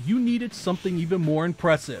beat it, you needed something even more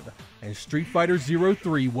impressive, and Street Fighter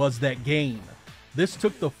 03 was that game. This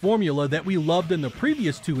took the formula that we loved in the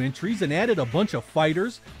previous two entries and added a bunch of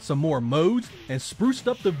fighters, some more modes, and spruced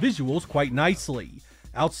up the visuals quite nicely.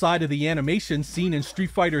 Outside of the animation seen in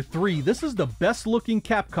Street Fighter 3, this is the best looking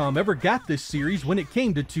Capcom ever got this series when it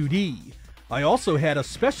came to 2D. I also had a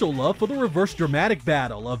special love for the reverse dramatic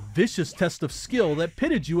battle, a vicious test of skill that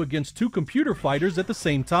pitted you against two computer fighters at the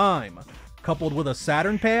same time. Coupled with a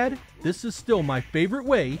Saturn pad, this is still my favorite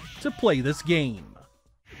way to play this game.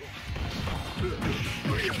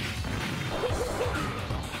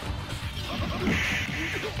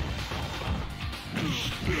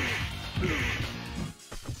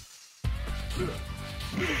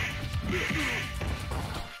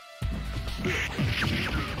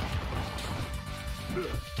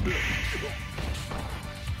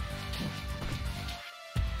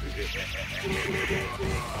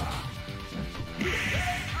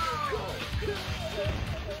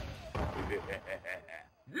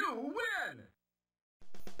 You win!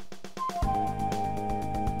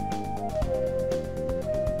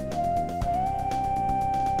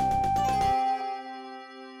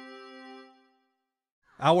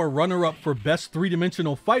 Our runner-up for Best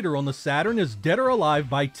 3-Dimensional Fighter on the Saturn is Dead or Alive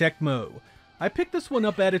by Tecmo. I picked this one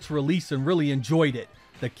up at its release and really enjoyed it.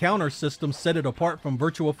 The counter system set it apart from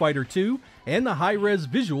Virtua Fighter 2, and the high-res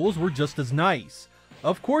visuals were just as nice.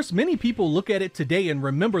 Of course, many people look at it today and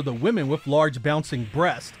remember the women with large bouncing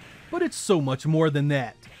breasts, but it's so much more than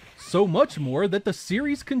that. So much more that the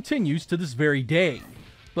series continues to this very day.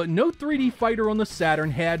 But no 3D fighter on the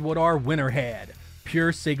Saturn had what our winner had,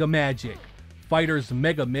 pure Sega magic. Fighters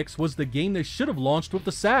Mega Mix was the game that should have launched with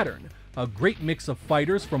the Saturn, a great mix of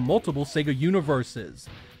fighters from multiple Sega universes.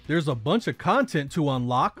 There's a bunch of content to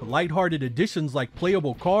unlock, lighthearted additions like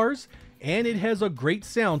playable cars, and it has a great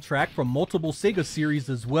soundtrack from multiple Sega series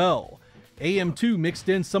as well. AM2 mixed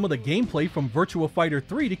in some of the gameplay from Virtua Fighter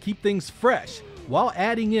 3 to keep things fresh, while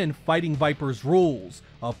adding in Fighting Viper's rules,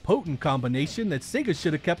 a potent combination that Sega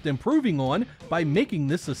should have kept improving on by making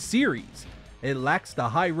this a series. It lacks the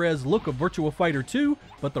high-res look of Virtua Fighter 2,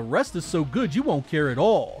 but the rest is so good you won't care at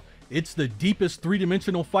all. It's the deepest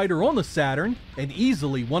 3-dimensional fighter on the Saturn, and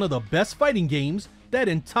easily one of the best fighting games that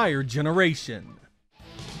entire generation.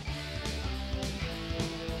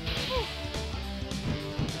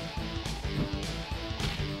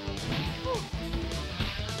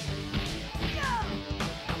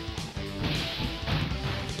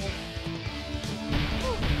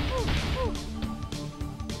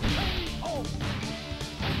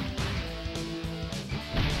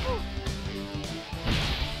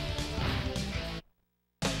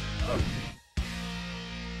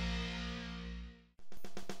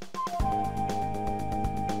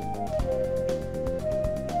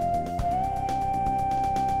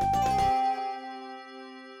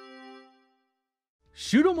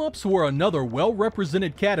 Shoot 'em ups were another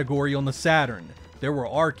well-represented category on the Saturn. There were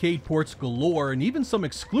arcade ports galore and even some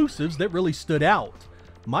exclusives that really stood out.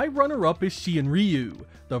 My runner-up is Shi and Ryu,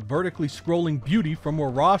 the vertically scrolling beauty from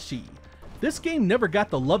Warashi. This game never got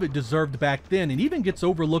the love it deserved back then and even gets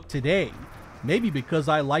overlooked today. Maybe because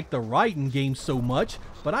I like the Raiden game so much,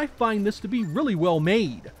 but I find this to be really well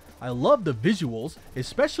made. I love the visuals,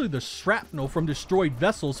 especially the shrapnel from destroyed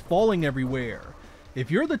vessels falling everywhere. If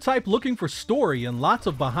you're the type looking for story and lots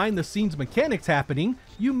of behind-the-scenes mechanics happening,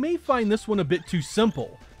 you may find this one a bit too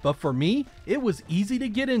simple, but for me, it was easy to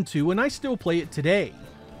get into and I still play it today.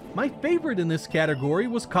 My favorite in this category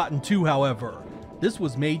was Cotton 2, however. This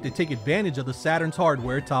was made to take advantage of the Saturn's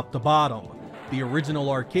hardware top to bottom. The original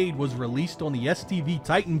arcade was released on the STV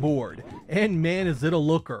Titan board, and man is it a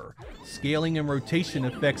looker. Scaling and rotation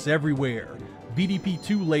effects everywhere.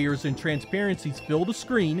 VDP2 layers and transparencies fill the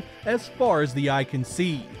screen as far as the eye can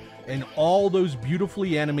see, and all those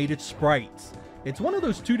beautifully animated sprites. It's one of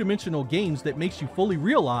those two-dimensional games that makes you fully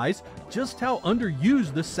realize just how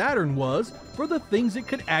underused the Saturn was for the things it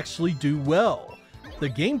could actually do well. The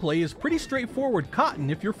gameplay is pretty straightforward Cotton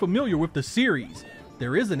if you're familiar with the series.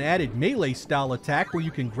 There is an added melee style attack where you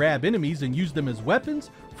can grab enemies and use them as weapons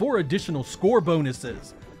for additional score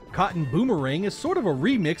bonuses. Cotton Boomerang is sort of a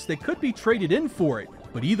remix that could be traded in for it,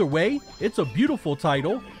 but either way, it's a beautiful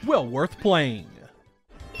title, well worth playing.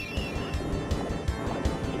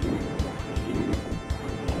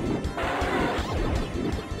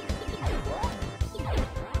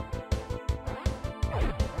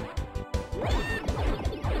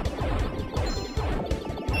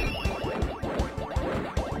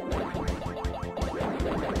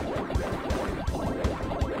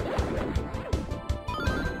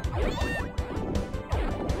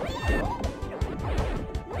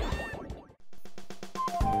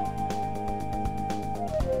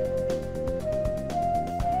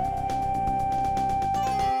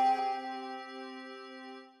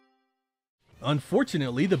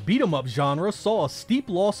 Unfortunately, the beat-em-up genre saw a steep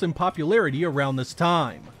loss in popularity around this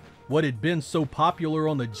time. What had been so popular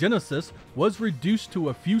on the Genesis was reduced to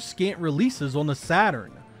a few scant releases on the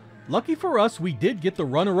Saturn. Lucky for us, we did get the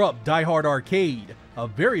runner-up Die Hard Arcade, a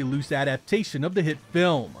very loose adaptation of the hit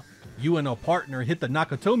film. You and a partner hit the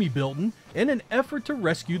Nakatomi building in an effort to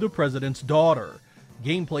rescue the president's daughter.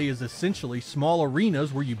 Gameplay is essentially small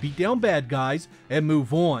arenas where you beat down bad guys and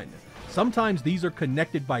move on. Sometimes these are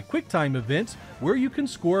connected by QuickTime events where you can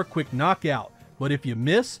score a quick knockout, but if you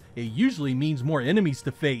miss, it usually means more enemies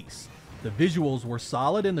to face. The visuals were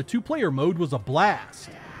solid and the two-player mode was a blast.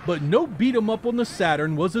 But no beat 'em up on the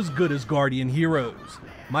Saturn was as good as Guardian Heroes.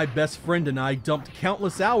 My best friend and I dumped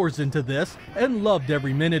countless hours into this and loved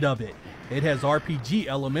every minute of it. It has RPG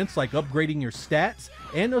elements like upgrading your stats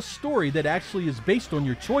and a story that actually is based on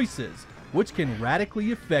your choices, which can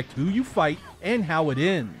radically affect who you fight and how it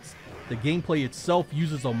ends. The gameplay itself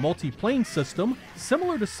uses a multi-plane system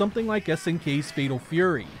similar to something like SNK's Fatal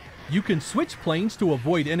Fury. You can switch planes to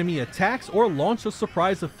avoid enemy attacks or launch a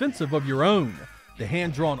surprise offensive of your own. The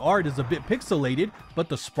hand-drawn art is a bit pixelated, but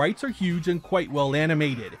the sprites are huge and quite well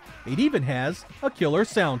animated. It even has a killer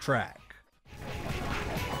soundtrack.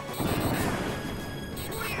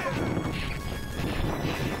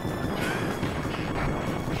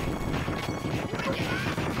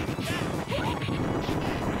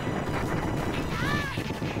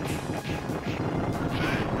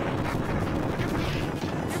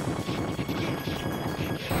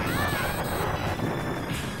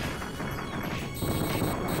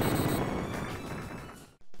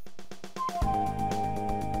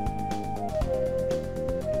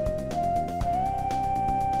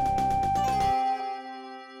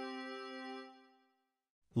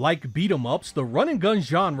 Like beat-em-ups, the run-and-gun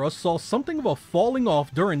genre saw something of a falling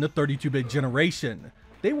off during the 32-bit generation.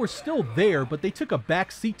 They were still there, but they took a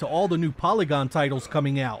backseat to all the new Polygon titles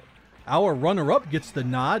coming out. Our runner-up gets the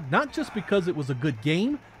nod, not just because it was a good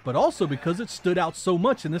game, but also because it stood out so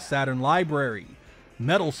much in the Saturn library.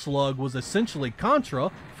 Metal Slug was essentially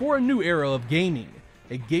Contra for a new era of gaming.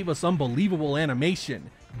 It gave us unbelievable animation,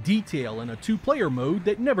 detail, and a two-player mode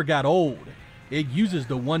that never got old. It uses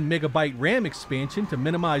the 1 MB RAM expansion to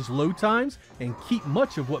minimize load times and keep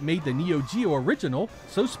much of what made the Neo Geo original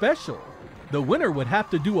so special. The winner would have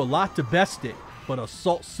to do a lot to best it, but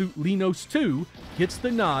Assault Suit Linos 2 gets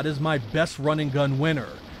the nod as my best run-and-gun winner.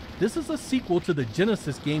 This is a sequel to the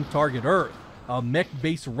Genesis game Target Earth, a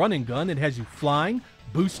mech-based run-and-gun that has you flying,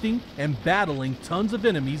 boosting, and battling tons of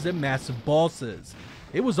enemies and massive bosses.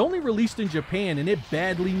 It was only released in Japan and it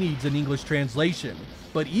badly needs an English translation,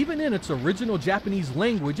 but even in its original Japanese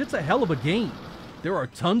language, it's a hell of a game. There are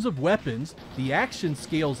tons of weapons, the action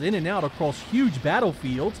scales in and out across huge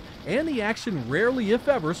battlefields, and the action rarely if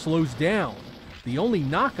ever slows down. The only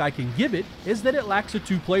knock I can give it is that it lacks a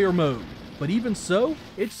two-player mode, but even so,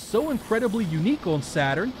 it's so incredibly unique on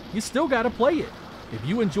Saturn, you still gotta play it. If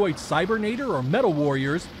you enjoyed Cybernator or Metal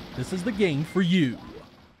Warriors, this is the game for you.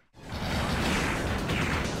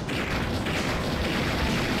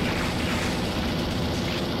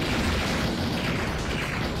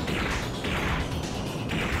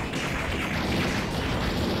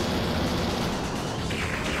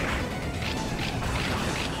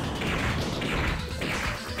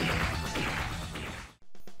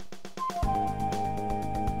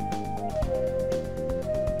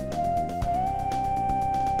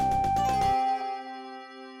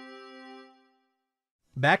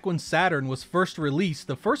 Back when Saturn was first released,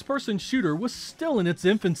 the first-person shooter was still in its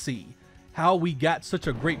infancy. How we got such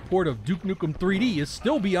a great port of Duke Nukem 3D is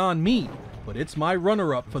still beyond me, but it's my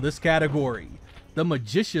runner-up for this category. The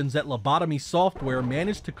magicians at Lobotomy Software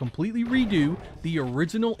managed to completely redo the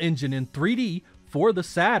original engine in 3D for the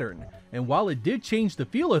Saturn, and while it did change the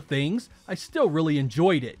feel of things, I still really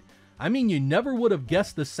enjoyed it. I mean, you never would have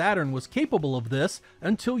guessed the Saturn was capable of this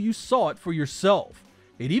until you saw it for yourself.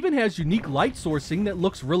 It even has unique light sourcing that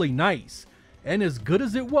looks really nice, and as good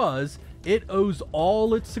as it was, it owes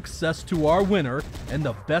all its success to our winner and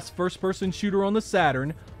the best first-person shooter on the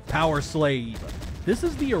Saturn, Power Slave. This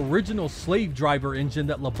is the original slave driver engine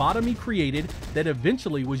that Lobotomy created that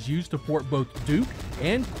eventually was used to port both Duke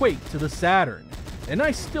and Quake to the Saturn, and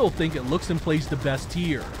I still think it looks and plays the best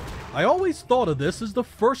here. I always thought of this as the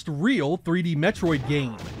first real 3D Metroid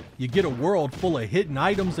game. You get a world full of hidden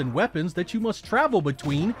items and weapons that you must travel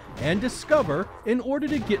between and discover in order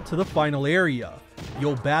to get to the final area.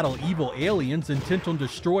 You'll battle evil aliens intent on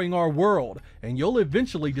destroying our world, and you'll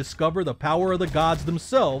eventually discover the power of the gods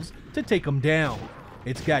themselves to take them down.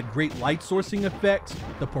 It's got great light sourcing effects,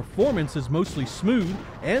 the performance is mostly smooth,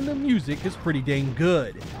 and the music is pretty dang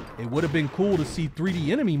good. It would have been cool to see 3D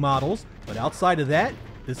enemy models, but outside of that,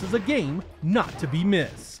 this is a game not to be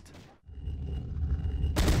missed.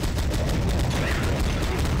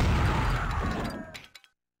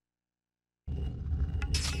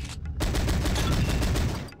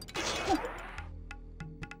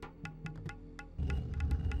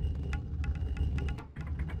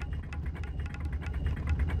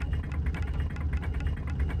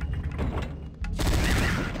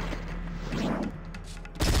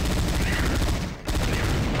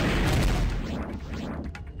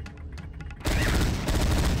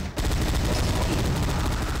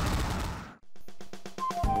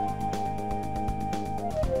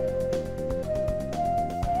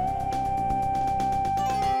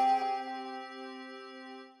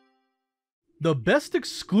 The best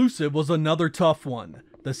exclusive was another tough one.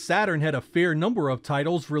 The Saturn had a fair number of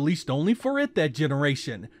titles released only for it that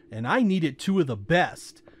generation, and I needed two of the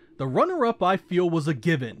best. The runner-up I feel was a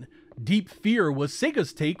given. Deep Fear was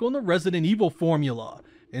Sega's take on the Resident Evil formula.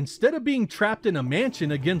 Instead of being trapped in a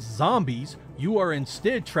mansion against zombies, you are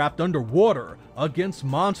instead trapped underwater against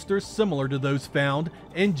monsters similar to those found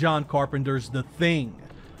in John Carpenter's The Thing.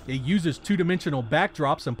 It uses two-dimensional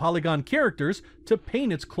backdrops and polygon characters to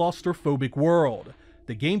paint its claustrophobic world.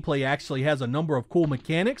 The gameplay actually has a number of cool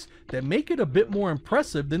mechanics that make it a bit more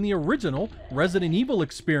impressive than the original Resident Evil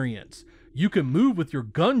experience. You can move with your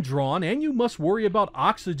gun drawn, and you must worry about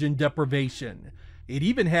oxygen deprivation. It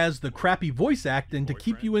even has the crappy voice acting to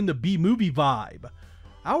keep you in the B-movie vibe.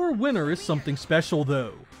 Our winner is something special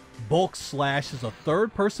though. Bulk Slash is a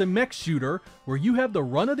third-person mech shooter where you have the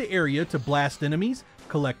run of the area to blast enemies,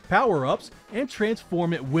 collect power-ups, and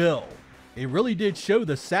transform at will. It really did show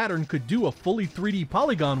the Saturn could do a fully 3D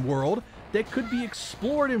polygon world that could be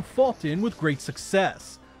explored and fought in with great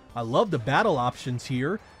success. I love the battle options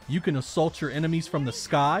here. You can assault your enemies from the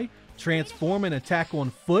sky, transform and attack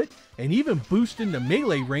on foot, and even boost into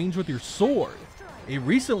melee range with your sword. It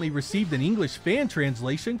recently received an English fan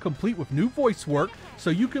translation complete with new voice work so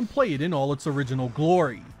you can play it in all its original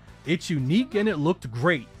glory. It's unique and it looked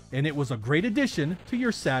great, and it was a great addition to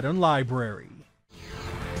your Saturn library.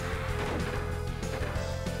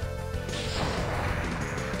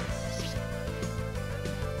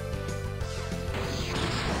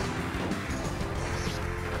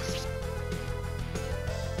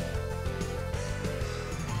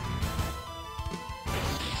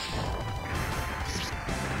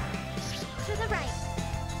 To the right.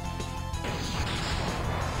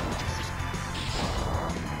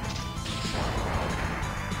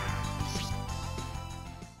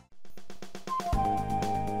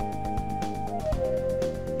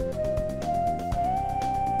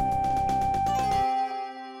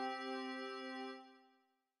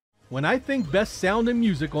 When I think best sound and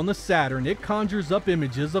music on the Saturn, it conjures up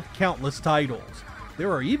images of countless titles. There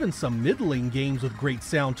are even some middling games with great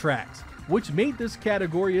soundtracks, which made this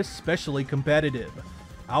category especially competitive.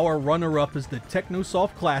 Our runner-up is the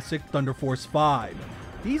Technosoft classic Thunder Force 5.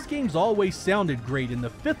 These games always sounded great, and the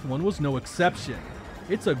fifth one was no exception.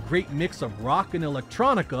 It's a great mix of rock and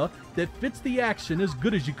electronica that fits the action as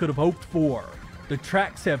good as you could have hoped for. The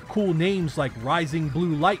tracks have cool names like Rising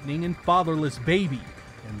Blue Lightning and Fatherless Baby,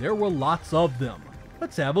 and there were lots of them.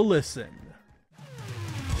 Let's have a listen.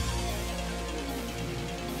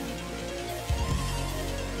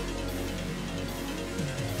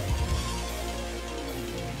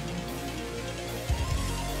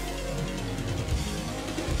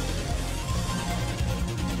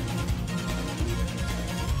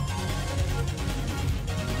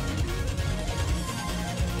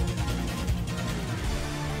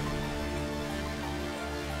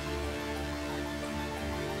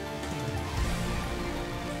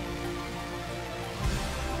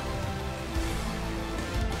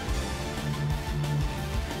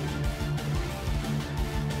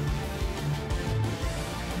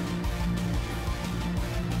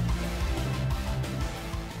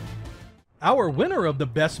 Our winner of the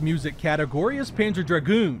Best Music category is Panzer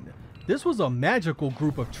Dragoon. This was a magical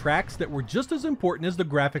group of tracks that were just as important as the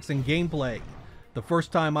graphics and gameplay. The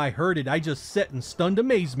first time I heard it, I just sat in stunned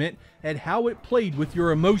amazement at how it played with your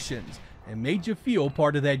emotions and made you feel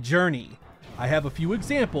part of that journey. I have a few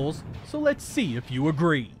examples, so let's see if you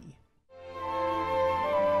agree.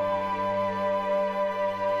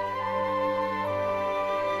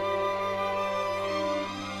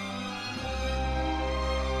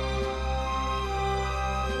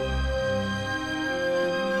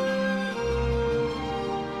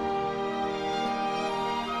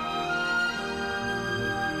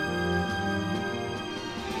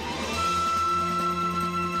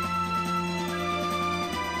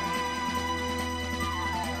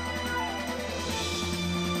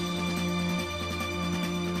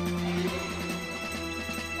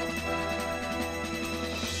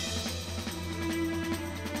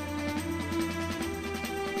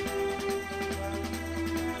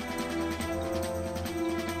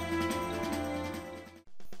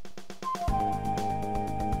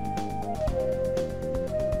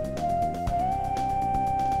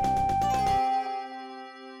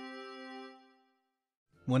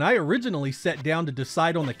 When I originally sat down to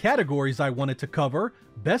decide on the categories I wanted to cover,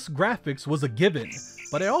 Best Graphics was a given,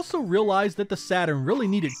 but I also realized that the Saturn really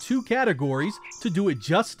needed 2 categories to do it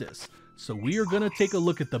justice, so we are going to take a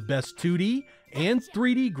look at the best 2D and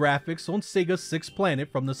 3D graphics on Sega's Sixth Planet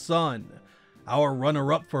from the Sun. Our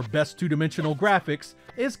runner-up for Best 2-Dimensional Graphics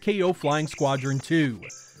is KO Flying Squadron 2.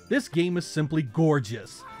 This game is simply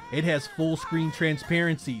gorgeous. It has full-screen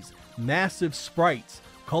transparencies, massive sprites,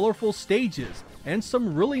 colorful stages, and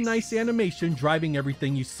some really nice animation driving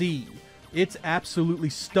everything you see. It's absolutely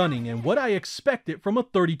stunning and what I expected from a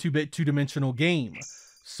 32-bit 2-dimensional game.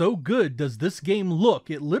 So good does this game look,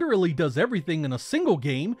 it literally does everything in a single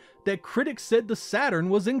game that critics said the Saturn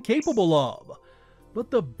was incapable of. But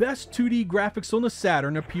the best 2D graphics on the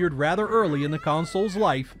Saturn appeared rather early in the console's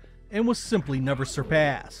life and was simply never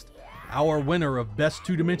surpassed. Our winner of Best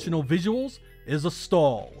 2-Dimensional Visuals is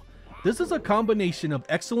Astal. This is a combination of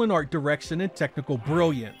excellent art direction and technical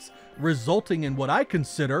brilliance, resulting in what I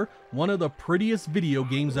consider one of the prettiest video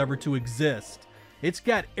games ever to exist. It's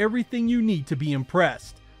got everything you need to be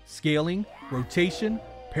impressed. Scaling, rotation,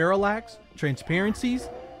 parallax, transparencies.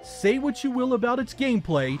 Say what you will about its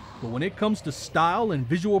gameplay, but when it comes to style and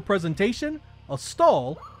visual presentation,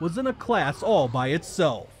 Astal was in a class all by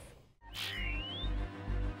itself.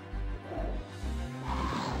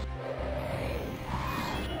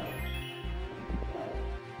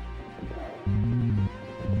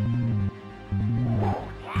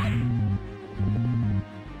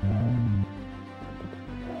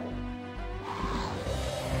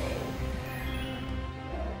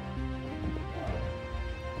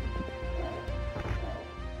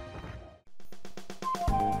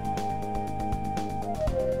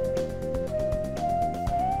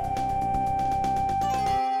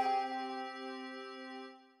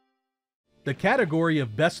 The category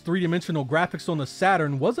of Best 3-Dimensional Graphics on the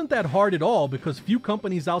Saturn wasn't that hard at all because few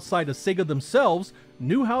companies outside of Sega themselves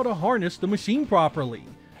knew how to harness the machine properly.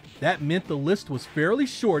 That meant the list was fairly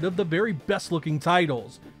short of the very best looking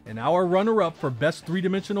titles, and our runner-up for Best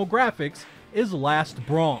 3-Dimensional Graphics is Last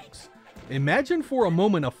Bronx. Imagine for a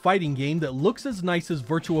moment a fighting game that looks as nice as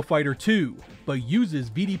Virtua Fighter 2, but uses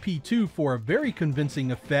VDP2 for a very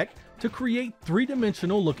convincing effect to create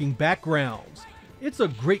 3-dimensional looking backgrounds. It's a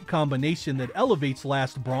great combination that elevates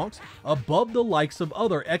Last Bronx above the likes of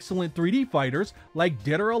other excellent 3D fighters like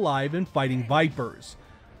Dead or Alive and Fighting Vipers.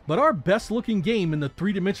 But our best looking game in the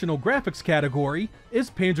 3-dimensional graphics category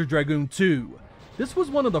is Panzer Dragoon 2. This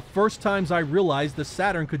was one of the first times I realized the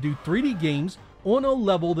Saturn could do 3D games on a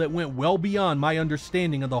level that went well beyond my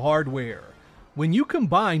understanding of the hardware. When you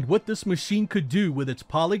combined what this machine could do with its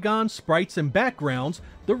polygons, sprites, and backgrounds,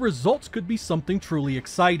 the results could be something truly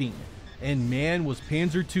exciting. And man, was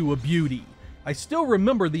Panzer II a beauty. I still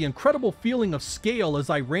remember the incredible feeling of scale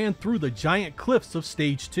as I ran through the giant cliffs of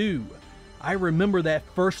Stage 2. I remember that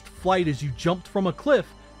first flight as you jumped from a cliff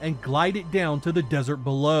and glided down to the desert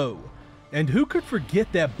below. And who could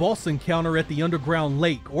forget that boss encounter at the underground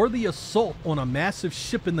lake or the assault on a massive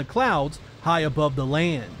ship in the clouds high above the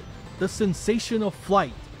land? The sensation of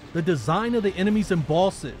flight, the design of the enemies and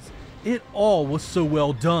bosses, it all was so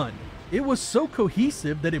well done. It was so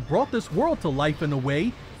cohesive that it brought this world to life in a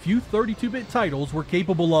way few 32-bit titles were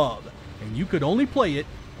capable of, and you could only play it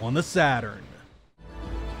on the Saturn.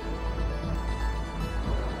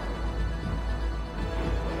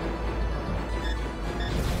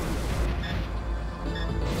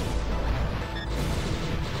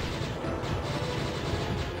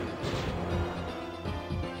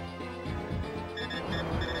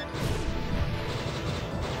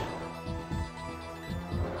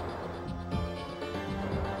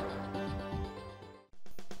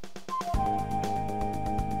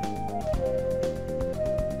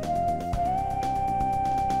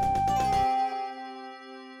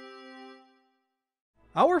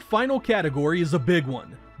 Our final category is a big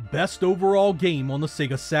one, Best Overall Game on the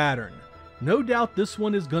Sega Saturn. No doubt this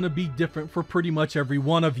one is going to be different for pretty much every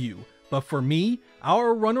one of you, but for me,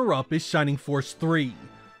 our runner-up is Shining Force 3.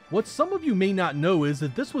 What some of you may not know is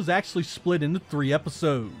that this was actually split into 3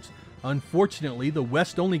 episodes. Unfortunately, the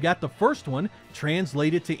West only got the first one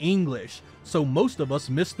translated to English, so most of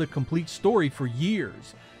us missed the complete story for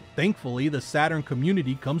years. Thankfully, the Saturn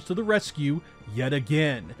community comes to the rescue yet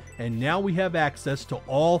again, and now we have access to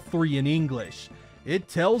all 3 in English. It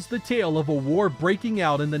tells the tale of a war breaking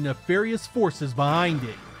out and the nefarious forces behind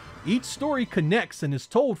it. Each story connects and is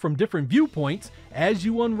told from different viewpoints as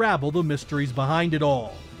you unravel the mysteries behind it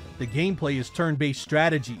all. The gameplay is turn-based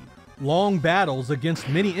strategy. Long battles against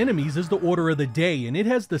many enemies is the order of the day, and it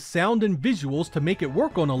has the sound and visuals to make it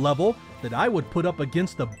work on a level that I would put up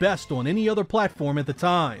against the best on any other platform at the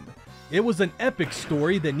time. It was an epic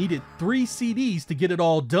story that needed 3 CDs to get it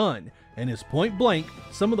all done, and is point blank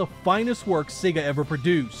some of the finest work Sega ever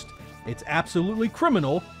produced. It's absolutely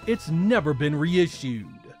criminal it's never been reissued.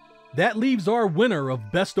 That leaves our winner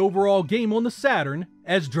of Best Overall Game on the Saturn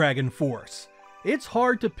as Dragon Force. It's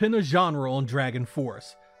hard to pin a genre on Dragon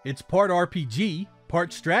Force. It's part RPG,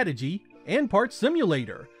 part strategy, and part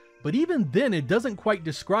simulator, but even then it doesn't quite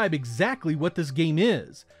describe exactly what this game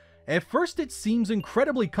is. At first it seems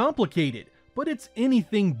incredibly complicated, but it's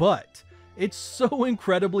anything but. It's so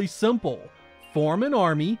incredibly simple. Form an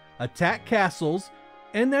army, attack castles,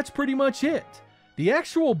 and that's pretty much it. The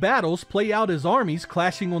actual battles play out as armies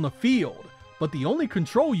clashing on the field, but the only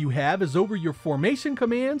control you have is over your formation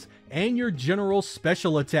commands and your general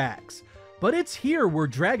special attacks. But it's here where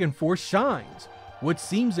Dragon Force shines. What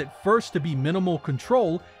seems at first to be minimal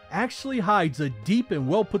control actually hides a deep and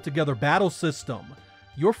well put together battle system.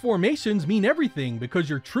 Your formations mean everything because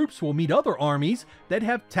your troops will meet other armies that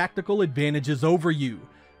have tactical advantages over you.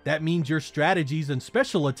 That means your strategies and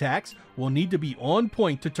special attacks will need to be on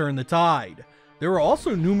point to turn the tide. There are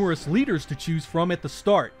also numerous leaders to choose from at the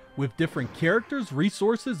start, with different characters,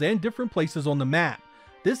 resources, and different places on the map.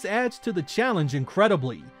 This adds to the challenge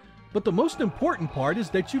incredibly. But the most important part is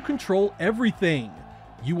that you control everything.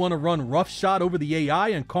 You want to run roughshod over the AI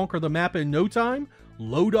and conquer the map in no time?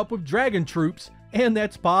 Load up with dragon troops, and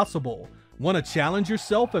that's possible. Want to challenge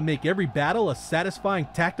yourself and make every battle a satisfying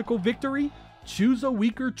tactical victory? Choose a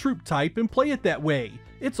weaker troop type and play it that way.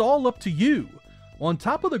 It's all up to you. On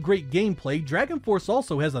top of the great gameplay, Dragon Force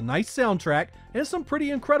also has a nice soundtrack and some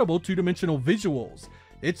pretty incredible two-dimensional visuals.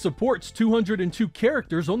 It supports 202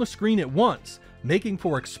 characters on the screen at once, making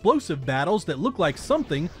for explosive battles that look like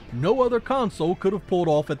something no other console could have pulled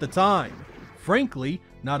off at the time. Frankly,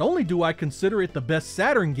 not only do I consider it the best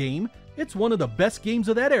Saturn game, it's one of the best games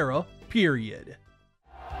of that era, period.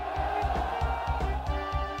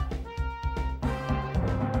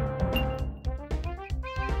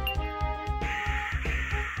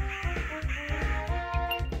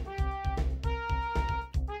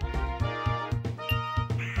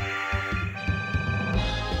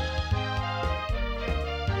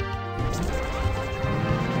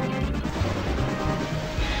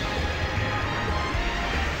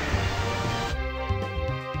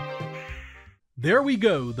 There we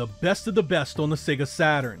go, the best of the best on the Sega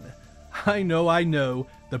Saturn. I know,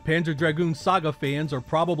 the Panzer Dragoon Saga fans are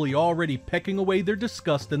probably already pecking away their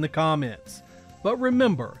disgust in the comments. But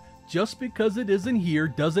remember, just because it isn't here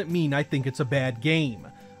doesn't mean I think it's a bad game.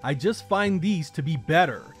 I just find these to be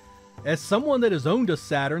better. As someone that has owned a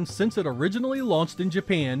Saturn since it originally launched in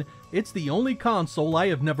Japan, it's the only console I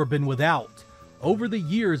have never been without. Over the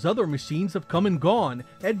years, other machines have come and gone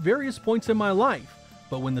at various points in my life,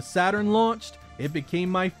 but when the Saturn launched, it became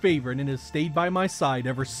my favorite and has stayed by my side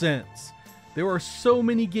ever since. There are so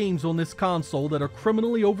many games on this console that are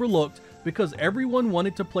criminally overlooked because everyone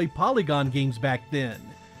wanted to play polygon games back then.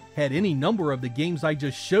 Had any number of the games I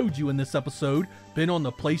just showed you in this episode been on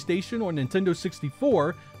the PlayStation or Nintendo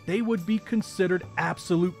 64, they would be considered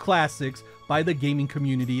absolute classics by the gaming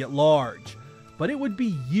community at large. But it would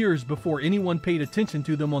be years before anyone paid attention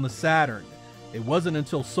to them on the Saturn. It wasn't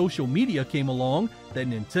until social media came along that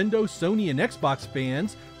Nintendo, Sony, and Xbox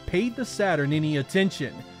fans paid the Saturn any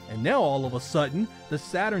attention, and now all of a sudden, the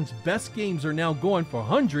Saturn's best games are now going for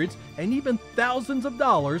hundreds and even thousands of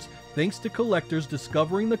dollars thanks to collectors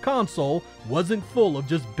discovering the console wasn't full of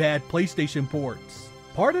just bad PlayStation ports.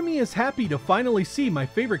 Part of me is happy to finally see my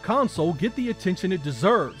favorite console get the attention it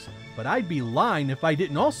deserves, but I'd be lying if I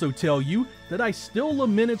didn't also tell you that I still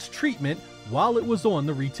lament its treatment while it was on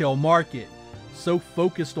the retail market. So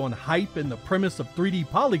focused on hype and the premise of 3D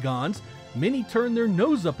polygons, many turned their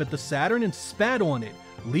nose up at the Saturn and spat on it,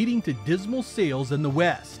 leading to dismal sales in the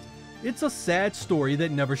West. It's a sad story that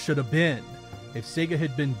never should have been. If Sega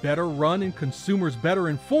had been better run and consumers better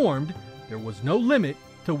informed, there was no limit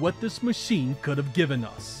to what this machine could have given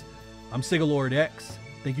us. I'm Sega Lord X.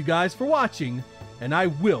 Thank you guys for watching, and I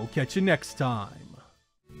will catch you next time.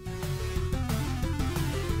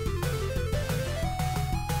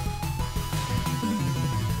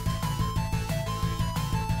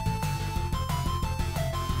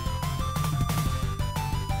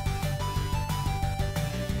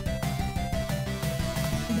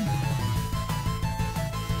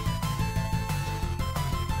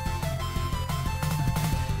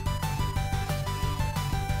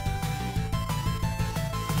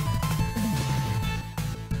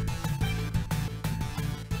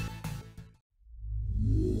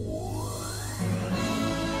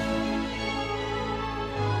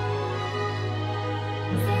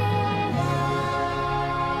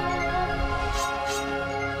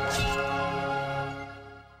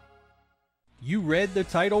 You read the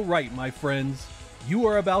title right, my friends. You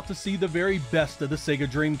are about to see the very best of the Sega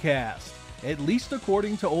Dreamcast, at least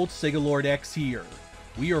according to old Sega Lord X here.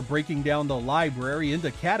 We are breaking down the library into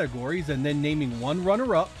categories and then naming one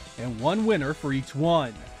runner-up and one winner for each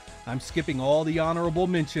one. I'm skipping all the honorable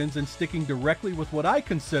mentions and sticking directly with what I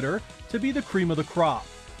consider to be the cream of the crop.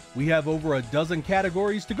 We have over a dozen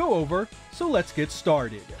categories to go over, so let's get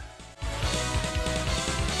started.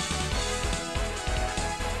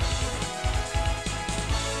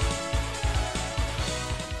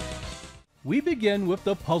 We begin with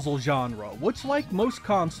the puzzle genre, which like most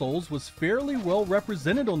consoles was fairly well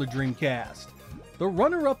represented on the Dreamcast. The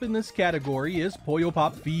runner-up in this category is Puyo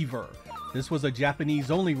Pop Fever. This was a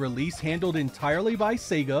Japanese-only release handled entirely by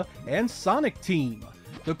Sega and Sonic Team.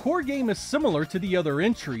 The core game is similar to the other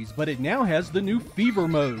entries, but it now has the new Fever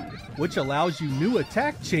mode, which allows you new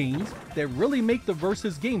attack chains that really make the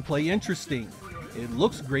versus gameplay interesting. It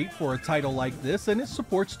looks great for a title like this, and it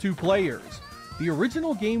supports 2 players. The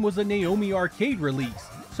original game was a Naomi arcade release,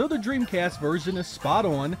 so the Dreamcast version is spot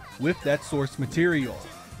on with that source material.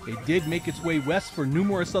 It did make its way west for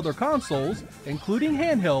numerous other consoles, including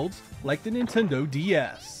handhelds like the Nintendo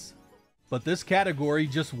DS. But this category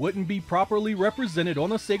just wouldn't be properly represented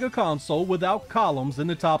on a Sega console without Columns in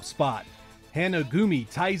the top spot. Hanagumi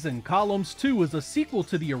Taisen Columns 2 is a sequel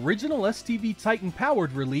to the original STV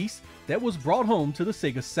Titan-powered release that was brought home to the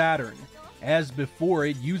Sega Saturn. As before,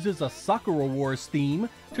 it uses a Sakura Wars theme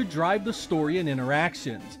to drive the story and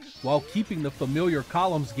interactions, while keeping the familiar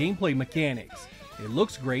Columns gameplay mechanics. It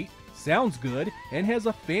looks great, sounds good, and has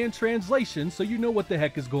a fan translation so you know what the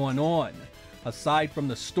heck is going on. Aside from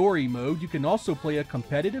the story mode, you can also play a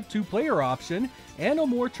competitive 2-player option and a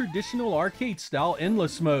more traditional arcade-style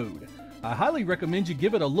endless mode. I highly recommend you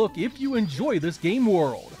give it a look if you enjoy this game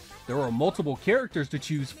world. There are multiple characters to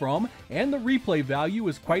choose from, and the replay value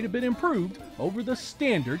is quite a bit improved over the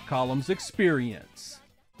standard Columns experience.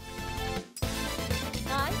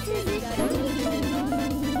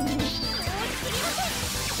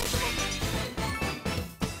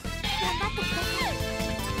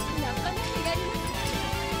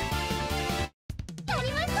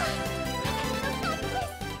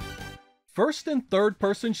 First and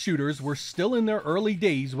third-person shooters were still in their early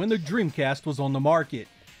days when the Dreamcast was on the market.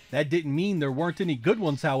 That didn't mean there weren't any good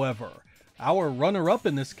ones, however. Our runner-up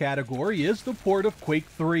in this category is the port of Quake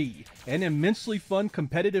 3, an immensely fun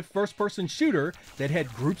competitive first-person shooter that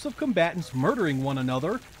had groups of combatants murdering one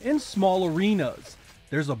another in small arenas.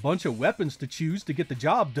 There's a bunch of weapons to choose to get the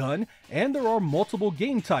job done, and there are multiple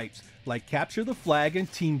game types, like Capture the Flag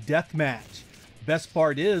and Team Deathmatch. Best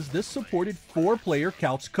part is, this supported 4-player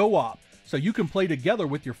couch co-op, so you can play together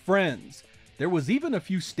with your friends. There was even a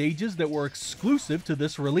few stages that were exclusive to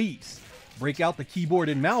this release. Break out the keyboard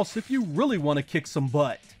and mouse if you really want to kick some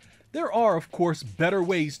butt. There are, of course, better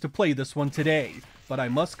ways to play this one today, but I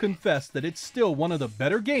must confess that it's still one of the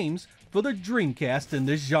better games for the Dreamcast in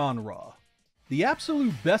this genre. The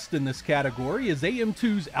absolute best in this category is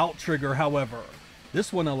AM2's Outrigger, however.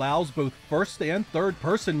 This one allows both first and third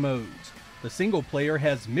person modes. The single player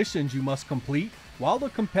has missions you must complete, while the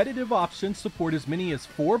competitive options support as many as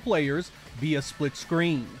 4 players via split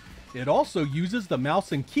screen. It also uses the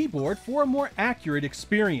mouse and keyboard for a more accurate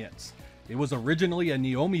experience. It was originally a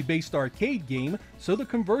Naomi-based arcade game, so the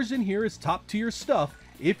conversion here is top-tier stuff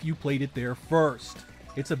if you played it there first.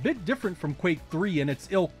 It's a bit different from Quake 3 and its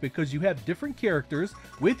ilk because you have different characters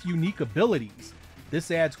with unique abilities.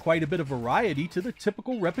 This adds quite a bit of variety to the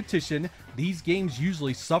typical repetition these games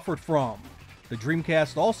usually suffered from. The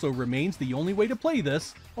Dreamcast also remains the only way to play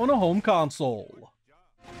this on a home console.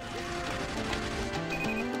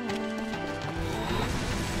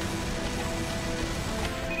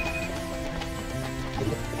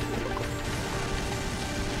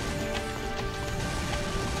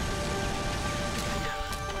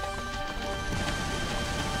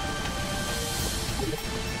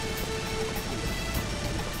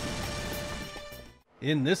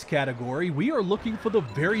 In this category, we are looking for the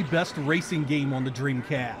very best racing game on the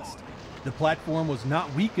Dreamcast. The platform was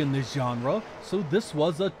not weak in this genre, so this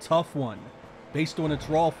was a tough one. Based on its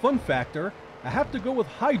raw fun factor, I have to go with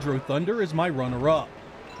Hydro Thunder as my runner-up.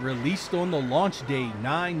 Released on the launch day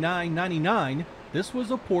 9/9/99, this was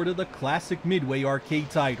a port of the classic Midway arcade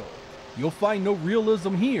title. You'll find no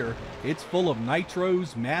realism here. It's full of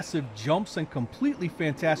nitros, massive jumps, and completely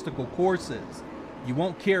fantastical courses. You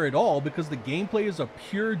won't care at all because the gameplay is a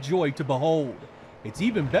pure joy to behold. It's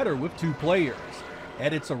even better with 2 players.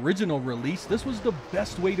 At its original release, this was the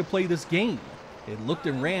best way to play this game. It looked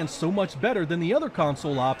and ran so much better than the other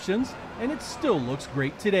console options, and it still looks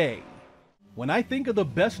great today. When I think of the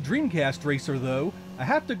best Dreamcast racer though, I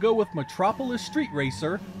have to go with Metropolis Street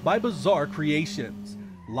Racer by Bizarre Creations.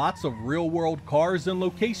 Lots of real-world cars and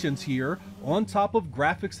locations here, on top of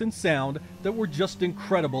graphics and sound that were just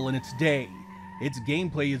incredible in its day. Its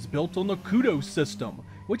gameplay is built on the Kudos system,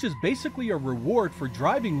 which is basically a reward for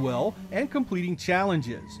driving well and completing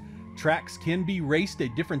challenges. Tracks can be raced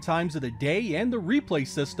at different times of the day, and the replay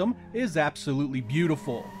system is absolutely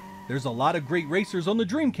beautiful. There's a lot of great racers on the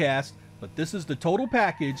Dreamcast, but this is the total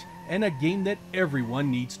package and a game that everyone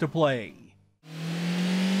needs to play.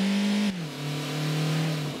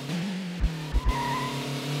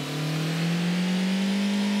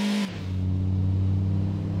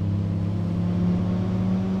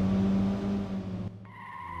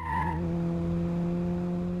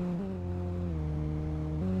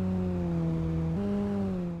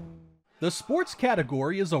 The sports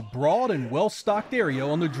category is a broad and well-stocked area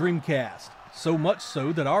on the Dreamcast, so much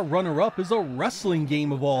so that our runner-up is a wrestling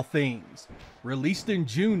game of all things. Released in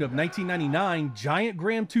June of 1999, Giant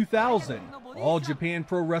Graham 2000, All Japan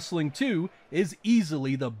Pro Wrestling 2 is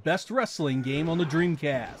easily the best wrestling game on the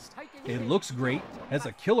Dreamcast. It looks great, has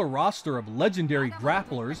a killer roster of legendary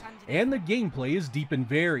grapplers, and the gameplay is deep and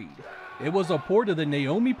varied. It was a port of the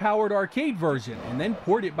Naomi-powered arcade version and then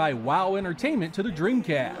ported by WoW Entertainment to the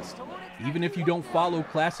Dreamcast. Even if you don't follow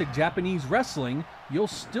classic Japanese wrestling, you'll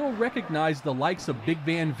still recognize the likes of Big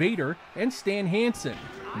Van Vader and Stan Hansen.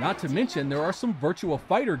 Not to mention there are some Virtua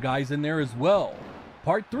Fighter guys in there as well.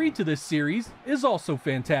 Part 3 to this series is also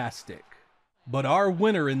fantastic. But our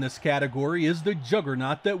winner in this category is the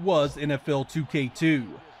juggernaut that was NFL 2K2.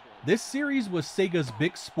 This series was Sega's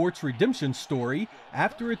big sports redemption story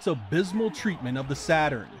after its abysmal treatment of the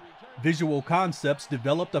Saturn. Visual Concepts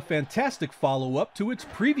developed a fantastic follow-up to its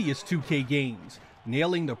previous 2K games,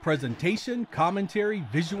 nailing the presentation, commentary,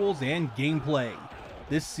 visuals, and gameplay.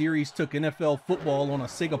 This series took NFL football on a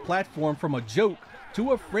Sega platform from a joke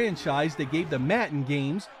to a franchise that gave the Madden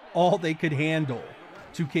games all they could handle.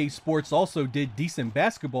 2K Sports also did decent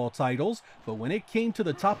basketball titles, but when it came to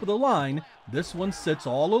the top of the line, this one sits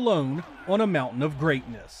all alone on a mountain of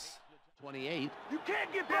greatness. 28. You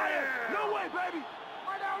can't get by it! No way, baby!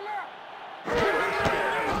 Right down left!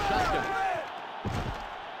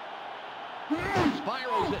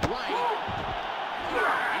 Spirals it right. He's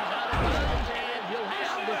out of bounds, and he'll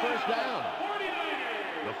have the first down.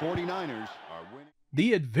 The 49ers are winning.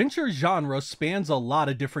 The adventure genre spans a lot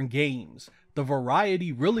of different games. The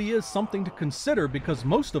variety really is something to consider because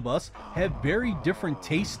most of us have very different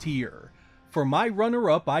tastes here. For my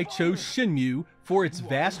runner-up, I chose Shenmue for its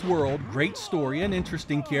vast world, great story, and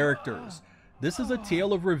interesting characters. This is a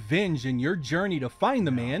tale of revenge in your journey to find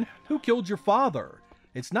the man who killed your father.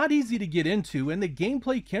 It's not easy to get into, and the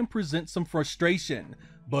gameplay can present some frustration,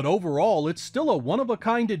 but overall it's still a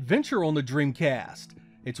one-of-a-kind adventure on the Dreamcast.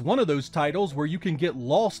 It's one of those titles where you can get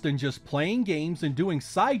lost in just playing games and doing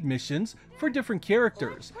side missions for different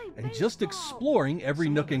characters, and just exploring every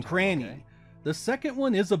nook and cranny. The second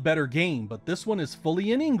one is a better game, but this one is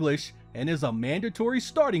fully in English and is a mandatory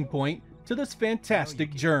starting point to this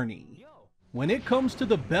fantastic journey. When it comes to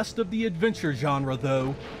the best of the adventure genre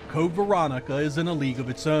though, Code Veronica is in a league of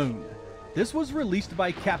its own. This was released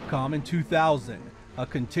by Capcom in 2000, a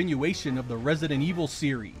continuation of the Resident Evil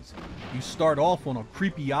series. You start off on a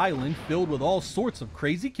creepy island filled with all sorts of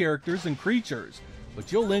crazy characters and creatures,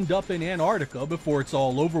 but you'll end up in Antarctica before it's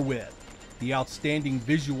all over with. The outstanding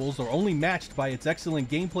visuals are only matched by its excellent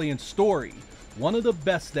gameplay and story, one of the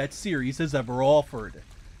best that series has ever offered.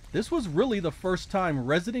 This was really the first time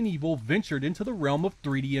Resident Evil ventured into the realm of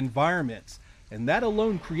 3D environments, and that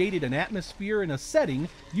alone created an atmosphere and a setting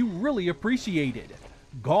you really appreciated.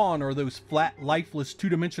 Gone are those flat, lifeless,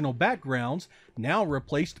 two-dimensional backgrounds, now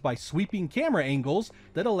replaced by sweeping camera angles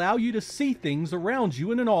that allow you to see things around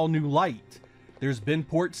you in an all-new light. There's been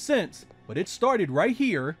ports since, but it started right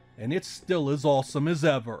here, and it's still as awesome as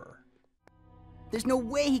ever. There's no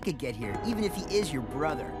way he could get here, even if he is your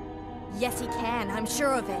brother. Yes, he can. I'm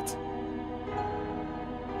sure of it.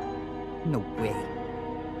 No way.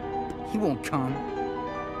 He won't come.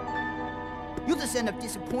 You'll just end up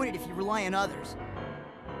disappointed if you rely on others.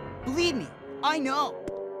 Believe me, I know.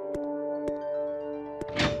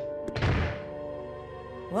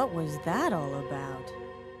 What was that all about?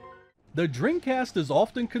 The Dreamcast is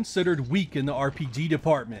often considered weak in the RPG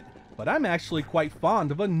department, but I'm actually quite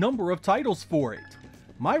fond of a number of titles for it.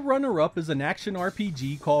 My runner-up is an action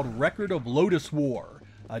RPG called Record of Lotus War,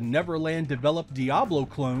 a Neverland-developed Diablo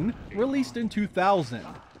clone released in 2000.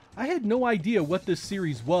 I had no idea what this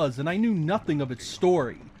series was, and I knew nothing of its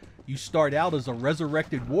story. You start out as a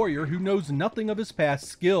resurrected warrior who knows nothing of his past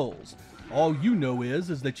skills. All you know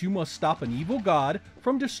is that you must stop an evil god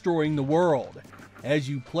from destroying the world. As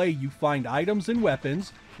you play, you find items and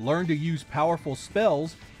weapons, learn to use powerful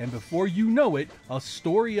spells, and before you know it, a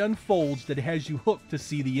story unfolds that has you hooked to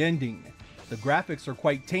see the ending. The graphics are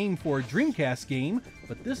quite tame for a Dreamcast game,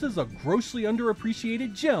 but this is a grossly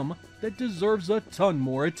underappreciated gem that deserves a ton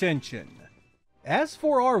more attention. As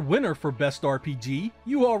for our winner for Best RPG,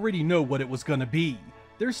 you already know what it was gonna be.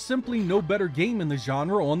 There's simply no better game in the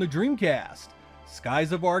genre on the Dreamcast.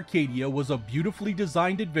 Skies of Arcadia was a beautifully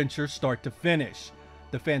designed adventure start to finish.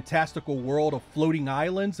 The fantastical world of floating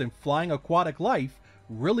islands and flying aquatic life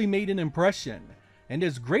really made an impression. And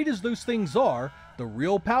as great as those things are, the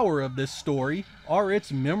real power of this story are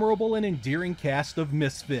its memorable and endearing cast of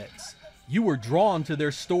misfits. You were drawn to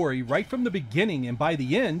their story right from the beginning, and by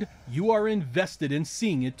the end, you are invested in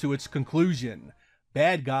seeing it to its conclusion.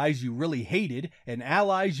 Bad guys you really hated and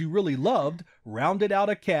allies you really loved rounded out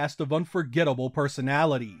a cast of unforgettable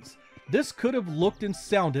personalities. This could have looked and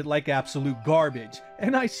sounded like absolute garbage,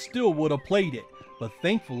 and I still would have played it, but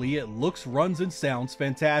thankfully it looks, runs, and sounds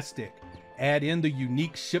fantastic. Add in the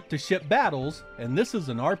unique ship-to-ship battles, and this is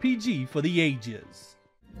an RPG for the ages.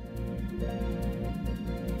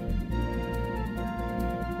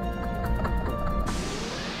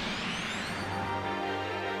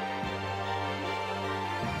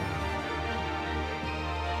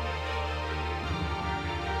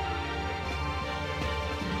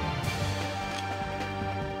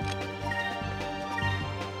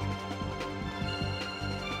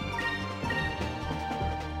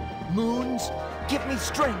 Moons, give me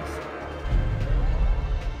strength.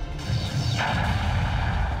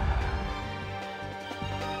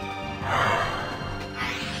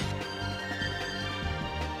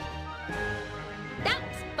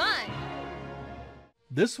 That's fun.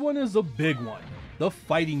 This one is a big one, the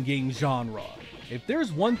fighting game genre. If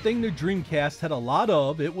there's one thing the Dreamcast had a lot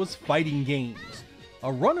of, it was fighting games.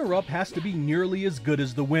 A runner-up has to be nearly as good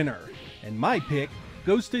as the winner, and my pick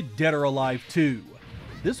goes to Dead or Alive 2.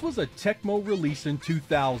 This was a Tecmo release in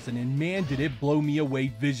 2000, and man did it blow me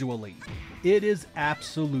away visually. It is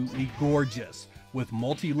absolutely gorgeous, with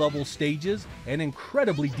multi-level stages and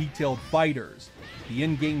incredibly detailed fighters. The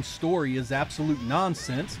in-game story is absolute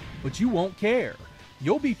nonsense, but you won't care.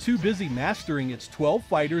 You'll be too busy mastering its 12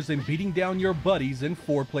 fighters and beating down your buddies in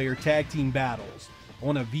 4-player tag team battles.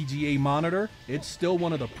 On a VGA monitor, it's still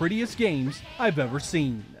one of the prettiest games I've ever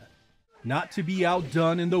seen. Not to be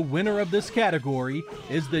outdone, and the winner of this category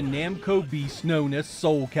is the Namco beast known as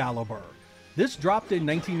Soul Calibur. This dropped in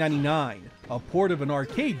 1999, a port of an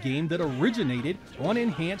arcade game that originated on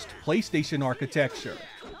enhanced PlayStation architecture.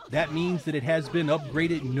 That means that it has been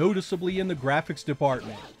upgraded noticeably in the graphics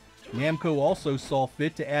department. Namco also saw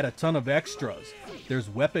fit to add a ton of extras.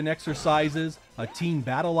 There's weapon exercises, a team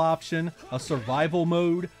battle option, a survival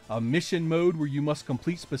mode, a mission mode where you must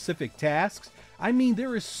complete specific tasks. I mean,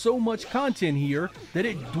 there is so much content here that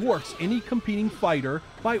it dwarfs any competing fighter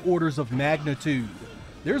by orders of magnitude.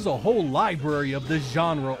 There's a whole library of this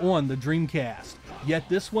genre on the Dreamcast, yet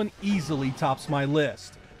this one easily tops my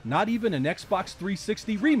list. Not even an Xbox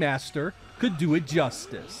 360 remaster could do it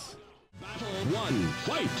justice. Battle 1,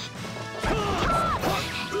 fight!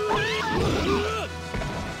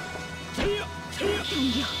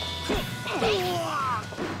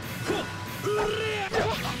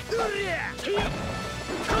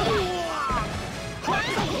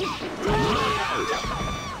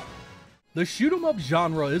 The shoot-'em-up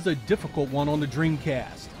genre is a difficult one on the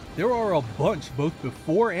Dreamcast. There are a bunch both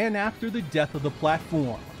before and after the death of the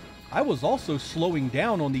platform. I was also slowing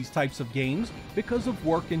down on these types of games because of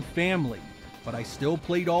work and family, but I still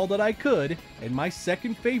played all that I could, and my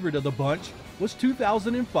second favorite of the bunch was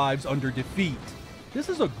 2005's Under Defeat. This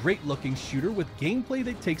is a great looking shooter with gameplay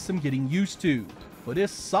that takes some getting used to, but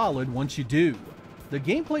is solid once you do. The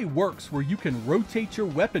gameplay works where you can rotate your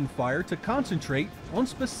weapon fire to concentrate on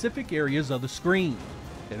specific areas of the screen.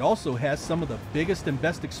 It also has some of the biggest and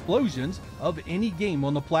best explosions of any game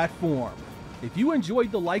on the platform. If you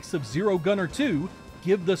enjoyed the likes of Zero Gunner 2,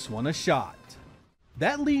 give this one a shot.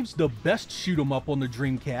 That leaves the best shoot 'em up on the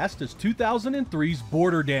Dreamcast as 2003's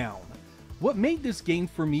Border Down. What made this game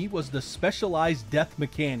for me was the specialized death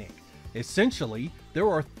mechanic. Essentially, there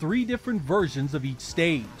are 3 different versions of each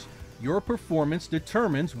stage. Your performance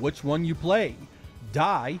determines which one you play.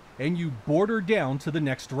 Die, and you border down to the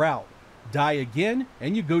next route. Die again,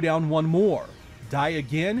 and you go down one more. Die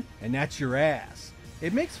again, and that's your ass.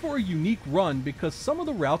 It makes for a unique run because some of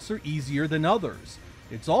the routes are easier than others.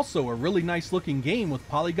 It's also a really nice looking game with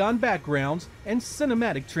polygon backgrounds and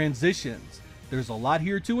cinematic transitions. There's a lot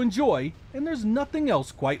here to enjoy, and there's nothing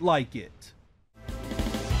else quite like it.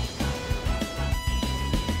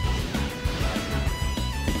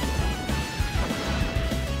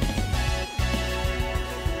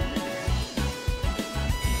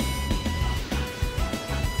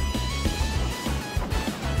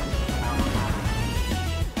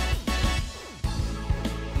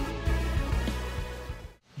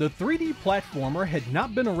 The 3D platformer had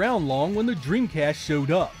not been around long when the Dreamcast showed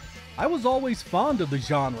up. I was always fond of the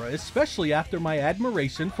genre, especially after my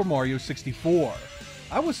admiration for Mario 64.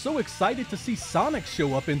 I was so excited to see Sonic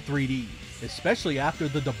show up in 3D, especially after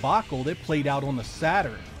the debacle that played out on the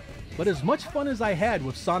Saturn. But as much fun as I had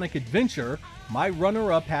with Sonic Adventure, my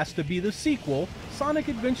runner-up has to be the sequel, Sonic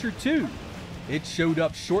Adventure 2. It showed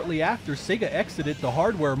up shortly after Sega exited the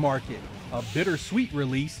hardware market, a bittersweet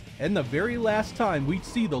release, and the very last time we'd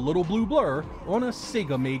see the little blue blur on a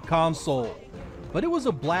Sega-made console. But it was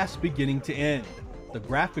a blast beginning to end. The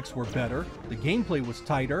graphics were better, the gameplay was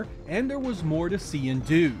tighter, and there was more to see and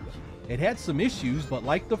do. It had some issues, but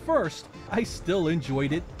like the first, I still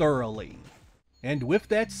enjoyed it thoroughly. And with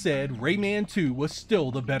that said, Rayman 2 was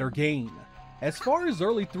still the better game. As far as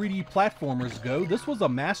early 3D platformers go, this was a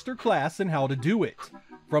masterclass in how to do it.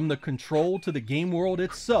 From the control to the game world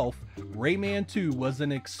itself, Rayman 2 was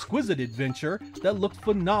an exquisite adventure that looked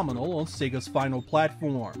phenomenal on Sega's final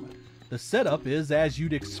platform. The setup is as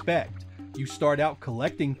you'd expect. You start out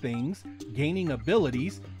collecting things, gaining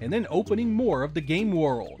abilities, and then opening more of the game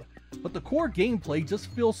world. But the core gameplay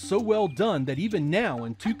just feels so well done that even now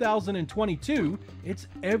in 2022, it's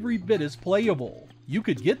every bit as playable. You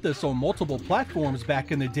could get this on multiple platforms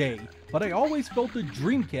back in the day, but I always felt the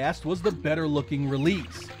Dreamcast was the better looking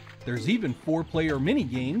release. There's even 4-player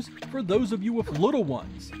minigames for those of you with little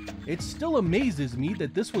ones. It still amazes me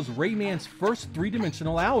that this was Rayman's first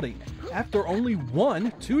 3-dimensional outing, after only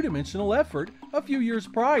one 2-dimensional effort a few years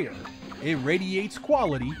prior. It radiates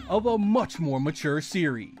quality of a much more mature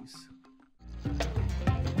series.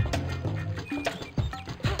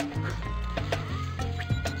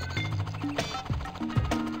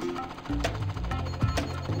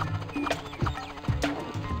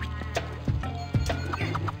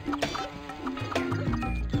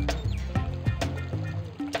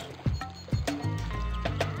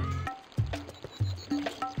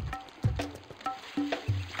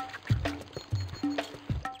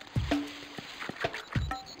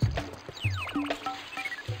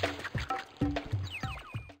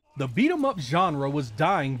 The beat-em-up genre was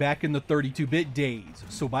dying back in the 32-bit days,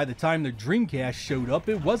 so by the time the Dreamcast showed up,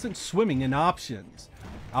 it wasn't swimming in options.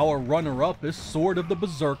 Our runner-up is Sword of the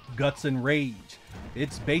Berserk Guts and Rage.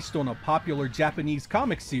 It's based on a popular Japanese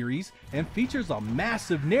comic series and features a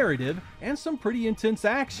massive narrative and some pretty intense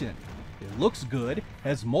action. It looks good,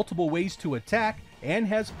 has multiple ways to attack, and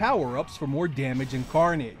has power-ups for more damage and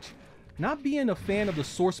carnage. Not being a fan of the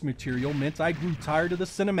source material meant I grew tired of the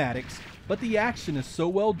cinematics, but the action is so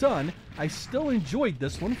well done, I still enjoyed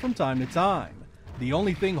this one from time to time. The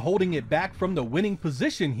only thing holding it back from the winning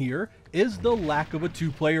position here is the lack of a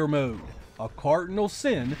 2-player mode, a cardinal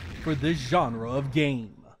sin for this genre of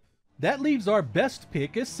game. That leaves our best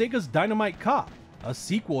pick as Sega's Dynamite Cop, a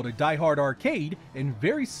sequel to Die Hard Arcade and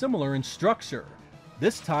very similar in structure.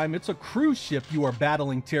 This time it's a cruise ship you are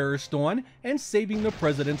battling terrorists on and saving the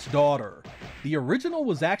president's daughter. The original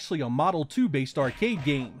was actually a Model 2 based arcade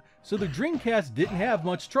game, so the Dreamcast didn't have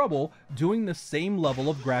much trouble doing the same level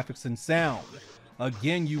of graphics and sound.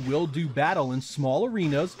 Again, you will do battle in small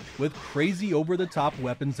arenas with crazy over-the-top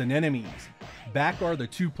weapons and enemies. Back are the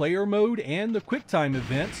 2-player mode and the QuickTime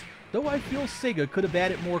events, though I feel Sega could have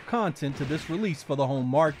added more content to this release for the home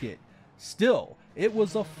market. Still, it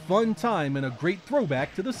was a fun time and a great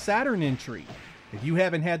throwback to the Saturn entry. If you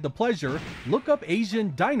haven't had the pleasure, look up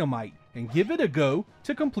Asian Dynamite and give it a go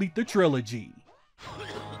to complete the trilogy.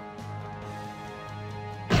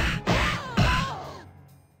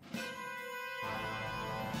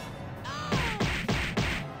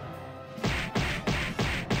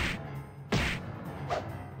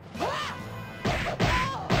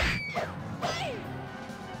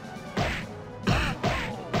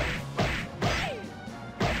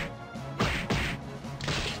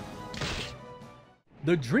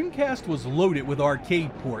 The Dreamcast was loaded with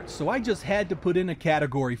arcade ports, so I just had to put in a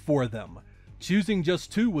category for them. Choosing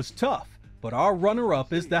just 2 was tough, but our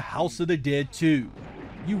runner-up is the House of the Dead 2.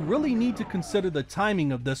 You really need to consider the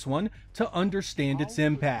timing of this one to understand its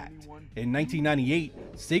impact. In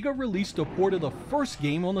 1998, Sega released a port of the first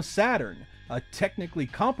game on the Saturn, a technically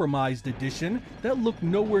compromised edition that looked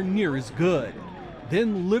nowhere near as good.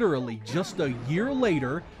 Then literally just a year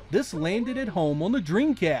later, this landed at home on the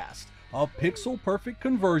Dreamcast, a pixel-perfect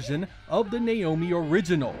conversion of the Naomi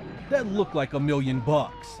original that looked like $1 million.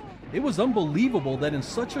 It was unbelievable that in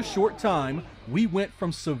such a short time, we went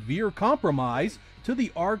from severe compromise to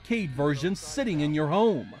the arcade version sitting in your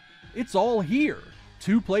home. It's all here.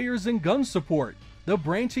 2 players and gun support, the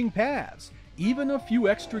branching paths, even a few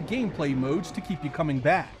extra gameplay modes to keep you coming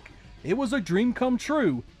back. It was a dream come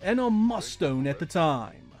true and a must-own at the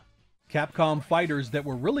time. Capcom fighters that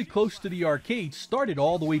were really close to the arcade started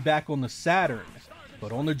all the way back on the Saturn,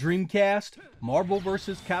 but on the Dreamcast, Marvel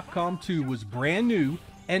vs. Capcom 2 was brand new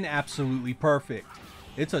and absolutely perfect.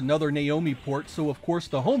 It's another Naomi port, so of course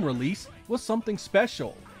the home release was something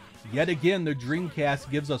special. Yet again, the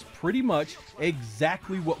Dreamcast gives us pretty much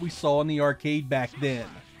exactly what we saw in the arcade back then,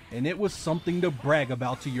 and it was something to brag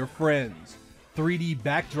about to your friends. 3D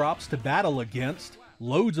backdrops to battle against,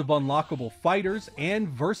 loads of unlockable fighters, and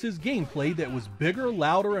versus gameplay that was bigger,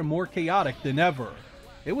 louder, and more chaotic than ever.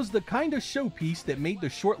 It was the kind of showpiece that made the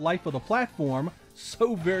short life of the platform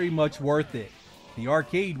so very much worth it. The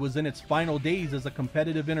arcade was in its final days as a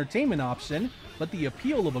competitive entertainment option, but the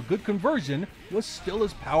appeal of a good conversion was still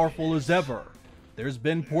as powerful as ever. There's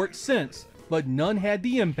been ports since, but none had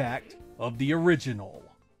the impact of the original.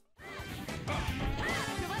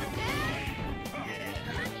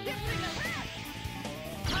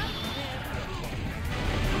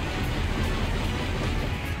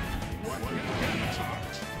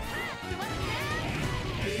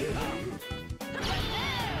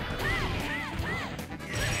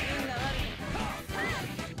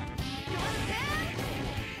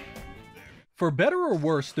 For better or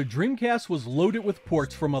worse, the Dreamcast was loaded with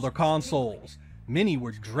ports from other consoles. Many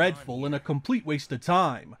were dreadful and a complete waste of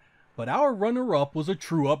time, but our runner-up was a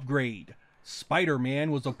true upgrade.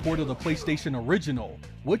 Spider-Man was a port of the PlayStation original,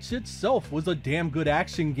 which itself was a damn good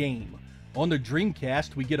action game. On the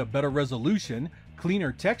Dreamcast, we get a better resolution,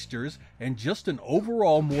 cleaner textures, and just an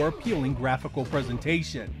overall more appealing graphical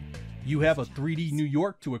presentation. You have a 3D New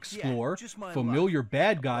York to explore, familiar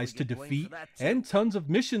bad guys to defeat, and tons of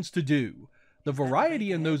missions to do. The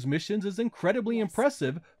variety in those missions is incredibly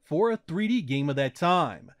impressive for a 3D game of that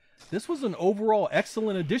time. This was an overall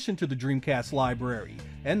excellent addition to the Dreamcast library,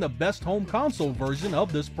 and the best home console version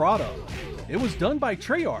of this product. It was done by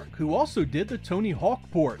Treyarch, who also did the Tony Hawk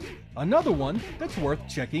port, another one that's worth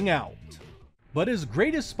checking out. But as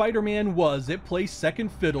great as Spider-Man was, it plays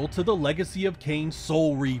second fiddle to the legacy of Kane's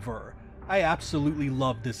Soul Reaver. I absolutely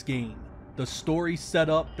loved this game. The story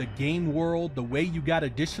setup, the game world, the way you got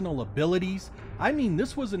additional abilities. I mean,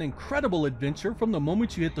 this was an incredible adventure from the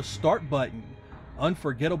moment you hit the start button.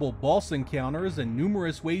 Unforgettable boss encounters and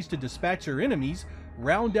numerous ways to dispatch your enemies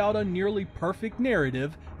round out a nearly perfect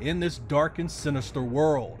narrative in this dark and sinister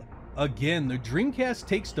world. Again, the Dreamcast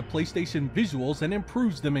takes the PlayStation visuals and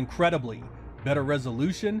improves them incredibly. Better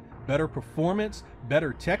resolution, better performance,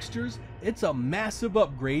 better textures. It's a massive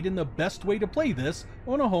upgrade and the best way to play this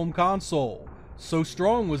on a home console. So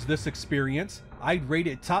strong was this experience, I'd rate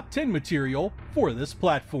it top 10 material for this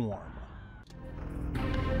platform.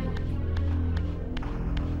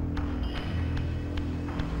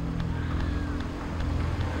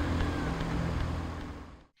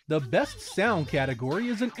 The best sound category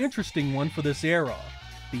is an interesting one for this era.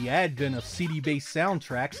 The advent of CD-based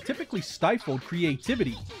soundtracks typically stifled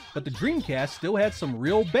creativity, but the Dreamcast still had some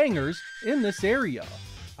real bangers in this area.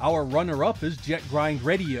 Our runner-up is Jet Grind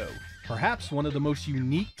Radio, perhaps one of the most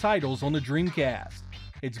unique titles on the Dreamcast.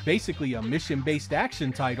 It's basically a mission-based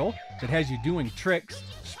action title that has you doing tricks,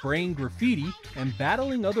 spraying graffiti, and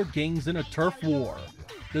battling other gangs in a turf war.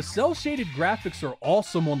 The cel-shaded graphics are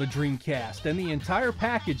awesome on the Dreamcast, and the entire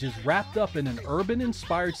package is wrapped up in an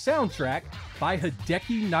urban-inspired soundtrack by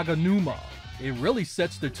Hideki Naganuma. It really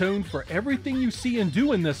sets the tone for everything you see and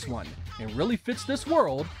do in this one, and really fits this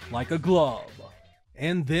world like a glove.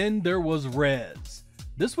 And then there was Rez.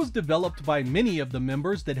 This was developed by many of the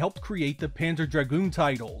members that helped create the Panzer Dragoon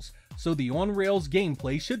titles, so the on-rails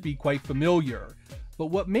gameplay should be quite familiar. But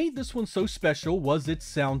what made this one so special was its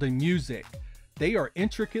sound and music. They are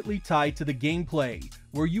intricately tied to the gameplay,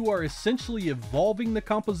 where you are essentially evolving the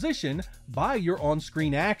composition by your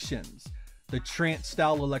on-screen actions. The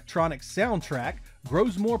trance-style electronic soundtrack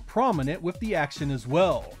grows more prominent with the action as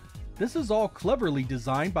well. This is all cleverly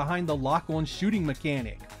designed behind the lock-on shooting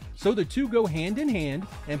mechanic, so the two go hand in hand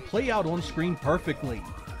and play out on screen perfectly.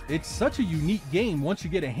 It's such a unique game once you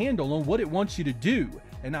get a handle on what it wants you to do,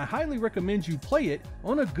 and I highly recommend you play it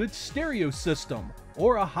on a good stereo system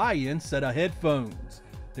or a high-end set of headphones.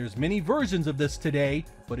 There's many versions of this today,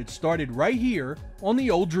 but it started right here on the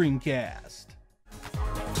old Dreamcast.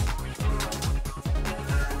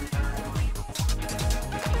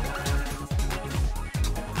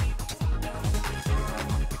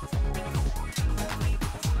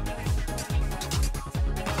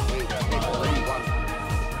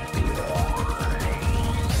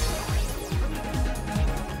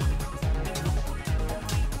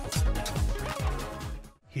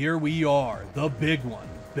 Here we are, the big one,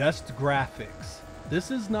 best graphics. This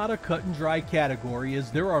is not a cut and dry category,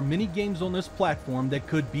 as there are many games on this platform that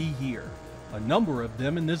could be here, a number of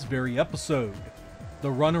them in this very episode. The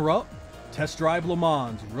runner-up, Test Drive Le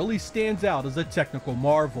Mans, really stands out as a technical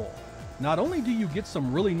marvel. Not only do you get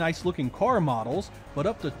some really nice looking car models, but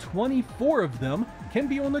up to 24 of them can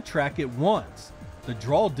be on the track at once. The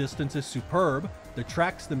draw distance is superb, the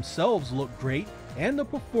tracks themselves look great, and the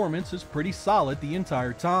performance is pretty solid the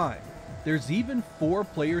entire time. There's even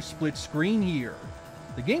 4-player split screen here.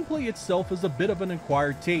 The gameplay itself is a bit of an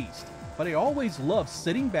acquired taste, but I always love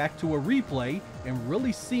sitting back to a replay and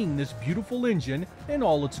really seeing this beautiful engine in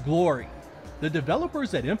all its glory. The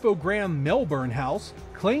developers at Infogram Melbourne House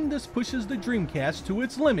claim this pushes the Dreamcast to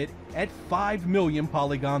its limit at 5 million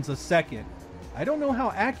polygons a second. I don't know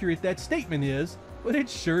how accurate that statement is, but it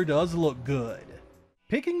sure does look good.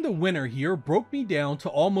 Picking the winner here broke me down to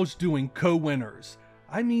almost doing co-winners.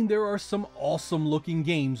 I mean, there are some awesome looking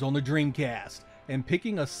games on the Dreamcast, and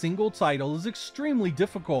picking a single title is extremely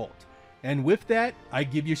difficult. And with that, I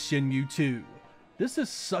give you Shenmue 2. This is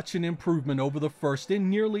such an improvement over the first in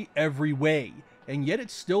nearly every way, and yet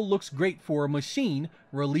it still looks great for a machine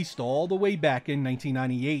released all the way back in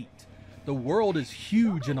 1998. The world is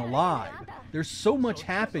huge and alive. There's so much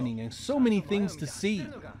happening and so many things to see.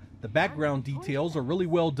 The background details are really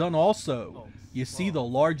well done also. You see the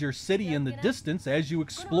larger city in the distance as you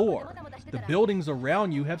explore. The buildings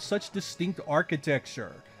around you have such distinct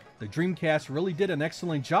architecture. The Dreamcast really did an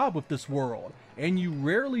excellent job with this world, and you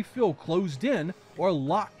rarely feel closed in or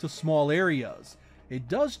locked to small areas. It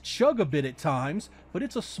does chug a bit at times, but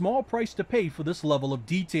it's a small price to pay for this level of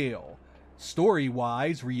detail.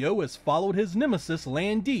 Story-wise, Ryo has followed his nemesis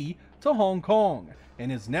Lan Di to Hong Kong,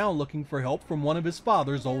 and is now looking for help from one of his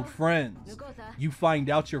father's old friends. You find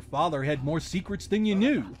out your father had more secrets than you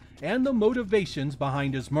knew, and the motivations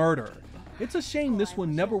behind his murder. It's a shame this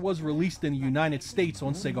one never was released in the United States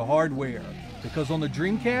on Sega hardware, because on the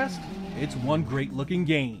Dreamcast, it's one great looking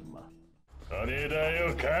game.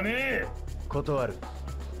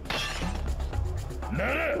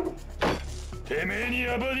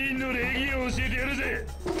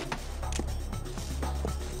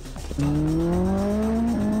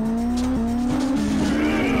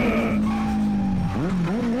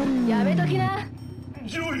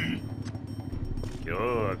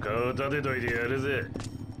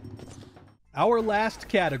 Our last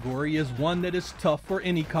category is one that is tough for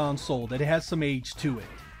any console that has some age to it.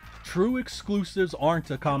 True exclusives aren't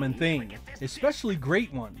a common thing, especially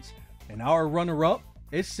great ones, and our runner-up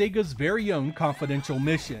is Sega's very own Confidential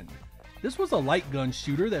Mission. This was a light gun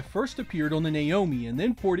shooter that first appeared on the Naomi and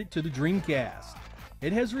then ported to the Dreamcast.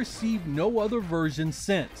 It has received no other version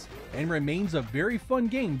since, and remains a very fun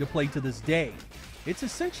game to play to this day. It's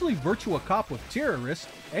essentially Virtua Cop with terrorists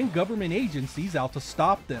and government agencies out to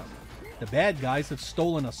stop them. The bad guys have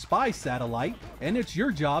stolen a spy satellite, and it's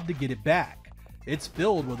your job to get it back. It's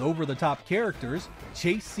filled with over-the-top characters,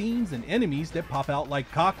 chase scenes, and enemies that pop out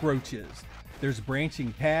like cockroaches. There's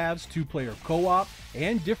branching paths, 2-player co-op,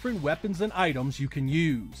 and different weapons and items you can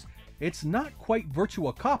use. It's not quite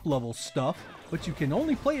Virtua Cop level stuff, but you can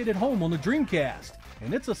only play it at home on the Dreamcast,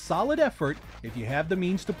 and it's a solid effort if you have the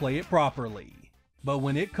means to play it properly. But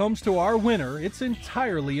when it comes to our winner, it's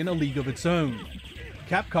entirely in a league of its own.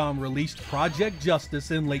 Capcom released Project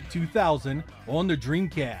Justice in late 2000 on the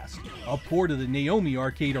Dreamcast, a port of the Naomi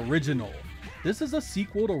arcade original. This is a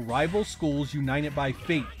sequel to rival schools united by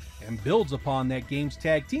fate, and builds upon that game's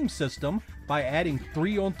tag team system by adding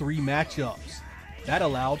 3-on-3 matchups. That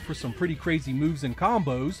allowed for some pretty crazy moves and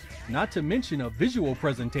combos, not to mention a visual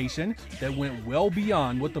presentation that went well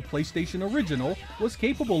beyond what the PlayStation original was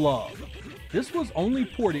capable of. This was only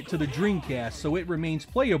ported to the Dreamcast, so it remains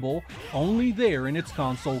playable only there in its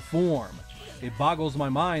console form. It boggles my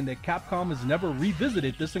mind that Capcom has never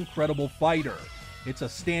revisited this incredible fighter. It's a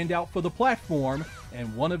standout for the platform,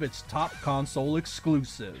 and one of its top console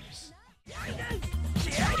exclusives.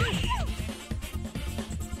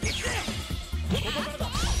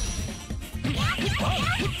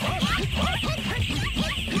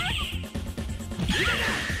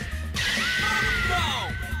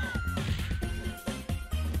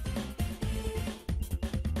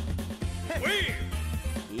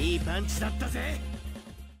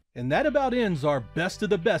 And that about ends our best of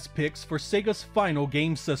the best picks for Sega's final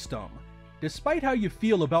game system. Despite how you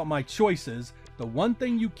feel about my choices, the one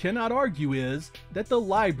thing you cannot argue is that the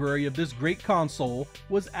library of this great console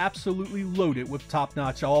was absolutely loaded with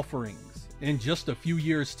top-notch offerings. In just a few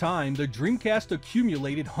years' time, the Dreamcast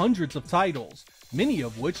accumulated hundreds of titles, many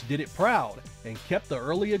of which did it proud, and kept the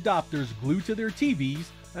early adopters glued to their TVs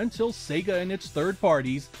until Sega and its third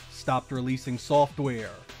parties stopped releasing software.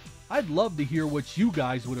 I'd love to hear what you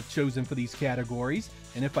guys would have chosen for these categories,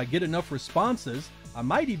 and if I get enough responses, I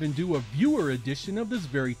might even do a viewer edition of this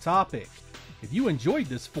very topic. If you enjoyed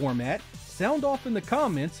this format, sound off in the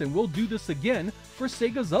comments and we'll do this again for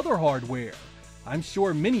Sega's other hardware. I'm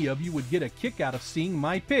sure many of you would get a kick out of seeing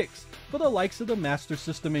my picks for the likes of the Master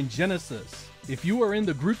System and Genesis. If you are in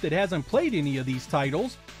the group that hasn't played any of these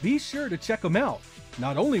titles, be sure to check them out.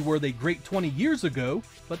 Not only were they great 20 years ago,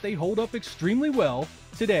 but they hold up extremely well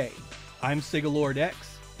today. I'm Sega Lord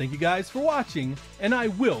X, thank you guys for watching, and I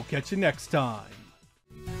will catch you next time.